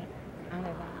vas venir en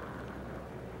avant.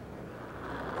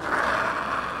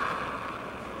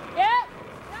 yeah,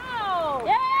 no,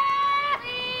 yeah,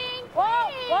 clean, whoa,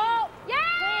 whoa,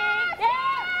 yeah,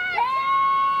 yeah,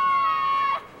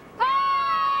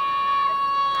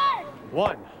 hard.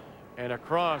 One and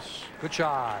across. Good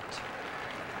shot.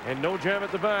 And no jam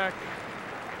at the back.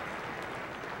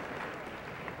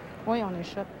 Oui, on est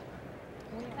shot.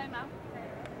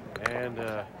 And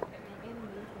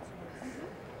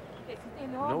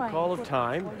No call of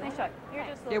time.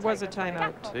 It was a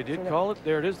timeout. They did call it.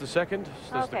 There it is, the second,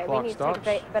 as the clock stops.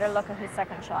 We need to take a better look at his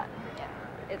second shot. Yeah,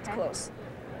 it's close.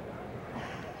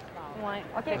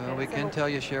 Okay. We can tell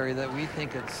you, Sherry, that we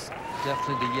think it's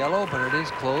definitely the yellow, but it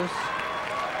is close.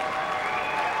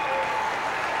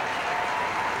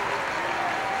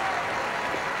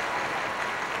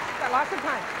 Got lots of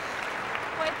time.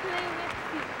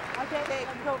 Okay,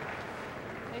 let's go.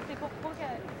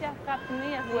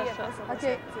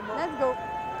 Okay, let's go.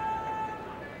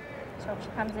 So she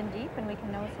comes in deep and we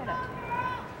can nose hit it.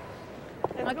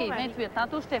 OK, 28.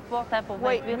 Tantôt, j'étais forte hein, pour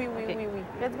 28. Oui.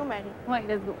 Let's go, Marie. Oui,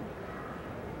 let's go.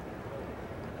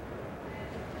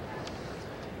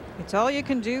 It's all you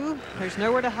can do. There's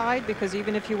nowhere to hide because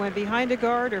even if you went behind a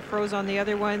guard or froze on the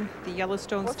other one, the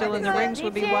Yellowstone still in the rings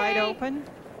would be wide open.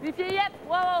 8 pieds, yep.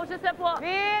 Wow, je sais pas.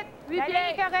 8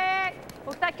 pieds. Correct.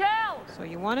 Faut que ça curle. So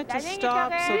you want it to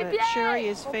stop so that Sherry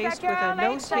is faced with a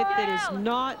nose hit that is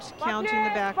not counting the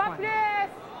back one.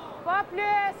 Pas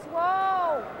plus.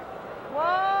 Whoa.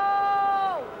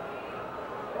 Whoa.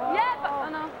 Yep. Oh,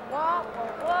 no. Whoa.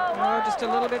 No, just a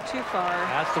little bit too far.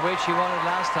 That's the weight she wanted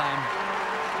last time.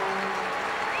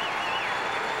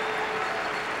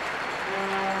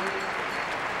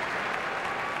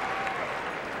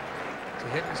 It's a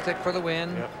hit and stick for the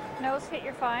win. Yep. Nose hit,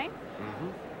 you're fine.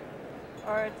 Mm-hmm.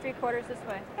 Or 3/4 this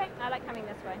way. Okay, I like coming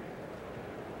this way.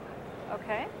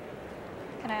 Okay.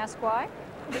 Can I ask why?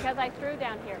 Because I threw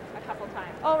down here a couple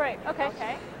times. Oh, right. Okay.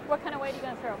 Okay. What kind of weight are you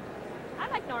going to throw? I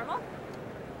like normal.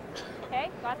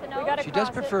 Okay, got the nose. She does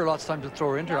prefer lots of time to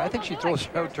throw her intern. I think she throws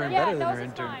her outturn better than her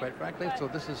intern, quite frankly. Good. So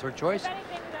this is her choice.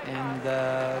 And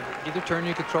either turn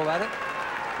you could throw at it.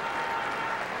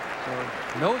 So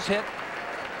nose hit.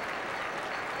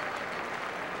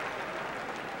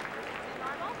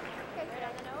 Normal? Okay, right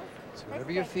on the nose. So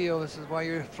whatever you feel, this is why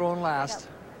you're throwing last.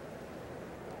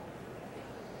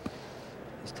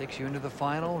 This takes you into the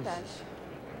finals.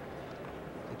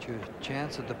 Get you a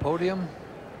chance at the podium.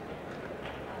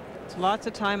 It's lots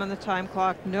of time on the time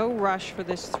clock. No rush for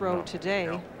this throw today.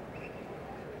 No.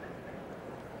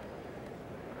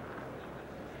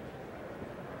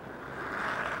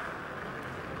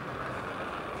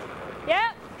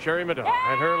 Yep. Sherry Middaugh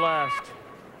at her last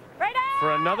Right on.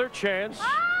 for another chance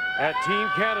at Team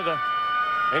Canada.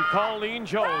 And Colleen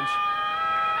Jones,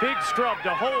 big scrub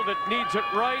to hold it, needs it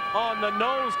right on the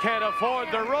nose, can't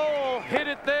afford the roll. Hit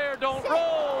it there, don't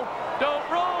roll,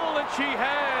 and she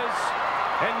has.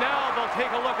 And now they'll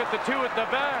take a look at the two at the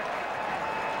back.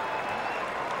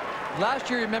 Last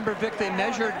year, remember, Vic, they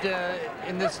measured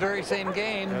in this very same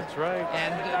game. That's right.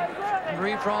 And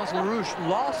Marie-France Larouche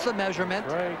lost the measurement.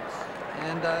 Right.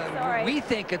 And we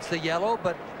think it's the yellow,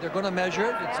 but they're going to measure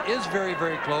it. It is very,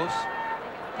 very close.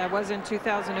 That was in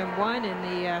 2001 in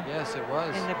the yes, it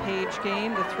was in the Page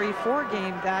game, the 3-4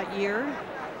 game that year.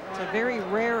 It's a very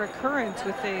rare occurrence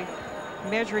with the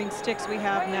measuring sticks we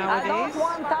have nowadays. I don't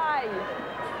want tie.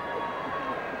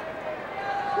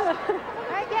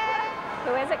 I get it.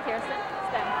 Who is it, Kirsten?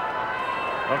 It's them.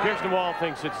 Well, Kirsten Wall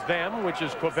thinks it's them, which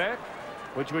is Quebec,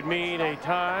 which would mean a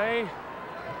tie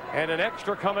and an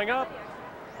extra coming up.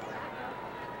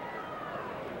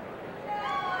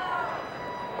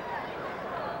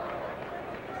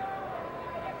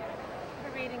 A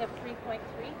reading of 3.3.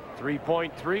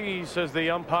 3.3, says the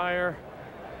umpire.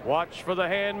 Watch for the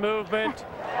hand movement.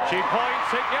 She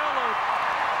points at yellow.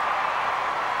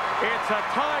 It's a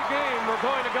tie game. We're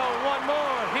going to go one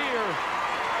more here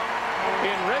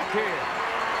in Red Deer.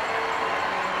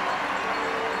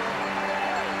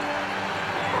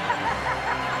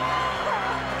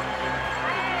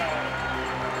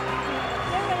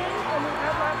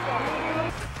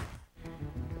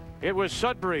 It was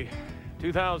Sudbury,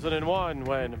 2001,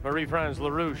 when Marie-France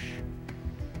Larouche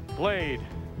played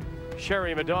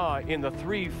Sherry Middaugh in the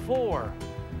 3-4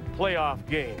 playoff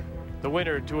game, the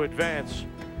winner to advance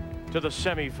to the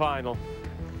semifinal.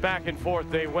 Back and forth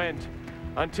they went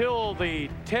until the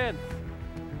 10th,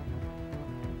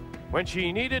 when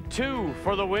she needed 2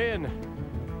 for the win.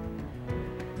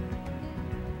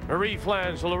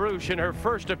 Marie-France Larouche, in her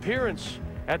first appearance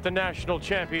at the national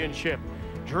championship,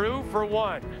 drew for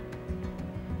 1,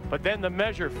 but then the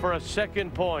measure for a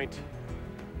second point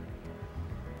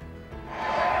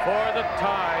for the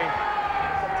tie.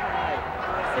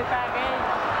 Super game.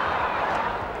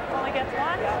 Only gets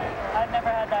one? I've never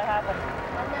had that happen.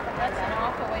 That's an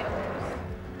awful way to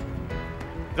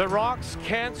lose. The Rocks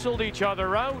canceled each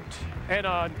other out, and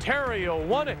Ontario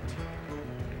won it.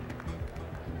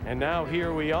 And now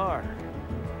here we are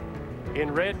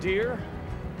in Red Deer.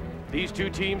 These two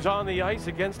teams on the ice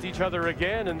against each other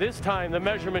again, and this time the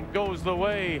measurement goes the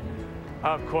way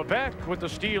of Quebec with the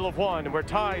steal of 1. We're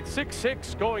tied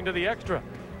 6-6 going to the extra,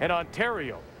 and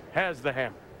Ontario has the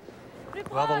hammer.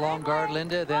 Well, the long guard,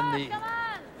 Linda, then the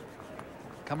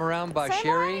come around by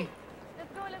Sherry.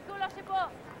 Let's go, lâchez pas.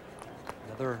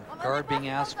 Another guard being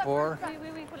asked for.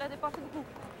 Oui, faut la dépasser beaucoup.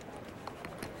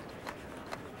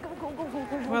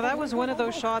 Well, that was one of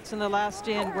those shots in the last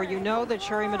end where you know that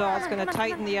Sherry Middaugh is going to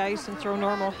tighten the ice and throw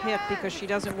normal hit because she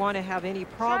doesn't want to have any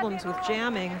problems with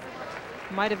jamming.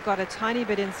 Might have got a tiny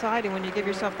bit inside, and when you give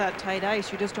yourself that tight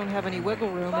ice, you just don't have any wiggle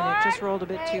room, and it just rolled a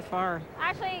bit too far.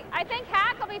 Actually, I think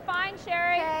Hack will be fine,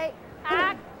 Sherry.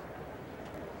 Hack.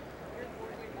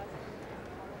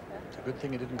 It's a good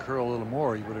thing it didn't curl a little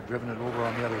more. You would have driven it over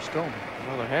on the other stone.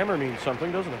 Well, the hammer means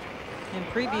something, doesn't it? In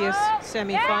previous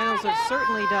semifinals, it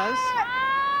certainly does.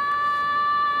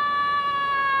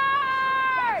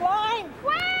 Line!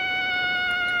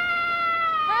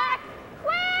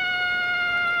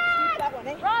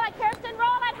 Roll it, Kirsten,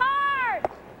 roll it hard!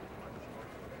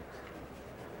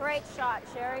 Great shot,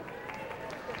 Sherry.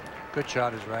 Good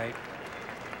shot is right.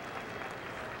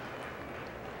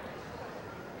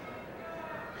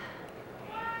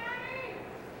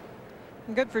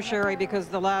 Good for Sherry, because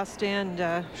the last end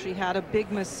she had a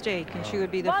big mistake, and she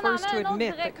would be the first to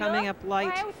admit that coming up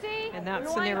light in that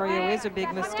scenario is a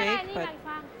big mistake, but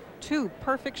 2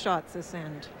 perfect shots this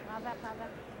end.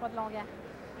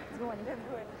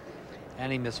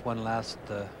 Annie missed one last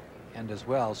end as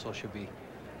well, so she'll be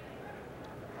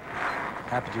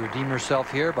happy to redeem herself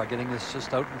here by getting this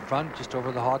just out in front, just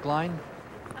over the hog line.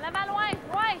 En avant, loin,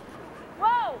 loin.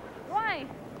 Wow, loin.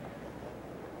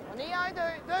 On est 1, 2,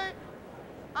 2.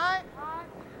 1.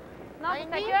 Non, faut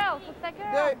que ta gueule, faut que ta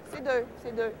gueule. 2, c'est 2,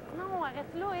 c'est 2. Non,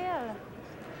 arrête là, elle.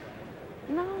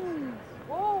 Non.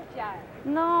 Oh, Pierre.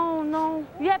 Non, non.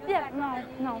 Yep, yep, non,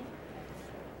 non.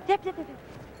 Yep, yep, yep.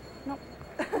 Non.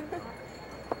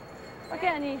 OK,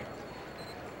 Annie.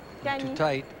 Too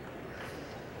tight.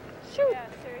 Shoot. Yeah,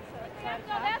 seriously.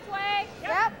 Go this way.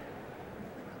 Yep.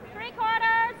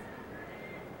 3/4.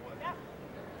 Yep.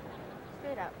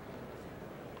 Straight up.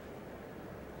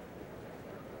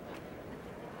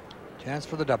 Chance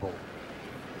for the double.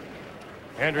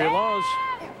 Andrea Laws.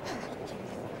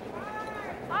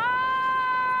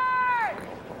 Hard!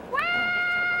 Quick!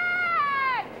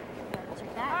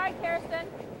 All right, Kirsten.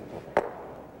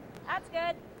 That's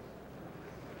good.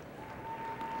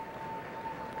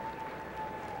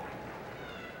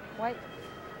 White.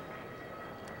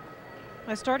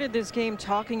 I started this game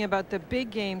talking about the big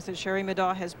games that Sherry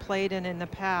Middaugh has played in the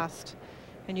past.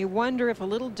 And you wonder if a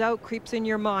little doubt creeps in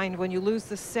your mind when you lose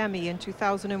the semi in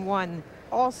 2001,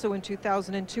 also in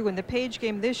 2002, in the Page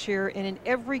game this year, and in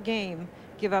every game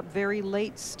give up very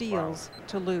late steals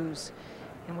to lose.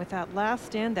 And with that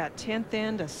last end, that 10th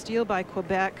end, a steal by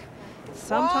Quebec,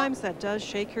 sometimes that does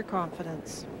shake your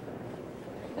confidence.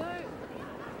 Deux,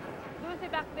 c'est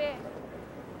parfait.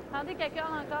 Attendez quelqu'un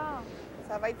encore.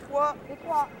 Ça va être 3. C'est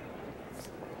 3.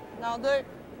 Non, 2.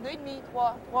 2,5,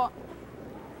 3. 3.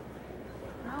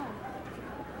 Non.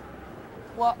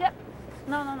 3. Yep.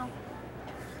 Non, non, non.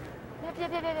 Yep,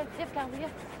 yep, yep, yep, yep, Carly,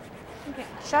 yep. OK.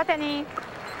 Shot, Annie.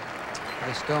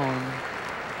 High stone.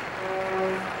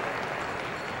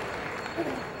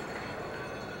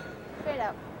 Straight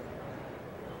up.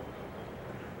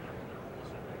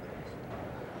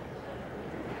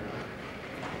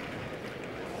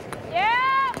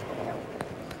 Yeah!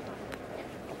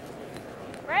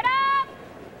 Right up!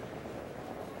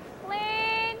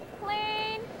 Clean,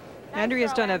 clean.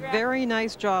 Andrea's done a very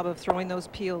nice job of throwing those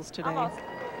peels today. Almost.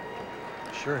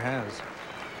 Sure has.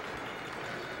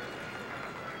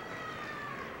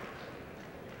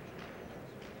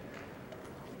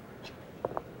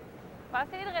 On va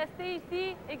essayer de rester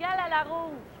ici, égal à la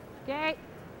rouge. OK.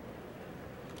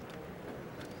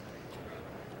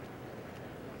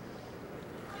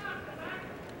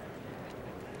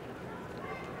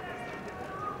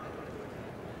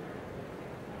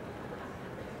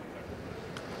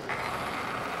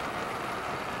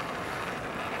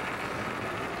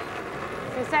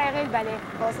 C'est serré, le balai.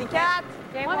 Bon, c'est 4.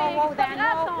 Okay, Ouais, mais c'est pas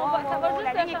grave, ça va juste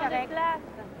la ligne est changer de correcte. place.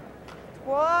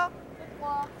 3.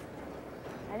 3.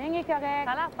 La ligne est correcte.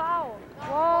 Ça a l'air fort.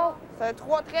 Wow. C'est un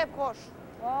 3 très proche.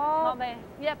 Wow. Non, ben,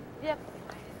 yep, yep.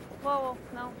 Wow,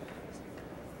 non.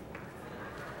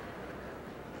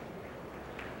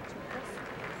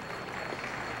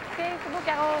 OK, c'est beau,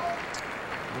 Caro.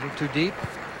 A little too deep.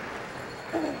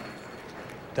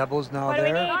 Double's now What do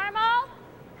we there. need? Normal.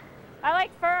 I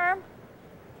like firm.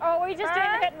 Oh, are we just doing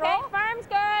the hit and roll? Okay, firm's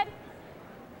good.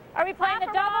 Are we playing the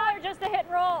Clap double or or just the hit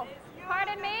and roll?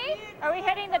 Pardon me? Are we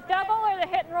hitting the double or the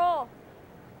hit and roll?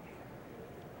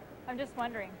 I'm just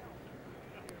wondering.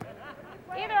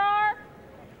 Either or.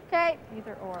 Okay.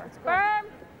 Either or. Firm.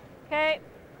 Okay.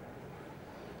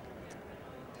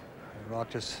 Rock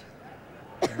just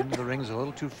into the rings a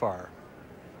little too far.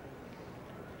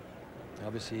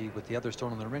 Obviously, with the other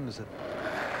stone in the rings, if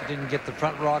you didn't get the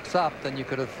front rocks up, then you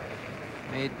could have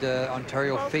made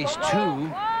Ontario face 2.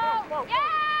 Whoa. Yeah.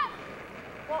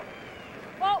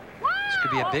 Whoa. This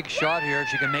could be a big shot here if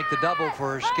she can make the double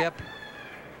for her skip.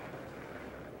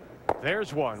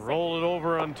 There's one. Roll it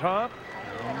over on top.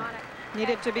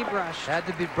 Needed to be brushed. Had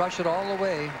to be brush it all the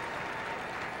way.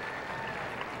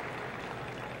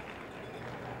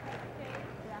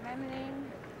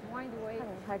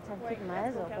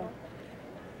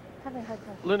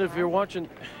 Lynn, if I'm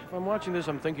watching this,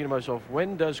 I'm thinking to myself,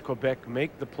 when does Quebec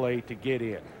make the play to get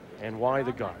in, and why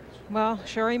the guards? Well,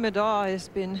 Sherry Middaugh has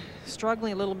been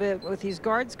struggling a little bit with these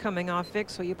guards coming off, Vic,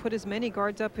 so you put as many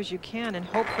guards up as you can and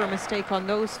hope for a mistake on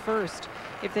those first.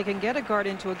 If they can get a guard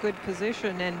into a good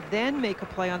position and then make a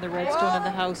play on the red stone in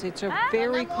the house, it's a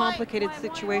very complicated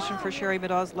situation for Sherry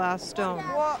Middaugh's last stone.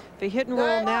 If they hit and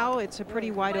roll now, it's a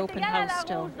pretty wide open house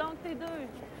still.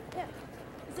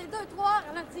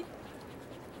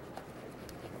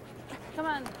 Come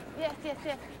on. Yes. Yes.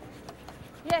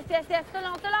 Too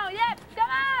long. Yep.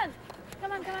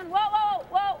 Come on.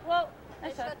 Whoa.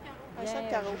 Nice shot. Nice shot,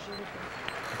 Caro.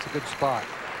 It's a good spot.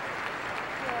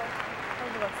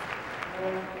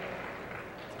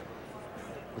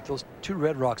 With those 2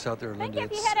 red rocks out there, Linda,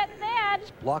 If you hit it thin.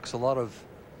 blocks a lot of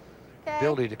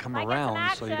ability to come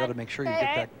around, so you got to make sure you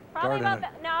get that guard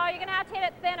No, you're going to have to hit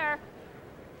it thinner.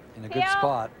 in a good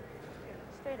spot.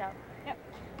 Straight out. Yep.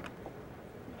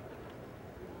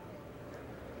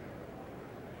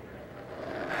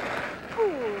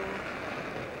 Ooh.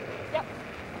 Yep.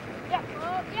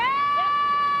 Oh, yeah!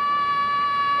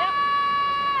 Yep.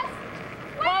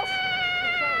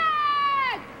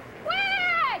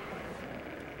 Win!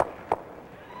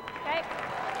 Okay.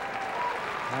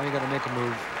 Now you got to make a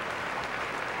move.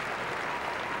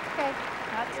 Okay.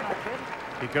 That's not good.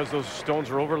 Because those stones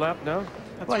are overlapped now?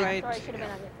 That's Well, right. Sorry, should have been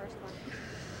on your first one.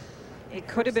 It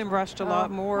could have been brushed a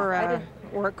lot more,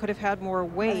 or it could have had more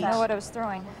weight. I know what I was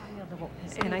throwing.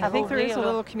 And I think there is a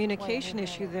little communication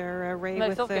issue there, Ray,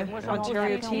 with the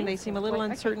Ontario team. They seem a little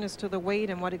uncertain as to the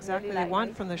weight and what exactly they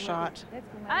want from the shot.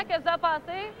 Hein, qu'est-ce que t'as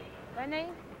passé? Venez.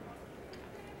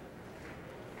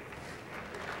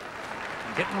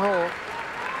 Hit and roll.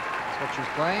 That's what she's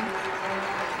playing.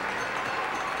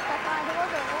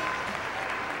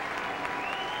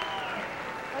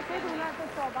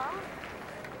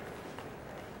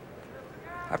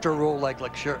 After a roll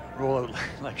like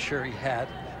Sherry had,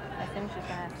 I think she's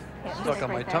gonna hit stuck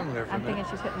on my tongue there for a minute.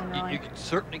 thinking she's hitting the You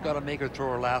certainly got to make her throw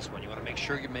her last one. You want to make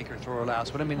sure you make her throw her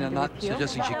last one. I mean, I'm not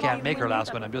suggesting she can't make her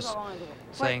last one. I'm just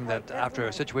saying that after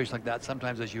a situation like that,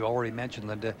 sometimes, as you already mentioned,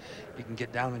 Linda, you can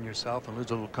get down on yourself and lose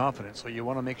a little confidence. So you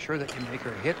want to make sure that you make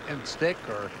her hit and stick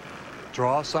or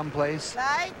draw someplace.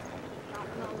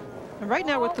 And right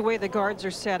now, with the way the guards are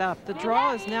set up, the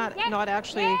draw is not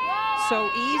actually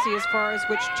so easy as far as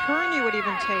which turn you would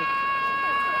even take.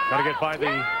 Got to get by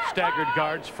the staggered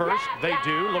guards first. They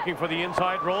do. Looking for the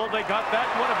inside roll. They got that.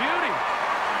 What a beauty.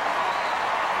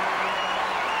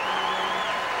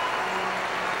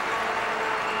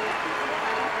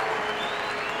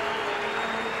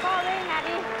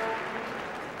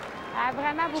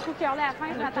 Vraiment beaucoup curlé à la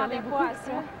fin. Je m'attendais pas à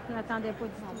ça. Je m'attendais pas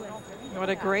du tout. What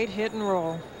a great hit and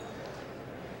roll.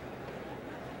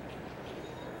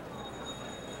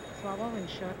 Tu vas avoir une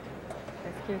shot.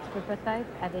 Parce que tu peux peut-être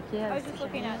avec elle. I was just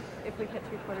looking at if we hit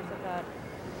 3/4 of that.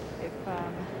 If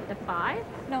the 5?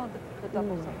 No, the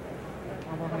double.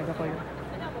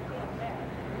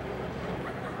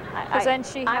 Because then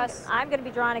she has. I'm going to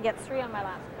be drawing against 3 on my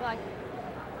last play.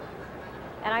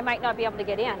 And I might not be able to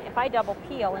get in. If I double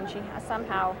peel and she has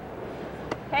somehow...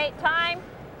 Okay, time.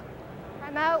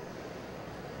 I'm out.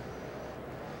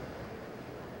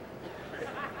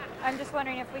 I'm just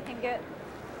wondering if we can get.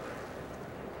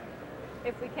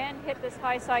 If we can hit this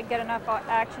high side, get enough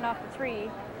action off the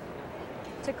 3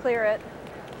 to clear it.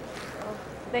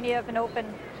 Then you have an open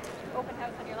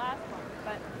house on your last one.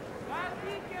 But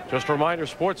Just a reminder,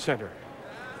 Sports Center.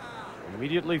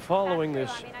 Immediately following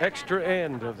this extra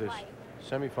end of this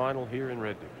semifinal here in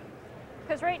Red Deer.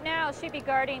 because right now she'd be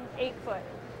guarding 8 foot.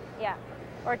 Yeah.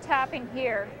 Or tapping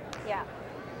here. Yeah.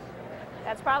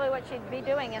 That's probably what she'd be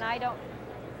doing, and I don't...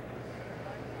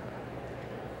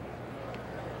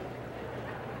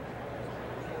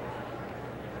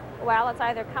 Well, it's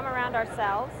either come around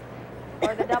ourselves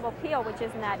or the double peel, which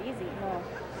isn't that easy. No.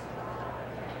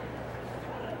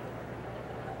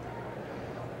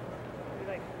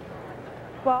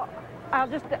 Well, I'll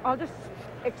just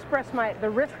express the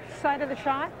risk side of the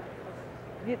shot.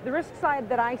 The risk side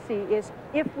that I see is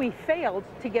if we failed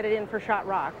to get it in for shot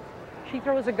rock, she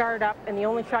throws a guard up and the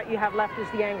only shot you have left is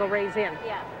the angle raise in.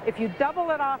 Yeah. If you double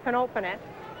it off and open it,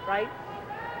 right,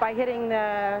 by hitting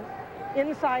the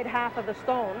inside half of the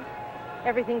stone,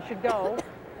 everything should go.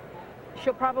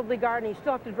 She'll probably guard and you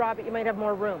still have to draw, but you might have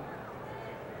more room.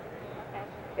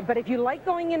 But if you like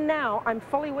going in now, I'm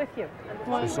fully with you.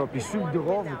 C'est ça. Puis sur le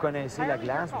droit, vous connaissez la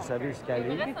glace, vous savez ce qu'elle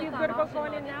est. If you feel good about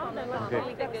going in now, then let's go.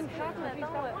 We got 2 shots and she's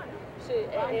got 1.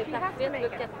 Elle est parfaite, le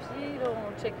 4 pieds, là,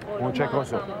 on checkera. On checkera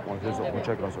ça. On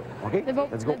checkera ça. OK? Let's go.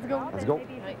 Let's go. Let's go.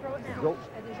 Let's go.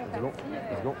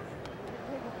 Let's go.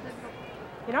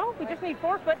 You know, we just need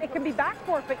forefooot. It can be back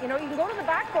forefooot. You know, you can go to the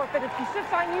back forefooot. If she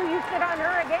sits on you, you sit on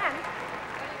her again.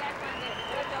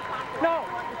 No,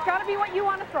 it's got to be what you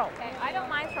want to throw. Okay, I don't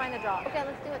mind trying to draw. Okay,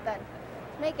 let's do it then.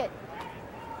 Make it.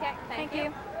 Okay, thank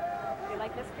you. You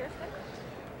like this, Kirsten?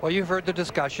 Well, you've heard the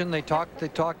discussion. They talked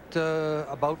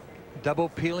about double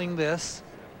peeling this.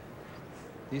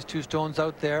 These 2 stones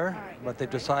out there, but they've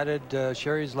decided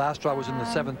Sherry's last draw was in the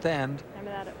 7th end.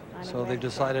 So they've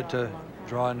decided to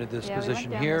draw into this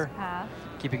position here,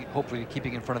 hopefully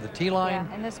keeping in front of the tee line,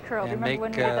 and this curl. and make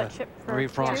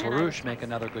Marie-France Larouche make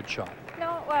another good shot.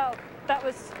 No, well, that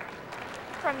was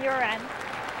from your end.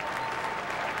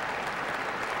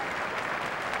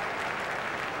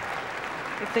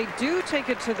 If they do take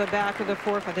it to the back of the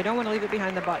forefoot, they don't want to leave it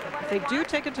behind the button. If they do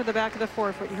take it to the back of the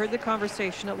forefoot, you heard the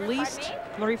conversation, at least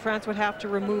Marie-France would have to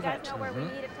remove it.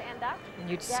 And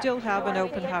you'd still have an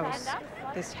open house.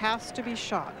 This has to be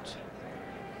shot.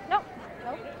 No.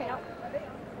 No. Okay.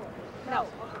 No.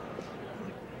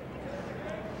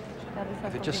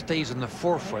 If it just stays in the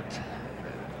forefoot,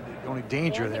 the only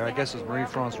danger there, I guess, is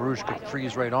Marie-France Larouche could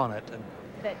freeze right on it. And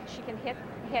that she can hit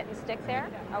and stick there.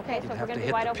 Okay, so you'd we're have going to to be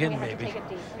hit wide the open. pin, We have to maybe. take it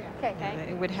deep. Okay.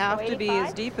 It would have to be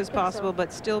as deep as possible,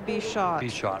 but still be shot. Be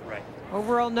shot, right.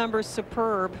 Overall number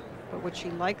superb, but would she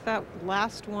like that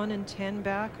last 1 and 10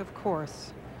 back? Of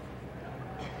course.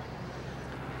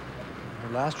 Her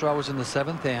last draw was in the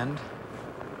 7th end.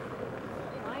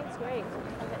 Mine's great.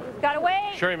 Got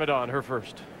away. Sherry Middaugh, her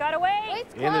first. Got away.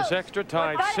 In this extra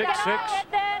tied 6-6.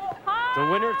 The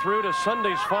winner through to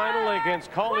Sunday's final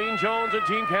against Colleen Jones and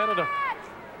Team Canada.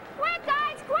 Quick,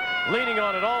 guys, quick. Leaning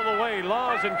on it all the way,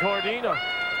 Laws and Cordina.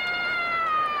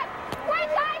 Quick,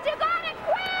 guys, you got it,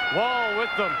 quick. Wall with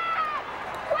them.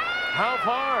 How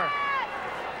far?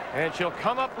 And she'll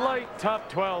come up light, top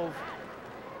 12.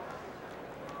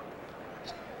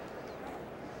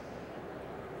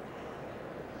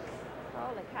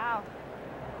 Holy cow.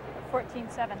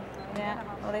 14-7. Yeah.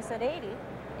 Well, they said 80,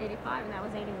 85, and that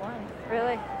was 81.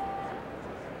 Really?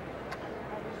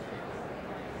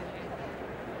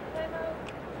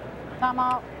 Time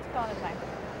out. It's gone in time.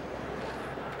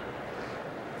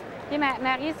 OK,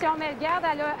 Marie, si on met le garde,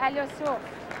 elle a ça.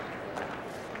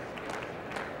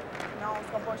 Non, on ne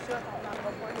sera pas shot, on n'en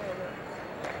pas le...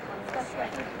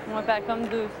 On va faire comme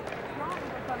 2.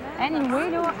 Anyway,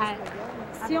 là,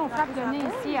 si on frappe le nez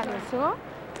ici, elle a ça.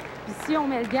 Puis si on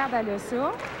met le garde, elle a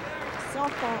ça. Si on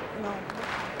fait... Non.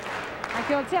 OK,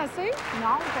 as-tu assez?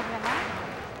 Non, pas vraiment.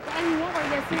 Anyway, on va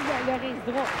laisser le race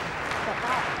droit. Ça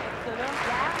part. Ça là,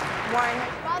 garde. Ouais. Je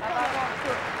pense qu'on va avoir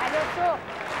ça. Elle a ça.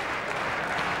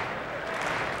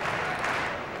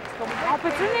 On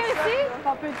peut-tu venir ici?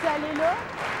 On peut-tu aller là?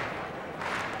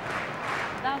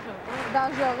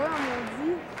 Dangereux, on m'a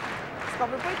dit. Parce qu'on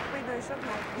ne peut pas couper 2 shots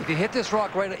non plus. If you hit this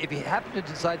rock right, if you happen to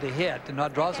decide to hit and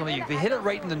not draw something, if you hit it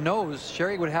right in the nose,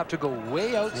 Sherry would have to go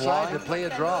way outside to play a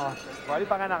draw. Je vais aller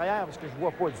par en arrière parce que je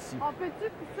vois pas d'ici. On peut-tu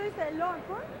pousser celle-là un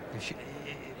peu?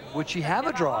 Would she have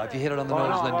a draw if you hit it on the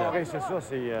nose, Linda? Oui, c'est ça.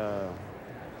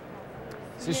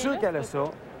 C'est sûr qu'elle a ça.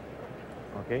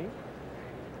 OK?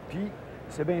 Puis,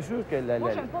 c'est bien sûr que la...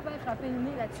 Moi, j'aime pas bien frapper le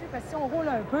nez là-dessus parce que si on roule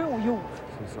un peu, on y ouvre.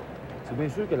 C'est ça. C'est bien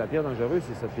sûr que la pierre dangereuse,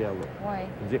 c'est cette pierre-là.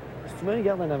 Oui. Si tu mets un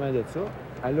garde en avant de ça,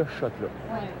 elle a ce shot-là.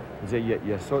 Oui. Il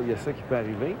y a ça qui peut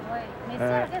arriver. Oui. Mais si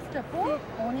elle reste pas,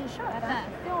 on est shot. Attends,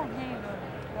 si on vient là.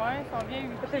 Oui, si on vient.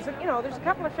 But there's a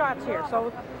couple of shots here,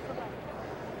 so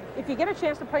if you get a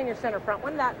chance to play in your center front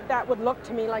one, that would look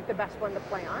to me like the best one to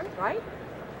play on, right?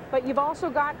 But you've also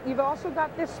got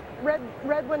this red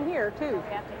one here too.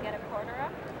 We have to get a quarter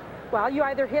up. Well, you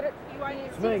either hit it. Tu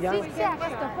mets un garde. Si elle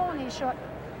reste pas, on est shot.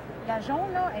 La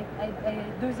jaune là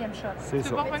est deuxième shot. C'est ça.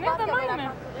 Tu vas revenir de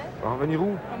même? On va revenir où?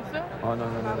 Comme ça? Ah non.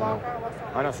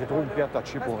 Ah non, c'est trop une pierre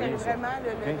touchée pour rien, ça. Vraiment, le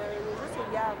jeu,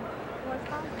 c'est garde.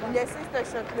 Vous laissez ce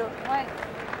shot-là. Oui.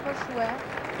 Pas le choix.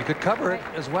 You could cover it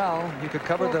as well. You could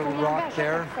cover the rock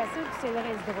there. C'est facile, c'est le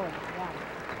reste droit. Regarde.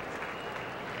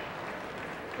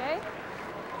 OK?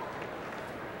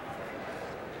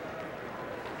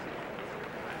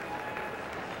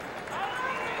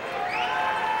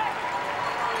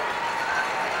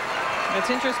 It's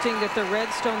interesting that the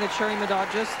red stone that Sherry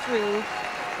Middaugh just threw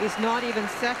is not even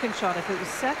second shot. If it was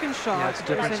second shot, Yeah, it's a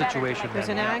different situation. There's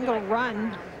an angle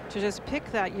run to just pick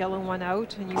that yellow one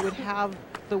out, and you would have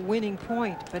the winning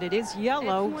point. But it is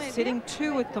yellow, sitting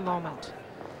 2 at the moment.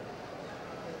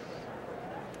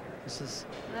 This is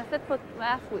That's it for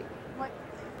last week.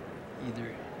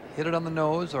 either hit it on the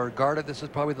nose or guard it. This is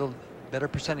probably the better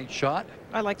percentage shot.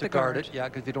 I like to the guard guard. it. Yeah,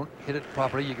 because if you don't hit it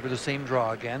properly, you give it the same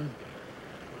draw again.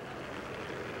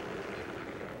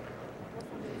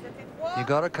 You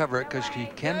got to cover it because you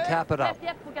can tap it up.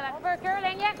 Yep, faut qu'elle cover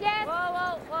curling, yep, yes.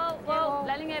 Wow, wow, wow,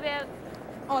 la ligne est belle.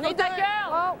 On est Faut que ça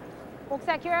curl. Wow. Faut que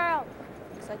ça curl.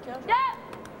 Ça curl. Yeah.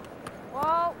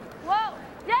 Whoa, whoa,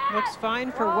 yeah. Looks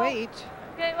fine for weight.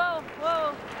 Okay, whoa,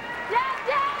 whoa. Yeah,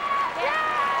 yeah, yeah.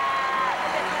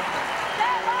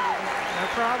 No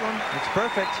problem. It's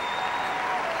perfect.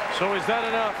 So is that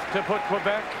enough to put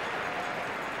Quebec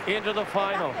into the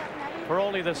final for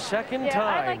only the second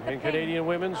time in Canadian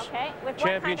women's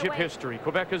championship history?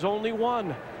 Quebec has only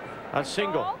won a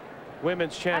single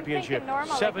women's championship,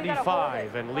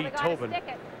 75, and Lee Tobin. Stick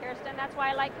it, Kirsten. That's why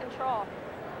I like control.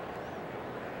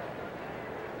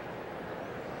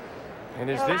 And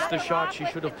is this the shot she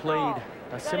should have played?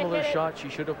 A similar shot she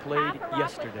should have played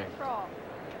yesterday.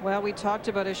 Well, we talked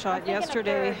about a shot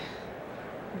yesterday,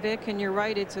 Vic, and you're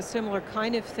right, it's a similar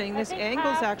kind of thing. This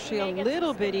angle's actually a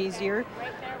little bit easier.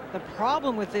 The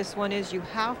problem with this one is you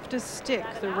have to stick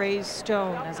the raised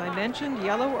stone. As I mentioned,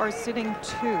 yellow are sitting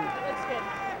 2.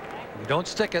 You don't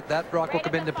stick it, that rock will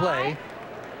come into play.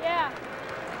 Yeah.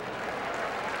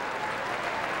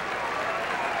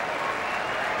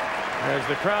 As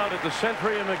the crowd at the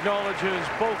Centrium acknowledges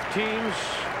both teams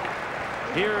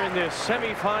here in this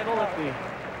semi-final at the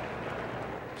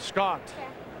Scott.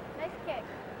 Nice kick.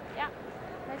 Yeah.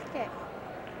 Nice kick.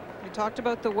 We talked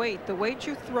about the weight. The weight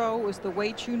you throw is the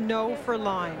weight you know for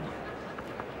line.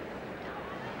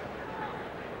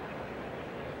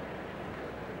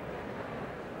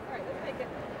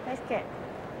 Nice kick.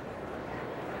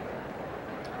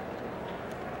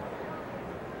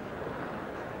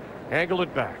 Angle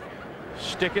it back.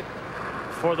 Stick it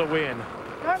for the win.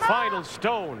 Final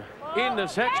stone in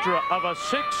this extra of a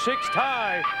 6-6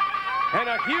 tie. And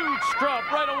a huge scrub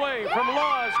right away from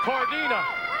Laws Cordina.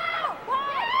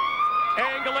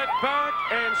 Angle it back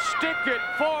and stick it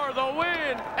for the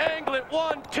win. Angle it 1-2.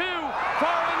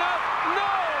 Far enough.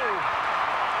 No!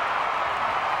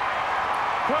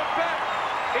 Quebec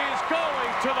is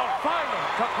going to the final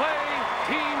to play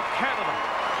Team Canada.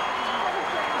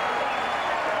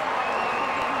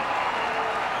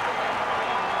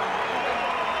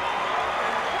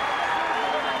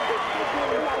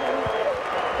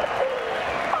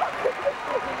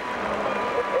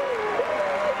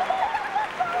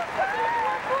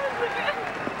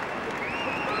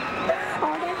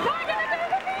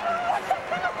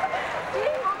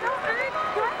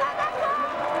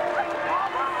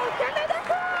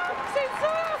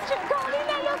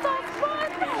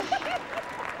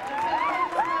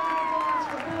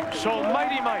 So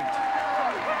Mighty Mite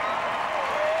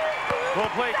will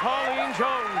play Colleen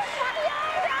Jones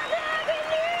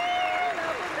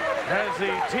as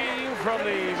the team from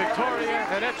the Victoria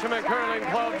and Etchemin curling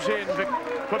clubs in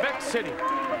Quebec City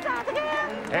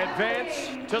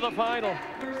advance to the final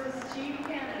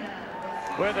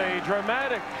with a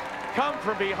dramatic come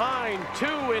from behind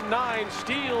 2 in 9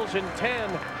 steals in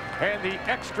 10 and the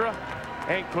extra,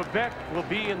 and Quebec will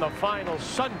be in the final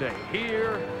Sunday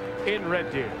here in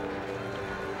Red Deer.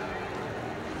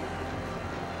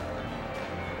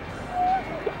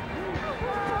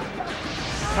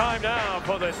 Time now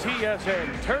for the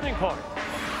TSN Turning Point.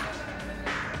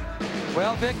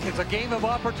 Well, Vic, it's a game of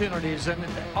opportunities, and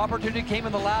opportunity came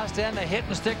in the last end, a hit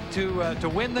and stick to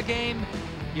win the game.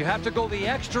 You have to go the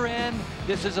extra end.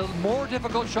 This is a more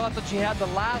difficult shot than she had the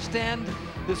last end.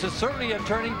 This is certainly a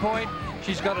turning point.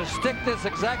 She's got to stick this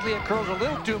exactly. It curls a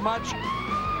little too much.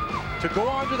 To go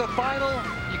on to the final,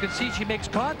 you can see she makes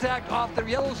contact off the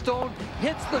Yellowstone,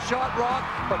 hits the shot rock,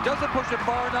 but doesn't push it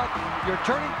far enough. Your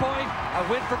turning point, a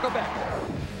win for Quebec.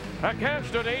 A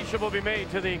cash donation will be made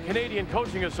to the Canadian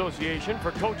Coaching Association for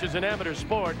coaches in amateur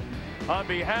sport on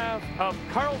behalf of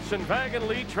Carlson Wagon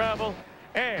Lead Travel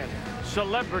and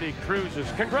Celebrity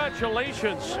Cruises.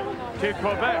 Congratulations to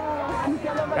Quebec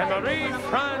and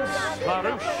Marie-France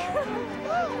Larouche.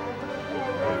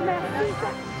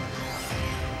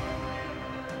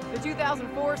 The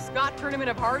 2004 Scott Tournament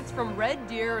of Hearts from Red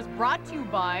Deer is brought to you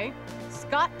by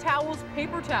Scott Towels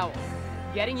Paper Towels,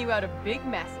 getting you out of big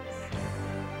messes.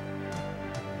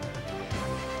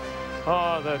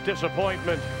 Oh, the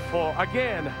disappointment for,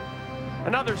 again,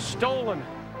 another stolen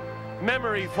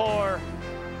memory for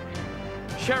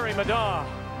Sherry Middaugh.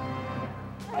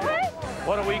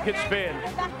 What a week it's been.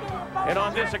 And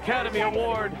on this Academy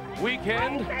Award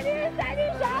weekend,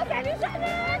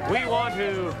 we want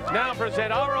to now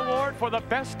present our award for the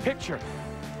Best Picture.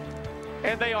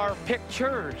 And they are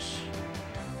pictures.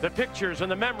 The pictures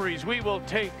and the memories we will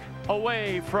take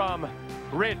away from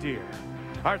Red Deer.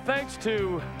 Our thanks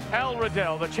to Al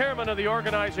Riddell, the chairman of the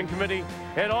organizing committee,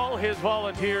 and all his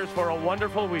volunteers for a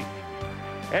wonderful week.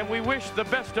 And we wish the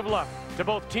best of luck to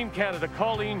both Team Canada,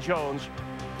 Colleen Jones,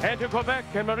 and to Quebec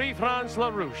and Marie-France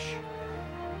Larouche.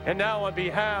 And now on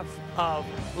behalf of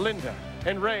Linda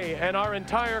and Ray and our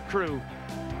entire crew,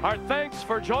 our thanks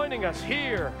for joining us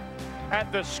here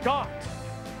at the Scott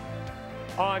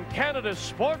on Canada's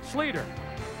sports leader,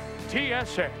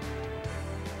 TSN.